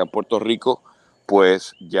que acá en Puerto Rico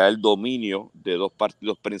pues ya el dominio de 2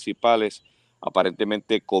 partidos principales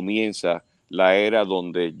aparentemente comienza la era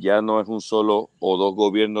donde ya no es un solo o 2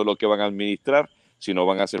 gobiernos lo que van a administrar, sino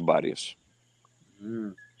van a ser varios.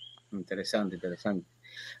 Interesante, interesante.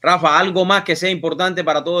 Rafa, ¿algo más que sea importante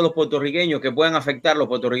para todos los puertorriqueños que puedan afectar, los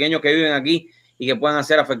puertorriqueños que viven aquí y que puedan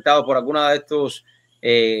ser afectados por alguna de estos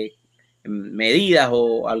medidas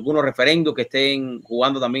o algunos referendos que estén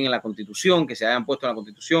jugando también en la Constitución, que se hayan puesto en la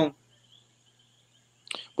Constitución?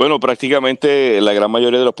 Bueno, prácticamente la gran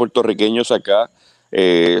mayoría de los puertorriqueños acá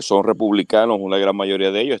son republicanos, una gran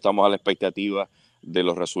mayoría de ellos. Estamos a la expectativa de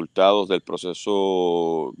los resultados del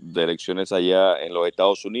proceso de elecciones allá en los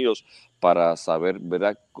Estados Unidos para saber,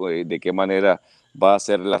 ¿verdad?, de qué manera va a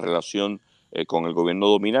ser la relación con el gobierno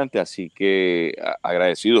dominante. Así que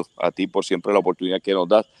agradecido a ti por siempre la oportunidad que nos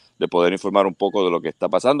das de poder informar un poco de lo que está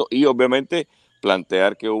pasando y obviamente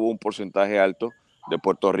plantear que hubo un porcentaje alto de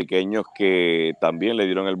puertorriqueños que también le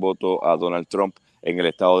dieron el voto a Donald Trump en el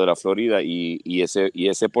estado de la Florida y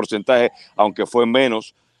ese porcentaje, aunque fue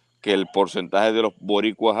menos que el porcentaje de los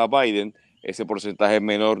boricuas a Biden, ese porcentaje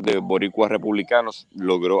menor de boricuas republicanos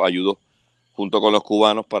ayudó junto con los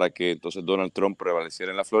cubanos para que entonces Donald Trump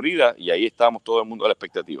prevaleciera en la Florida y ahí estamos todo el mundo a la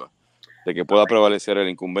expectativa de que pueda prevalecer el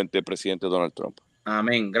incumbente presidente Donald Trump.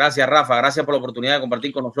 Amén. Gracias, Rafa. Gracias por la oportunidad de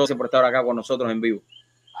compartir con nosotros y por estar acá con nosotros en vivo.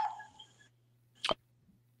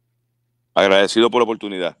 Agradecido por la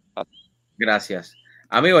oportunidad. Gracias.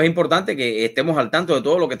 Amigos, es importante que estemos al tanto de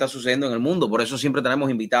todo lo que está sucediendo en el mundo. Por eso siempre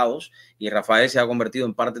tenemos invitados y Rafael se ha convertido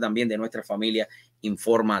en parte también de nuestra familia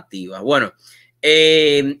informativa. Bueno,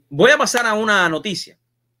 voy a pasar a una noticia.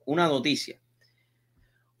 Una noticia.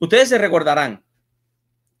 Ustedes se recordarán,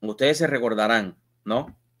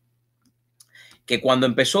 ¿no?, que cuando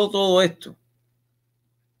empezó todo esto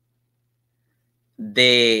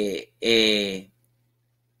de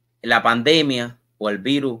la pandemia o el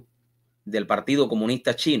virus del Partido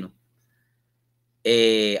Comunista Chino,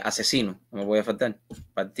 asesino, no me voy a faltar,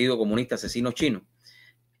 Partido Comunista Asesino Chino,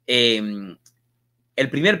 el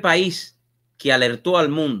primer país que alertó al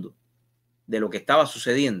mundo de lo que estaba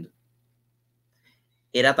sucediendo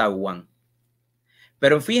era Taiwán.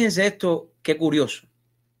 Pero fíjense esto, qué curioso,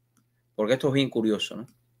 porque esto es bien curioso, ¿no?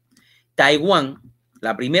 Taiwán,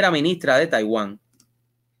 la primera ministra de Taiwán,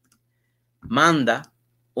 manda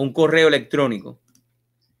un correo electrónico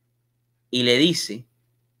y le dice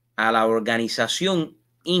a la Organización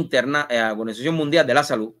Mundial de la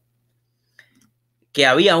Salud que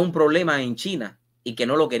había un problema en China y que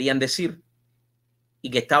no lo querían decir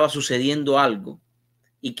y que estaba sucediendo algo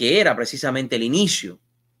y que era precisamente el inicio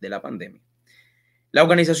de la pandemia. La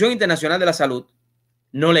Organización Internacional de la Salud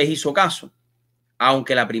no les hizo caso,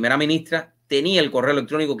 aunque la primera ministra tenía el correo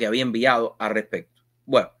electrónico que había enviado al respecto.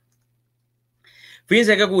 Bueno,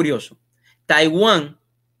 fíjense qué curioso. Taiwán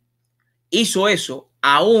hizo eso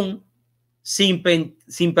aún sin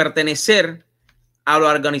pertenecer a la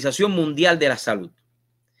Organización Mundial de la Salud.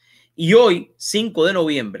 Y hoy, 5 de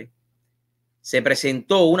noviembre, se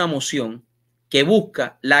presentó una moción que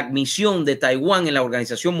busca la admisión de Taiwán en la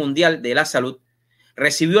Organización Mundial de la Salud.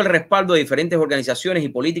 Recibió el respaldo de diferentes organizaciones y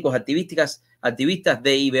políticos activistas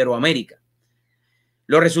de Iberoamérica.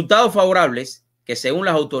 Los resultados favorables que, según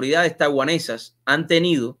las autoridades taiwanesas, han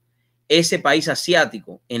tenido ese país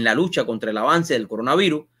asiático en la lucha contra el avance del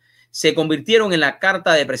coronavirus, se convirtieron en la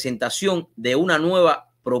carta de presentación de una nueva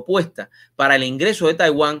propuesta para el ingreso de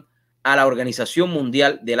Taiwán a la Organización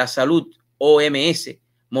Mundial de la Salud, OMS,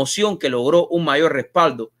 moción que logró un mayor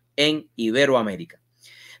respaldo en Iberoamérica.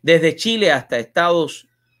 Desde Chile hasta Estados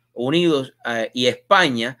Unidos y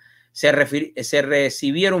España se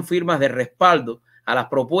recibieron firmas de respaldo a las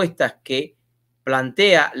propuestas que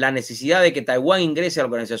plantea la necesidad de que Taiwán ingrese a la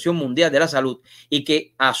Organización Mundial de la Salud y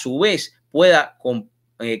que a su vez pueda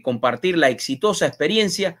compartir la exitosa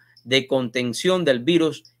experiencia de contención del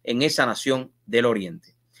virus en esa nación del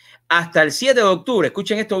Oriente. Hasta el 7 de octubre,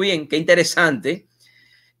 escuchen esto bien, qué interesante,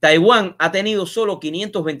 Taiwán ha tenido solo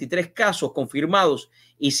 523 casos confirmados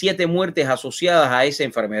y 7 muertes asociadas a esa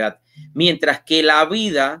enfermedad, mientras que la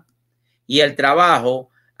vida y el trabajo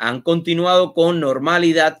han continuado con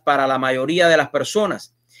normalidad para la mayoría de las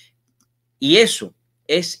personas. Y eso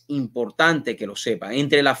es importante que lo sepan.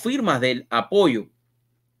 Entre las firmas del apoyo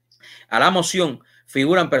a la moción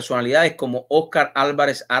figuran personalidades como Óscar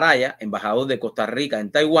Álvarez Araya, embajador de Costa Rica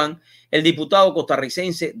en Taiwán, el diputado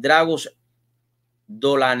costarricense Dragos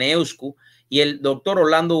Dolaneuscu y el doctor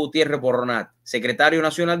Orlando Gutiérrez Borronat, secretario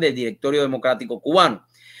nacional del Directorio Democrático Cubano.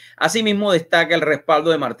 Asimismo, destaca el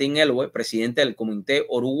respaldo de Martín Elwes, presidente del Comité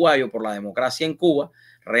Uruguayo por la Democracia en Cuba,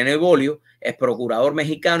 René Bolio, ex procurador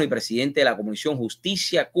mexicano y presidente de la Comisión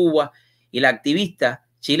Justicia Cuba, y la activista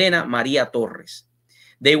chilena María Torres.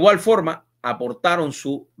 De igual forma, aportaron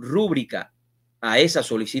su rúbrica a esa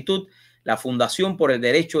solicitud la Fundación por el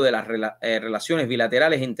Derecho de las Relaciones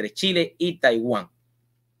Bilaterales entre Chile y Taiwán.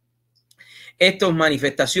 Estas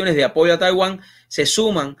manifestaciones de apoyo a Taiwán se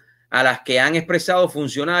suman a las que han expresado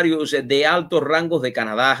funcionarios de altos rangos de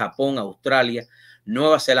Canadá, Japón, Australia,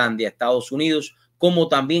 Nueva Zelanda, Estados Unidos, como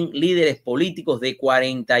también líderes políticos de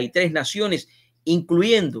 43 naciones,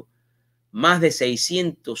 incluyendo más de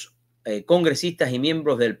 600 congresistas y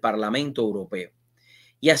miembros del Parlamento Europeo.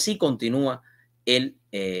 Y así continúa el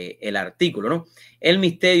artículo, ¿no? El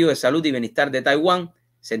Ministerio de Salud y Bienestar de Taiwán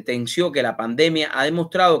sentenció que la pandemia ha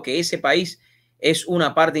demostrado que ese país es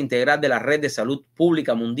una parte integral de la red de salud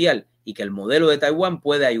pública mundial y que el modelo de Taiwán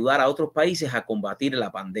puede ayudar a otros países a combatir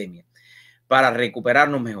la pandemia. Para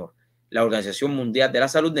recuperarnos mejor, la Organización Mundial de la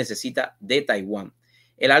Salud necesita de Taiwán.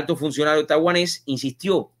 El alto funcionario taiwanés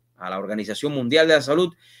insistió a la Organización Mundial de la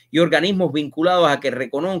Salud y organismos vinculados a que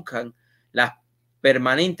reconozcan las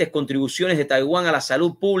permanentes contribuciones de Taiwán a la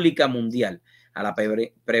salud pública mundial, a la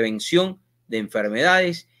prevención de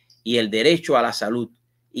enfermedades y el derecho a la salud,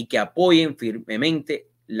 y que apoyen firmemente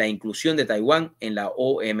la inclusión de Taiwán en la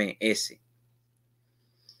OMS.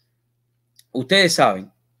 Ustedes saben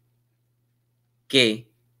que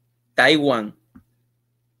Taiwán,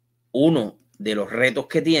 uno de los retos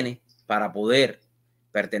que tiene para poder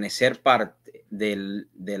pertenecer parte de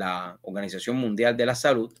la Organización Mundial de la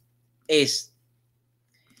Salud es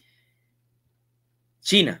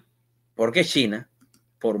China, porque China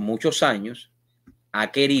por muchos años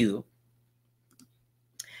ha querido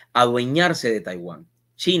adueñarse de Taiwán.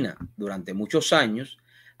 China durante muchos años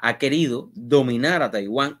ha querido dominar a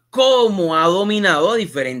Taiwán como ha dominado a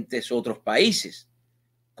diferentes otros países,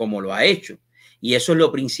 como lo ha hecho. Y eso es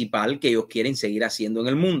lo principal que ellos quieren seguir haciendo en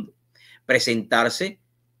el mundo, presentarse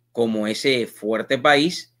como ese fuerte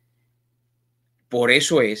país. Por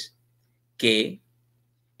eso es que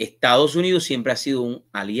Estados Unidos siempre ha sido un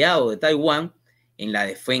aliado de Taiwán en la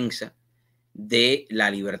defensa de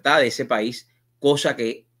la libertad de ese país, cosa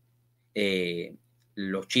que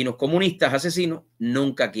los chinos comunistas asesinos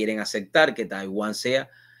nunca quieren aceptar, que Taiwán sea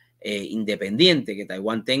independiente, que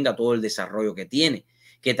Taiwán tenga todo el desarrollo que tiene,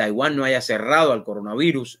 que Taiwán no haya cerrado al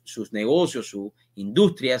coronavirus sus negocios, sus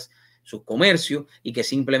industrias, sus comercios, y que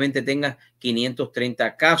simplemente tenga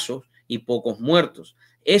 530 casos y pocos muertos.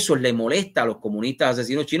 Eso le molesta a los comunistas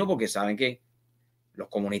asesinos chinos, porque saben que los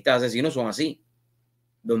comunistas asesinos son así,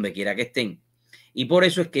 donde quiera que estén. Y por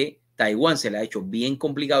eso es que Taiwán se le ha hecho bien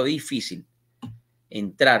complicado y difícil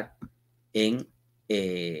entrar en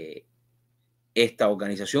esta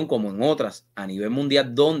organización, como en otras a nivel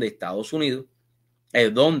mundial, donde Estados Unidos,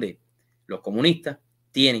 donde los comunistas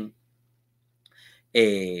tienen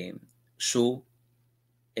su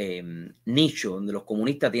nicho, donde los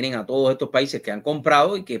comunistas tienen a todos estos países que han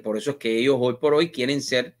comprado y que por eso es que ellos hoy por hoy quieren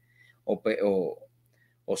ser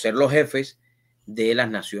o ser los jefes de las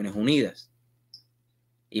Naciones Unidas.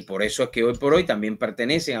 Y por eso es que hoy por hoy también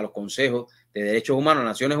pertenecen a los consejos de derechos humanos de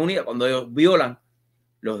Naciones Unidas cuando ellos violan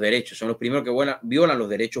los derechos. Son los primeros que violan los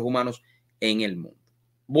derechos humanos en el mundo.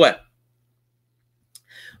 Bueno,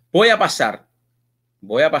 voy a pasar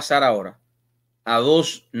ahora a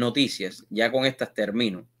dos noticias. Ya con estas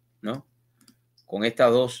termino, ¿no? Con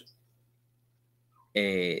estas dos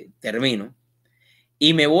termino.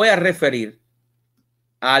 Y me voy a referir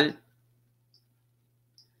al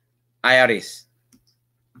IRS.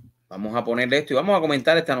 Vamos a ponerle esto y vamos a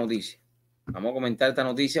comentar esta noticia. Vamos a comentar esta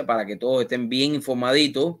noticia para que todos estén bien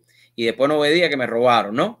informaditos y después no me digan que me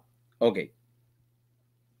robaron, ¿no? Ok.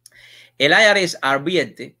 El IRS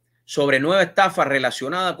advierte sobre nueva estafa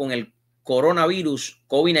relacionada con el coronavirus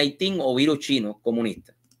COVID-19 o virus chino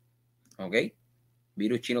comunista. ¿Ok?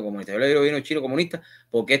 Virus chino comunista. Yo le digo virus chino comunista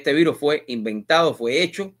porque este virus fue inventado, fue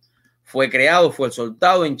hecho, fue creado, fue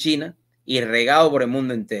soltado en China y regado por el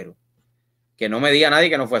mundo entero. Que no me diga nadie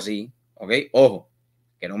que no fue así. ¿Ok? Ojo.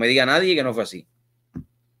 Que no me diga nadie que no fue así.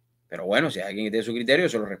 Pero bueno, si hay alguien que tiene su criterio,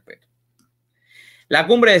 yo lo respeto. La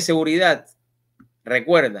cumbre de seguridad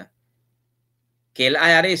recuerda que el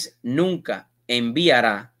IRS nunca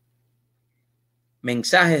enviará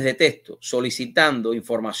mensajes de texto solicitando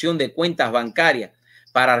información de cuentas bancarias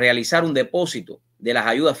para realizar un depósito de las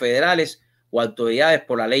ayudas federales o autoridades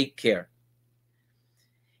por la ley CARE.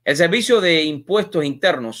 El Servicio de Impuestos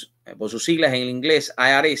Internos, por sus siglas en inglés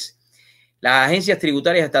IRS, las agencias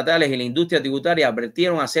tributarias estatales y la industria tributaria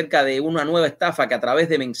advirtieron acerca de una nueva estafa que a través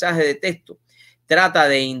de mensajes de texto trata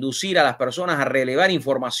de inducir a las personas a relevar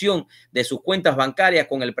información de sus cuentas bancarias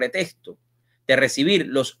con el pretexto de recibir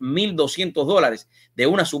los $1,200 de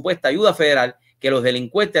una supuesta ayuda federal que los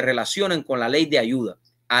delincuentes relacionan con la ley de ayuda,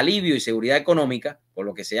 alivio y seguridad económica, por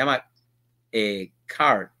lo que se llama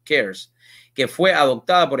CARES, que fue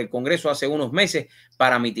adoptada por el Congreso hace unos meses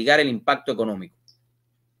para mitigar el impacto económico.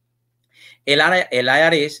 El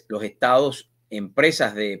IRS, los estados,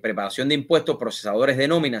 empresas de preparación de impuestos, procesadores de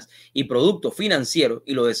nóminas y productos financieros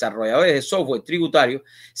y los desarrolladores de software tributario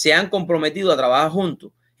se han comprometido a trabajar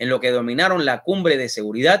juntos en lo que denominaron la cumbre de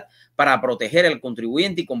seguridad para proteger al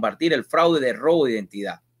contribuyente y combatir el fraude de robo de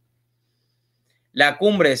identidad. La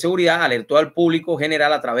cumbre de seguridad alertó al público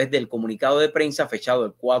general a través del comunicado de prensa fechado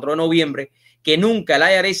el 4 de noviembre que nunca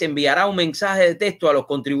el IRS enviará un mensaje de texto a los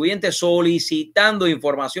contribuyentes solicitando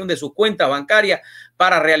información de sus cuentas bancarias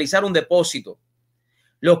para realizar un depósito.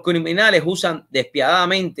 Los criminales usan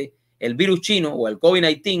despiadadamente el virus chino o el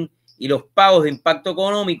COVID-19 y los pagos de impacto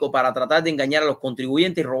económico para tratar de engañar a los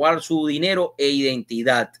contribuyentes y robar su dinero e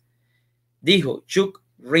identidad, dijo Chuck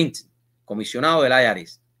Rinton, comisionado del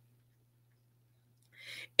IRS.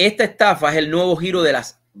 Esta estafa es el nuevo giro de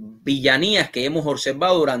las villanías que hemos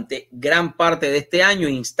observado durante gran parte de este año,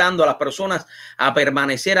 instando a las personas a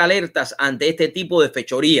permanecer alertas ante este tipo de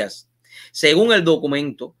fechorías. Según el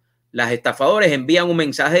documento, los estafadores envían un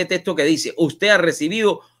mensaje de texto que dice: usted ha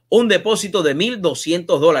recibido un depósito de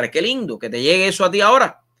 $1,200. Qué lindo que te llegue eso a ti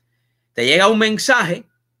ahora. Te llega un mensaje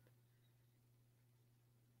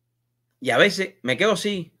y a veces me quedo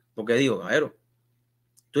así porque digo, caballero,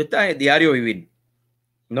 tú estás en el diario vivir,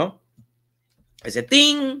 ¿no? Ese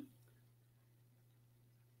ting,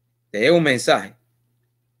 te llega un mensaje.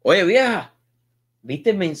 Oye, vieja, ¿viste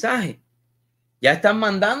el mensaje? Ya están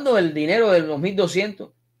mandando el dinero de los 1,200.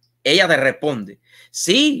 Ella te responde: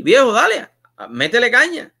 sí, viejo, dale, métele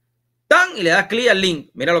caña. ¡Tan! Y le das clic al link.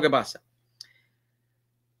 Mira lo que pasa.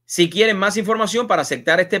 Si quieren más información para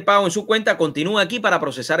aceptar este pago en su cuenta, continúe aquí para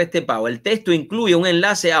procesar este pago. El texto incluye un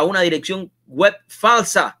enlace a una dirección web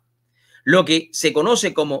falsa, lo que se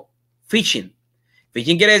conoce como phishing.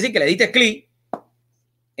 Phishing quiere decir que le diste clic,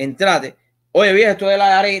 entrate. Oye, vieja, esto es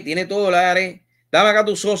la IRS, tiene todo la IRS. Dame acá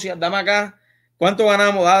tu socia, dame acá. ¿Cuánto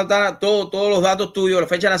ganamos? Todos los datos tuyos, la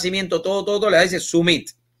fecha de nacimiento, todo, le dice submit.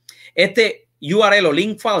 Este URL o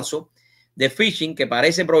link falso de phishing que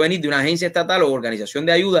parece provenir de una agencia estatal o organización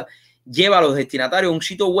de ayuda lleva a los destinatarios a un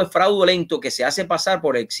sitio web fraudulento que se hace pasar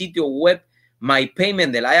por el sitio web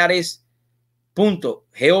mypayment del IRS.gov.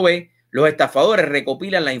 Los estafadores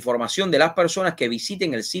recopilan la información de las personas que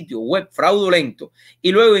visiten el sitio web fraudulento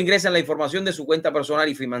y luego ingresan la información de su cuenta personal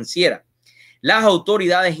y financiera. Las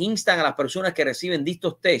autoridades instan a las personas que reciben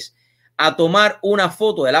dichos test a tomar una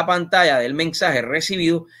foto de la pantalla del mensaje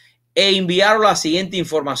recibido e enviarlo a la siguiente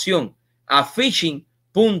información a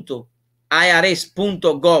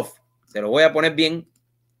phishing.irs.gov. Te lo voy a poner bien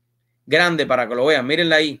grande para que lo vean.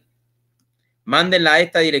 Mírenla ahí. Mándenla a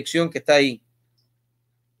esta dirección que está ahí.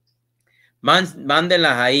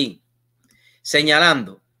 Mándenlas ahí.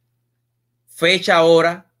 Señalando fecha,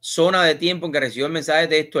 hora, zona de tiempo en que recibió el mensaje de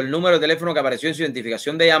texto, el número de teléfono que apareció en su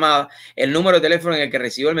identificación de llamada, el número de teléfono en el que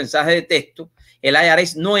recibió el mensaje de texto. El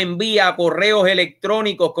IRS no envía correos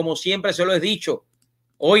electrónicos, como siempre se lo he dicho.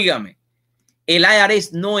 Óigame, el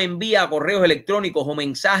IRS no envía correos electrónicos o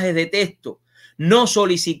mensajes de texto no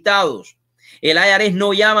solicitados. El IRS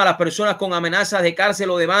no llama a las personas con amenazas de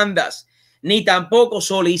cárcel o demandas, ni tampoco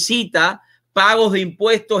solicita pagos de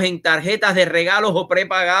impuestos en tarjetas de regalos o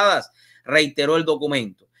prepagadas, reiteró el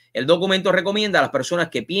documento. El documento recomienda a las personas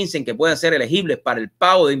que piensen que puedan ser elegibles para el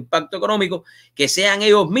pago de impacto económico que sean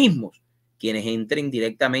ellos mismos quienes entren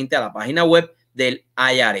directamente a la página web del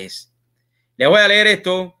IRS. Les voy a leer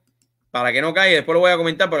esto para que no caiga, después lo voy a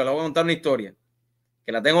comentar, pero les voy a contar una historia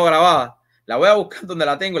que la tengo grabada. La voy a buscar donde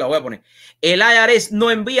la tengo y la voy a poner. El IRS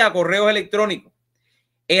no envía correos electrónicos.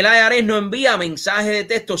 El IRS no envía mensajes de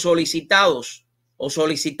texto solicitados o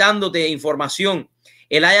solicitándote información.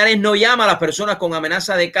 El IRS no llama a las personas con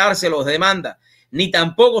amenaza de cárcel o de demanda, ni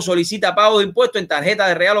tampoco solicita pago de impuestos en tarjetas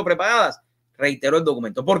de regalo prepagadas, reiteró el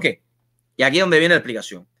documento. ¿Por qué? Y aquí es donde viene la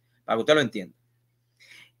explicación, para que usted lo entienda.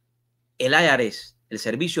 El IRS, el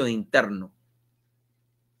Servicio Interno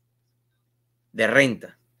de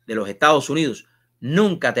Renta de los Estados Unidos,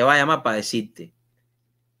 nunca te va a llamar para decirte: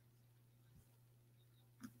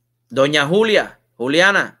 doña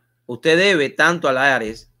Juliana, usted debe tanto al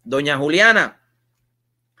IRS. Doña Juliana,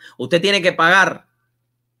 usted tiene que pagar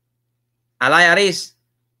al IRS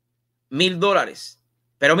 $1,000.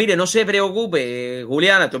 Pero mire, no se preocupe,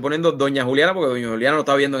 Juliana. Estoy poniendo doña Juliana porque doña Juliana lo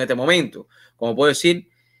está viendo en este momento. Como puedo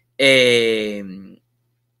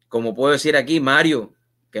decir aquí Mario,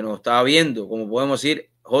 que nos estaba viendo. Como podemos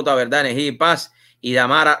decir J. Verdad, Energía y Paz. Y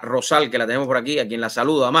Damara Rosal, que la tenemos por aquí, a quien la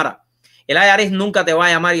saludo. Damara, el IRS nunca te va a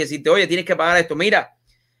llamar y decirte: oye, tienes que pagar esto. Mira,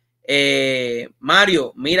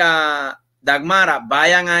 Mario, mira, Dagmara,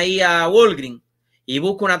 vayan ahí a Walgreens y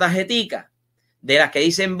busca una tarjetica de las que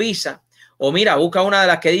dicen Visa, o mira, busca una de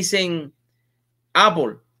las que dicen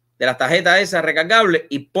Apple, de las tarjetas esas recargables,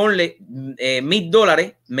 y ponle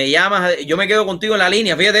 $1,000. Me llamas, yo me quedo contigo en la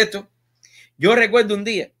línea. Fíjate esto. Yo recuerdo un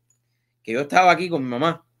día que yo estaba aquí con mi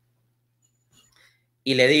mamá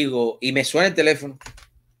y le digo, y me suena el teléfono,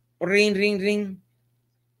 ring, ring, ring.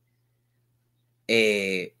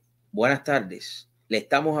 Buenas tardes, le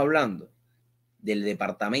estamos hablando del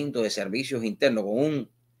Departamento de Servicios Internos con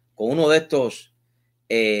uno de estos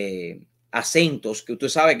acentos que usted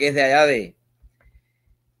sabe que es de allá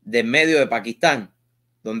de medio de Pakistán,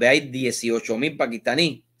 donde hay 18,000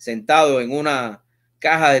 pakistaníes sentados en una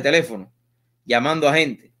caja de teléfono llamando a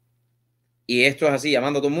gente. Y esto es así,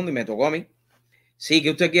 llamando a todo el mundo, y me tocó a mí. Sí,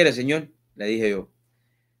 ¿qué usted quiere, señor? Le dije yo.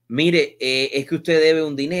 Mire, es que usted debe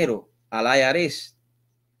un dinero al IRS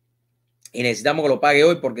y necesitamos que lo pague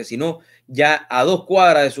hoy, porque si no, ya a 2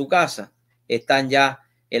 cuadras de su casa están ya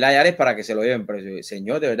el IRS para que se lo lleven. Pero yo,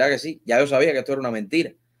 señor, de verdad que sí. Ya yo sabía que esto era una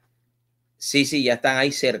mentira. Sí, ya están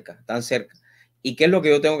ahí cerca, están cerca. ¿Y qué es lo que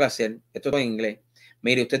yo tengo que hacer? Esto es en inglés.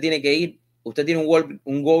 Mire, usted tiene que ir, usted tiene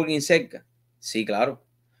un Walgreens cerca. Sí, claro.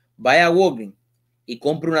 Vaya a Walgreens y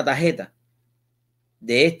compre una tarjeta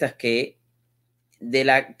de estas que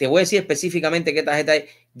te voy a decir específicamente qué tarjeta es.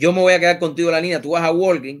 Yo me voy a quedar contigo en la línea. Tú vas a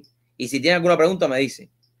Walgreens y si tienes alguna pregunta me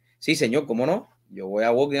dice. Sí, señor, ¿cómo no? Yo voy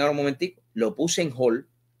a Walgreens ahora un momentico. Lo puse en hold,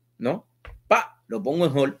 ¿no? Lo pongo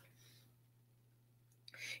en hold.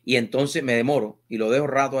 Y entonces me demoro y lo dejo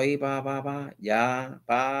rato ahí,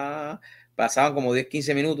 pasaban como 10,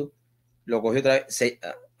 15 minutos. Lo cogí otra vez.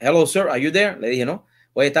 Hello, sir, are you there? Le dije, no.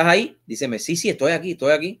 Oye, ¿estás ahí? Díceme, sí, estoy aquí.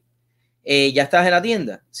 ¿Ya estás en la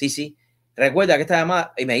tienda? Sí. Recuerda que esta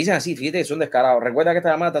llamada, y me dicen así, fíjate que son descarados. Recuerda que esta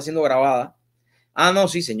llamada está siendo grabada. Ah, no,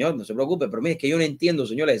 sí, señor, no se preocupe. Pero mire, es que yo no entiendo,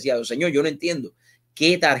 señor. Le decía, señor, yo no entiendo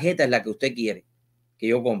qué tarjeta es la que usted quiere que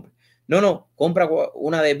yo compre. No, compra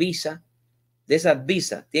una de Visa. De esas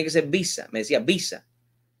Visa, tiene que ser Visa. Me decía Visa.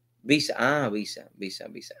 Visa.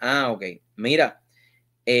 Ah, ok. Mira,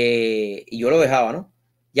 y yo lo dejaba, ¿no?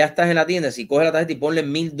 Ya estás en la tienda, si coges la tarjeta y ponle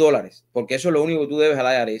 $1,000, porque eso es lo único que tú debes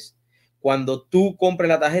al IRS. Cuando tú compres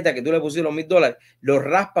la tarjeta que tú le pusiste los $1,000, lo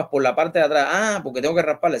raspas por la parte de atrás. Ah, porque tengo que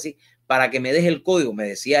rasparle así, para que me deje el código. Me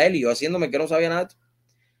decía él y yo haciéndome que no sabía nada de esto.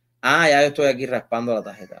 Ah, ya yo estoy aquí raspando la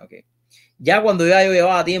tarjeta. Ok. Ya cuando yo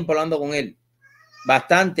llevaba tiempo hablando con él,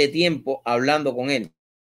 bastante tiempo hablando con él.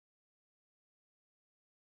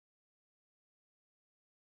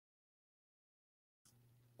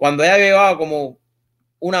 Cuando ya llevaba como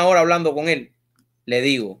 1 hora hablando con él, le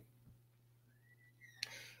digo,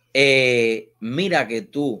 mira que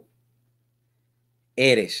tú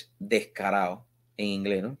eres descarado en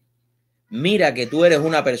inglés, ¿no? Mira que tú eres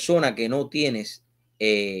una persona que no tienes,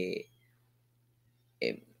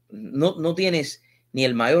 no tienes ni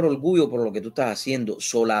el mayor orgullo por lo que tú estás haciendo,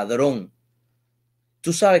 soladrón.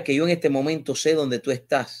 Tú sabes que yo en este momento sé dónde tú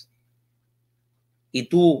estás. Y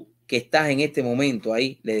tú que estás en este momento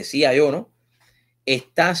ahí, le decía yo, ¿no?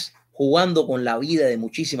 Estás jugando con la vida de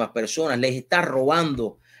muchísimas personas, les estás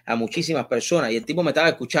robando a muchísimas personas. Y el tipo me estaba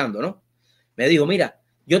escuchando, ¿no? Me dijo, mira,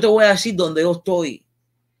 yo te voy a decir dónde yo estoy.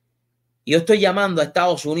 Yo estoy llamando a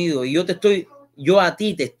Estados Unidos y yo a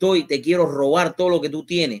ti te quiero robar todo lo que tú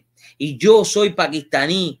tienes. Y yo soy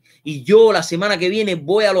pakistaní y yo la semana que viene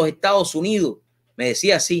voy a los Estados Unidos. Me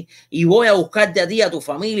decía así, y voy a buscarte a ti, a tu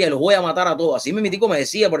familia, y los voy a matar a todos. Así me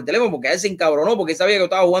decía por el teléfono, porque a él se encabronó, porque sabía que yo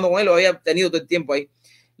estaba jugando con él, lo había tenido todo el tiempo ahí.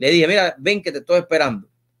 Le dije, mira, ven que te estoy esperando.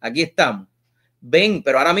 Aquí estamos. Ven,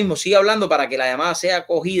 pero ahora mismo sigue hablando para que la llamada sea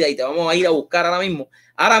acogida y te vamos a ir a buscar ahora mismo.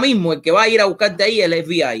 Ahora mismo el que va a ir a buscarte ahí es el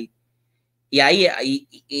FBI. Y ahí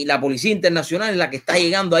y la Policía Internacional es la que está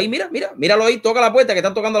llegando ahí. Míralo ahí, toca la puerta, que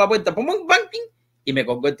están tocando la puerta. Y me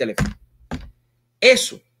colgó el teléfono.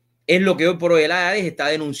 Eso es lo que hoy por hoy el IRS está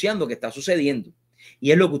denunciando que está sucediendo.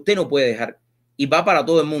 Y es lo que usted no puede dejar. Y va para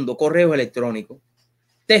todo el mundo. Correos electrónicos,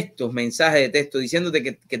 textos, mensajes de texto diciéndote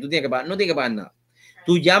que tú tienes que pagar. No tienes que pagar nada.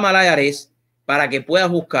 Tú llama al IRS para que puedas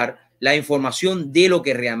buscar la información de lo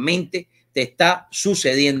que realmente te está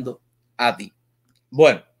sucediendo a ti.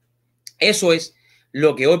 Bueno, eso es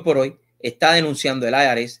lo que hoy por hoy está denunciando el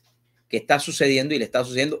IRS, que está sucediendo y le está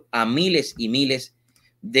sucediendo a miles y miles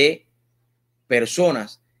de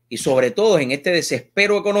personas. Y sobre todo en este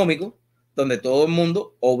desespero económico, donde todo el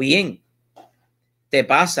mundo, o bien te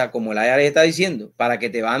pasa, como el IRS está diciendo, para que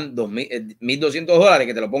te van $1,200,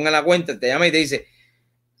 que te lo pongan en la cuenta, te llama y te dice,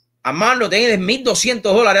 Armando, tienes $1,200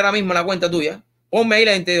 ahora mismo en la cuenta tuya. Ponme ahí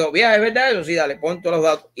la gente dice, vieja, ¿es verdad eso? Sí, dale, pon todos los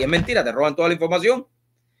datos. Y es mentira, te roban toda la información.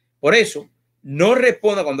 Por eso, no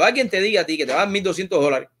responda cuando alguien te diga a ti que te van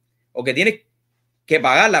 $1,200 o que tienes que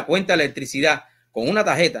pagar la cuenta de electricidad con una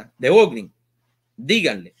tarjeta de Walgreens.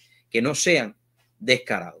 Díganle que no sean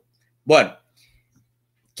descarados. Bueno,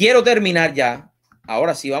 quiero terminar ya.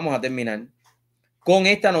 Ahora sí vamos a terminar con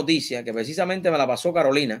esta noticia que precisamente me la pasó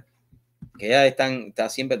Carolina, que ella está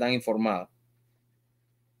siempre tan informada.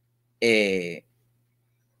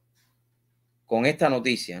 Con esta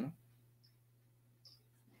noticia, ¿no?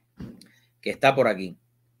 Que está por aquí.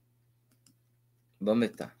 ¿Dónde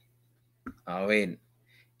está? A ver.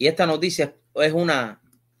 Y esta noticia es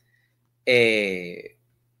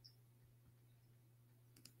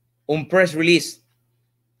un press release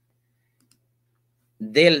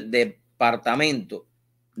del Departamento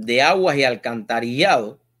de Aguas y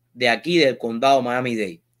Alcantarillado de aquí del condado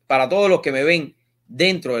Miami-Dade. Para todos los que me ven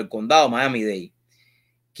dentro del condado Miami-Dade,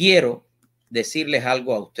 quiero decirles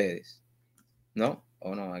algo a ustedes, ¿no?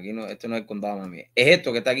 O no, aquí no, esto no es el condado Miami. Es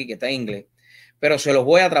esto que está aquí, que está en inglés, pero se los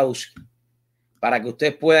voy a traducir para que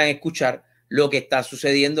ustedes puedan escuchar lo que está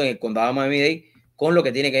sucediendo en el condado Miami-Dade con lo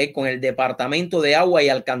que tiene que ver con el Departamento de Agua y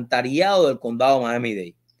Alcantarillado del condado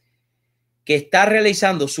Miami-Dade, que está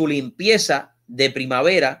realizando su limpieza de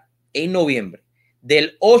primavera en noviembre.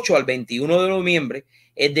 Del 8 al 21 de noviembre,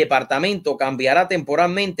 el departamento cambiará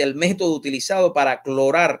temporalmente el método utilizado para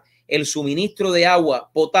clorar el suministro de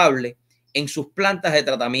agua potable en sus plantas de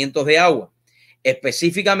tratamiento de agua.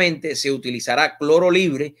 Específicamente, se utilizará cloro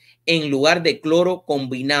libre en lugar de cloro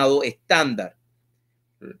combinado estándar.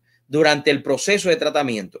 Durante el proceso de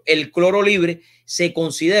tratamiento, el cloro libre se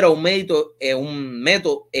considera un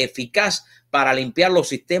método eficaz para limpiar los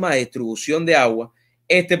sistemas de distribución de agua.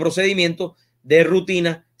 Este procedimiento de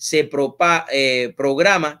rutina se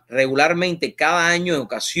programa regularmente cada año en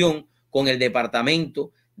ocasión con el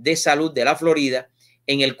Departamento de Salud de la Florida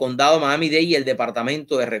en el condado Miami-Dade y el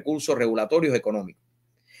Departamento de Recursos Regulatorios Económicos.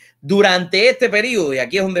 Durante este periodo, y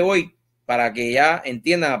aquí es donde voy para que ya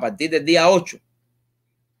entiendan, a partir del día 8,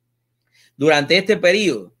 durante este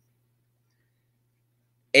periodo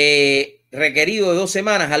requerido de 2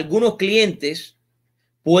 semanas, algunos clientes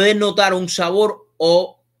pueden notar un sabor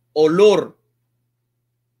o olor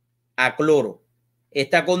a cloro.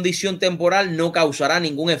 Esta condición temporal no causará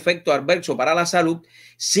ningún efecto adverso para la salud.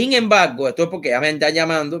 Sin embargo, esto es porque ya me están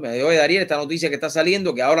llamando, me dijo, Dariel, esta noticia que está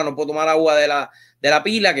saliendo, que ahora no puedo tomar agua de la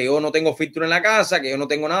pila, que yo no tengo filtro en la casa, que yo no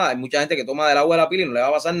tengo nada. Hay mucha gente que toma del agua de la pila y no le va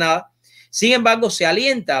a pasar nada. Sin embargo, se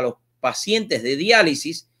alienta a los pacientes de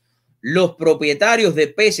diálisis, los propietarios de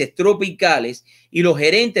peces tropicales y los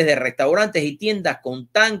gerentes de restaurantes y tiendas con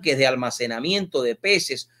tanques de almacenamiento de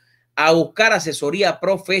peces a buscar asesoría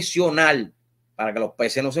profesional para que los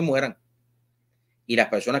peces no se mueran y las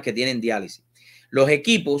personas que tienen diálisis. Los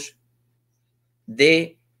equipos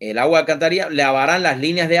de el agua alcantarillada, lavarán las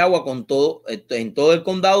líneas de agua en todo el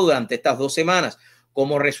condado durante estas 2 semanas.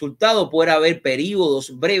 Como resultado, puede haber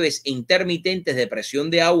periodos breves e intermitentes de presión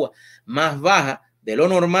de agua más baja de lo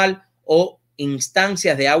normal o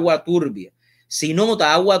instancias de agua turbia. Si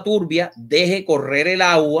nota agua turbia, deje correr el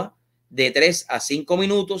agua de 3 a 5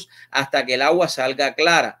 minutos hasta que el agua salga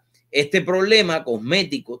clara. Este problema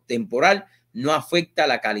cosmético temporal no afecta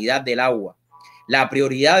la calidad del agua. La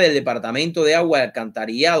prioridad del Departamento de Agua y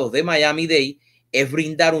Alcantarillados de Miami-Dade es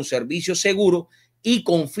brindar un servicio seguro y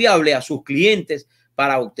confiable a sus clientes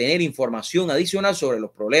para obtener información adicional sobre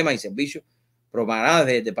los problemas y servicios programados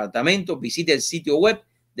del departamento. Visite el sitio web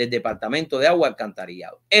del Departamento de Agua y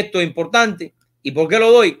Alcantarillado. Esto es importante. ¿Y por qué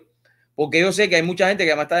lo doy? Porque yo sé que hay mucha gente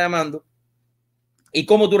que me está llamando. ¿Y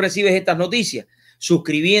cómo tú recibes estas noticias?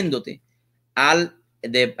 Suscribiéndote al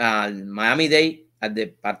Miami-Dade, al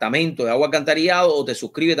Departamento de Agua y Alcantarillado, o te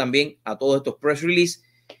suscribe también a todos estos press releases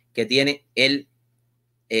que tiene el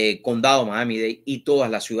condado Miami-Dade y todas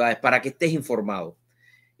las ciudades para que estés informado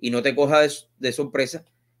y no te cojas de sorpresa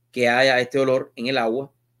que haya este olor en el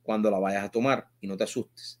agua cuando la vayas a tomar y no te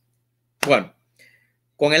asustes. Bueno,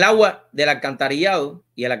 con el agua del alcantarillado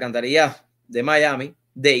y el alcantarillado de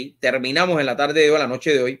Miami-Dade terminamos en la tarde de hoy, la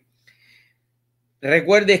noche de hoy.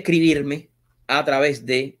 Recuerde escribirme a través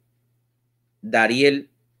de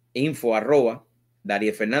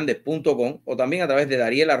Dariel@darielfernandez.com o también a través de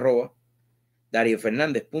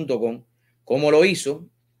Dariel@darielfernandez.com. Como lo hizo,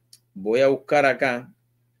 voy a buscar acá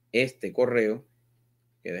este correo,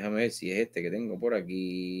 que déjame ver si es este que tengo por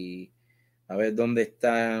aquí. A ver dónde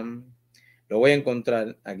está. Lo voy a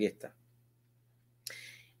encontrar. Aquí está.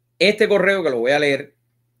 Este correo que lo voy a leer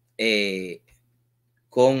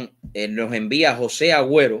nos envía José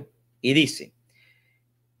Agüero y dice: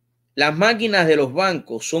 las máquinas de los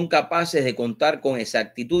bancos son capaces de contar con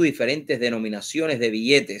exactitud diferentes denominaciones de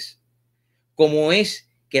billetes, como es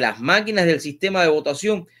que las máquinas del sistema de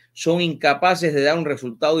votación son incapaces de dar un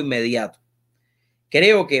resultado inmediato.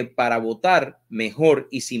 Creo que para votar mejor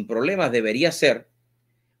y sin problemas debería ser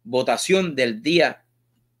votación del día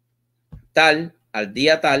tal al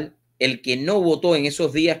día tal. El que no votó en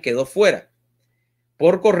esos días quedó fuera.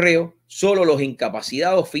 Por correo, solo los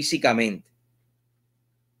incapacitados físicamente.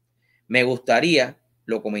 Me gustaría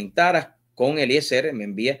lo comentaras con Eliezer. Me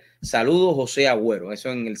envía saludos José Agüero.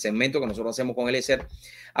 Eso en el segmento que nosotros hacemos con Eliezer.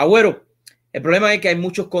 Agüero, el problema es que hay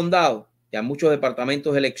muchos condados y hay muchos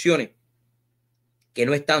departamentos de elecciones que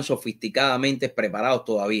no están sofisticadamente preparados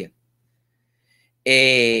todavía.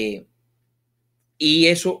 Y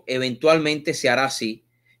eso eventualmente se hará así.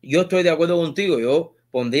 Yo estoy de acuerdo contigo. Yo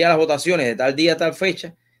pondría las votaciones de tal día, tal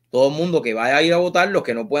fecha. Todo el mundo que vaya a ir a votar, los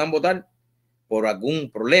que no puedan votar por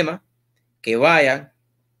algún problema, que vayan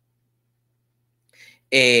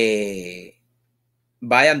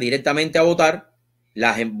directamente a votar.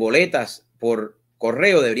 Las boletas por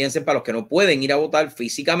correo deberían ser para los que no pueden ir a votar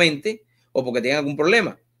físicamente o porque tengan algún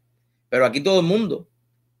problema. Pero aquí todo el mundo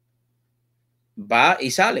va y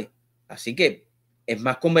sale. Así que es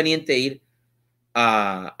más conveniente ir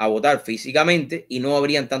a votar físicamente y no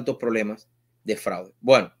habrían tantos problemas de fraude.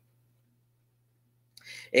 Bueno,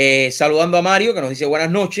 saludando a Mario, que nos dice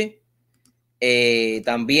buenas noches.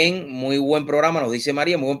 También muy buen programa, nos dice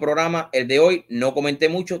María, muy buen programa. El de hoy no comenté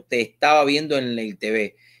mucho, te estaba viendo en el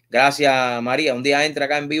TV. Gracias, María. Un día entra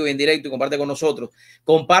acá en vivo y en directo y comparte con nosotros.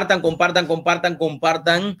 Compartan.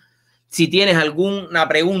 Si tienes alguna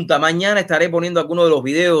pregunta, mañana estaré poniendo algunos de los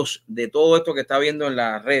videos de todo esto que está viendo en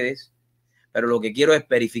las redes, pero lo que quiero es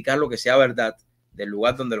verificar lo que sea verdad del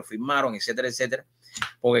lugar donde lo firmaron, etcétera, etcétera,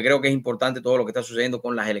 porque creo que es importante todo lo que está sucediendo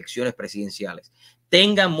con las elecciones presidenciales.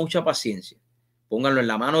 Tengan mucha paciencia. Pónganlo en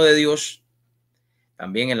la mano de Dios,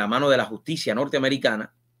 también en la mano de la justicia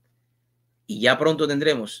norteamericana, y ya pronto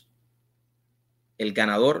tendremos el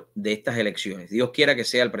ganador de estas elecciones. Dios quiera que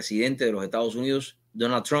sea el presidente de los Estados Unidos,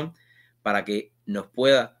 Donald Trump, para que nos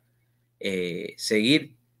pueda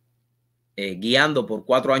seguir guiando por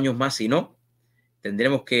 4 años más. Si no,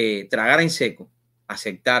 tendremos que tragar en seco,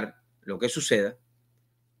 aceptar lo que suceda.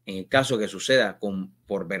 En el caso que suceda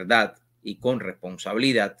por verdad y con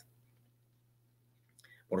responsabilidad,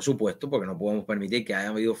 por supuesto, porque no podemos permitir que haya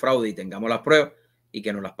habido fraude y tengamos las pruebas y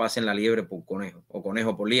que nos las pasen la liebre por conejo o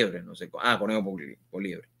conejo por liebre, no sé, conejo por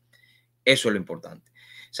liebre. Eso es lo importante.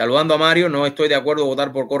 Saludando a Mario, no estoy de acuerdo en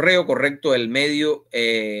votar por correo, correcto, el medio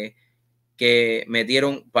que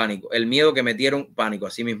metieron pánico, el miedo que metieron pánico,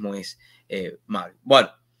 así mismo es, Mario.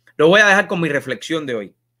 Bueno, lo voy a dejar con mi reflexión de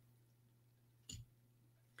hoy.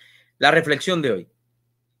 La reflexión de hoy.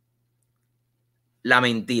 La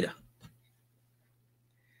mentira.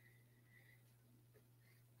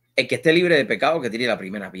 El que esté libre de pecado, que tire la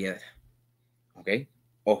primera piedra. ¿Ok?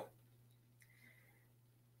 Ojo.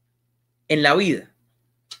 En la vida,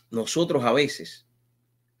 nosotros a veces,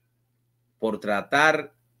 por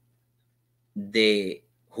tratar de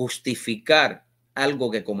justificar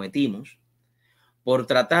algo que cometimos, por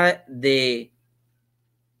tratar de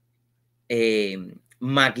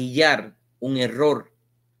maquillar un error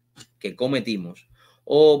que cometimos,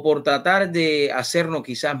 o por tratar de hacernos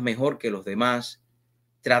quizás mejor que los demás,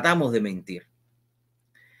 tratamos de mentir.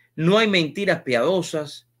 No hay mentiras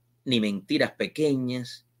piadosas, ni mentiras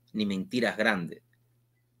pequeñas, ni mentiras grandes.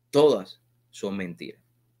 Todas son mentiras.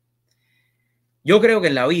 Yo creo que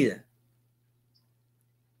en la vida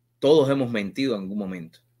todos hemos mentido en algún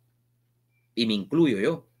momento. Y me incluyo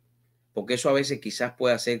yo, porque eso a veces quizás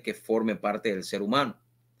puede hacer que forme parte del ser humano.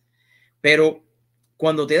 Pero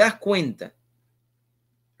cuando te das cuenta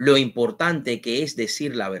lo importante que es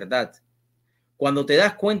decir la verdad, cuando te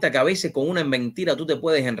das cuenta que a veces con una mentira tú te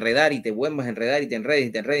puedes enredar y te vuelves a enredar y te enredas y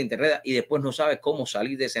te enredas y te enredas y después no sabes cómo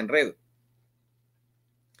salir de ese enredo,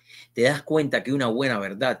 te das cuenta que una buena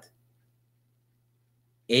verdad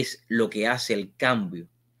es lo que hace el cambio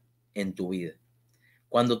en tu vida.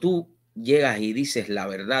 Cuando tú llegas y dices la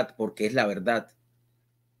verdad porque es la verdad,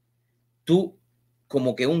 tú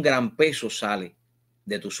como que un gran peso sale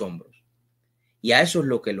de tus hombros. Y a eso es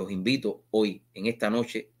lo que los invito hoy, en esta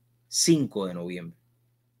noche, 5 de noviembre,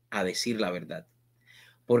 a decir la verdad.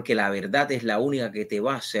 Porque la verdad es la única que te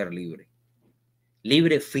va a hacer libre.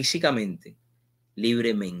 Libre físicamente,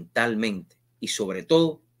 libre mentalmente y sobre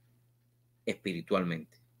todo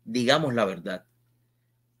espiritualmente. Digamos la verdad.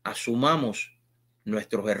 Asumamos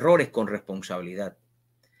nuestros errores con responsabilidad.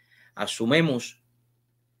 Asumemos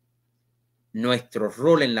nuestro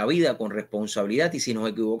rol en la vida con responsabilidad y si nos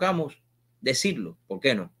equivocamos, decirlo, ¿por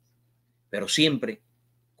qué no? Pero siempre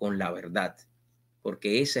con la verdad,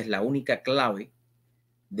 porque esa es la única clave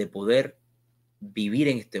de poder vivir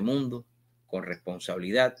en este mundo con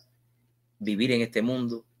responsabilidad, vivir en este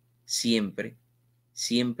mundo siempre,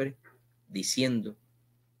 siempre diciendo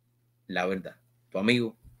la verdad. Tu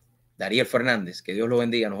amigo Dariel Fernández, que Dios lo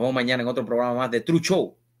bendiga. Nos vemos mañana en otro programa más de True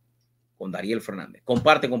Show con Dariel Fernández.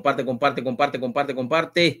 Comparte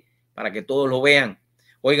para que todos lo vean.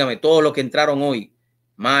 Óigame, todos los que entraron hoy,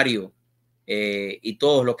 Mario y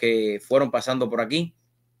todos los que fueron pasando por aquí,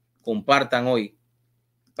 compartan hoy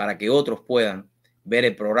para que otros puedan ver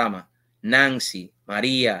el programa. Nancy,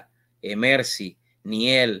 María, Mercy,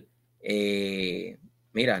 Niel,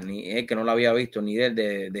 mira, ni es que no lo había visto, ni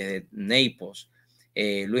desde Naples,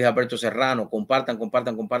 Luis Alberto Serrano, compartan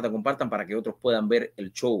para que otros puedan ver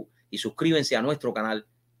el show y suscríbanse a nuestro canal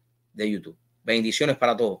de YouTube. Bendiciones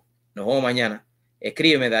para todos. Nos vemos mañana.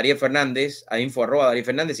 Escríbeme Dariel Fernández a info@Dariel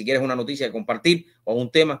Fernández si quieres una noticia que compartir o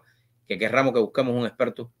un tema que querramos que busquemos un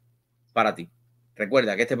experto para ti.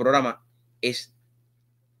 Recuerda que este programa es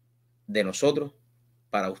de nosotros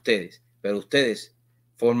para ustedes, pero ustedes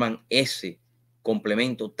forman ese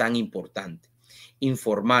complemento tan importante.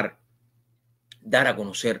 Informar, dar a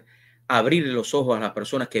conocer, abrir los ojos a las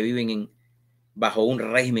personas que viven bajo un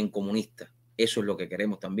régimen comunista. Eso es lo que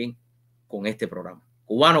queremos también con este programa.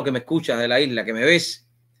 Cubano que me escuchas de la isla, que me ves,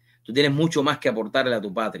 tú tienes mucho más que aportarle a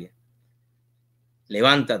tu patria.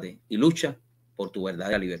 Levántate y lucha por tu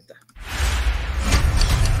verdadera libertad.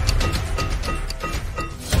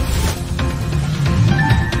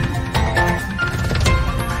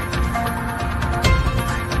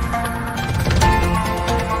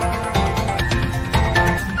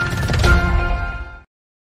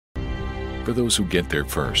 For those who get there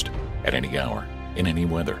first, at any hour, in any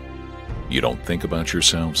weather. You don't think about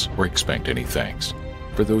yourselves or expect any thanks.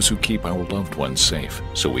 For those who keep our loved ones safe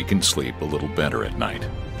so we can sleep a little better at night.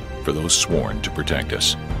 For those sworn to protect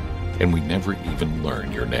us. And we never even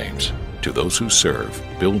learn your names. To those who serve,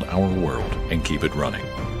 build our world, and keep it running.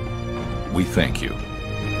 We thank you.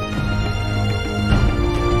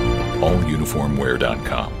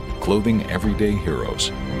 AllUniformWear.com. Clothing everyday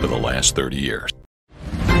heroes for the last 30 years.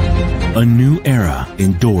 A new era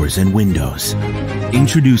in doors and windows.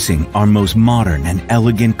 Introducing our most modern and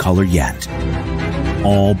elegant color yet.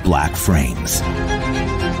 All black frames.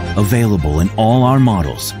 Available in all our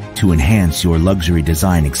models to enhance your luxury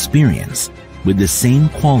design experience with the same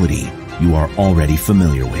quality you are already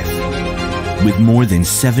familiar with. With more than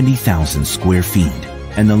 70,000 square feet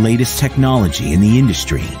and the latest technology in the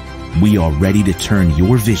industry, we are ready to turn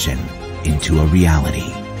your vision into a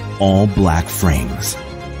reality. All black frames.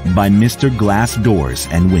 By Mr. Glass Doors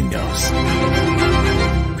and Windows.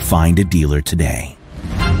 Find a dealer today.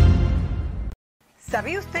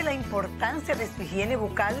 ¿Sabía usted la importancia de su higiene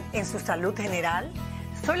bucal en su salud general?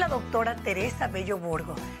 Soy la doctora Teresa Bello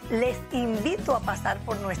Burgo. Les invito a pasar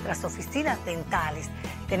por nuestras oficinas dentales.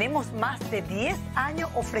 Tenemos más de 10 años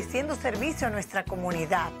ofreciendo servicio a nuestra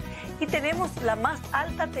comunidad y tenemos la más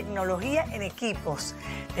alta tecnología en equipos.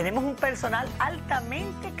 Tenemos un personal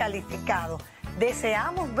altamente calificado.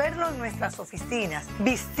 Deseamos verlo en nuestras oficinas.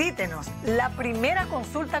 Visítenos. La primera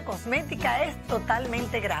consulta cosmética es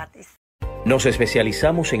totalmente gratis. Nos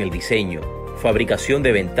especializamos en el diseño, fabricación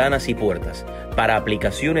de ventanas y puertas para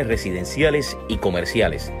aplicaciones residenciales y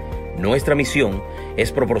comerciales. Nuestra misión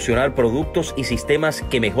es proporcionar productos y sistemas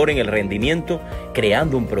que mejoren el rendimiento,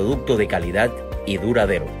 creando un producto de calidad y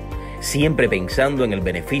duradero, siempre pensando en el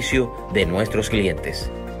beneficio de nuestros clientes.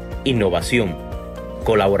 Innovación,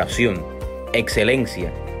 colaboración,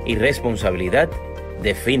 excelencia y responsabilidad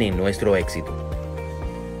definen nuestro éxito.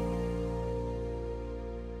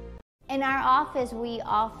 In our office, we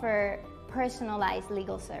offer personalized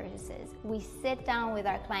legal services. We sit down with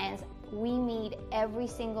our clients. We meet every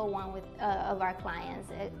single one of our clients.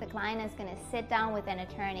 The client is going to sit down with an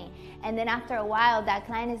attorney. And then after a while, that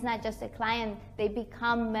client is not just a client, they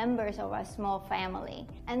become members of our small family.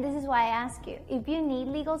 And this is why I ask you, if you need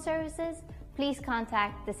legal services, please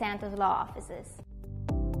contact the Santos Law Offices.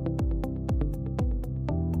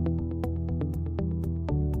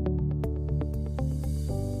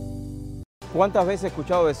 ¿Cuántas veces he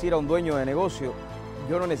escuchado decir a un dueño de negocio,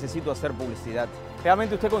 yo no necesito hacer publicidad?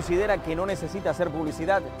 ¿Realmente usted considera que no necesita hacer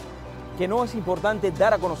publicidad? ¿Que no es importante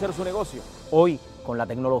dar a conocer su negocio? Hoy, con la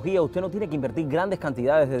tecnología, usted no tiene que invertir grandes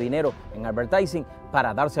cantidades de dinero en advertising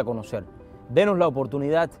para darse a conocer. Denos la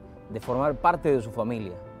oportunidad de formar parte de su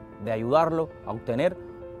familia, de ayudarlo a obtener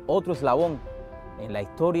otro eslabón en la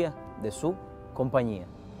historia de su compañía.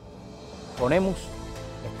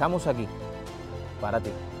 Estamos aquí para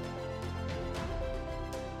ti.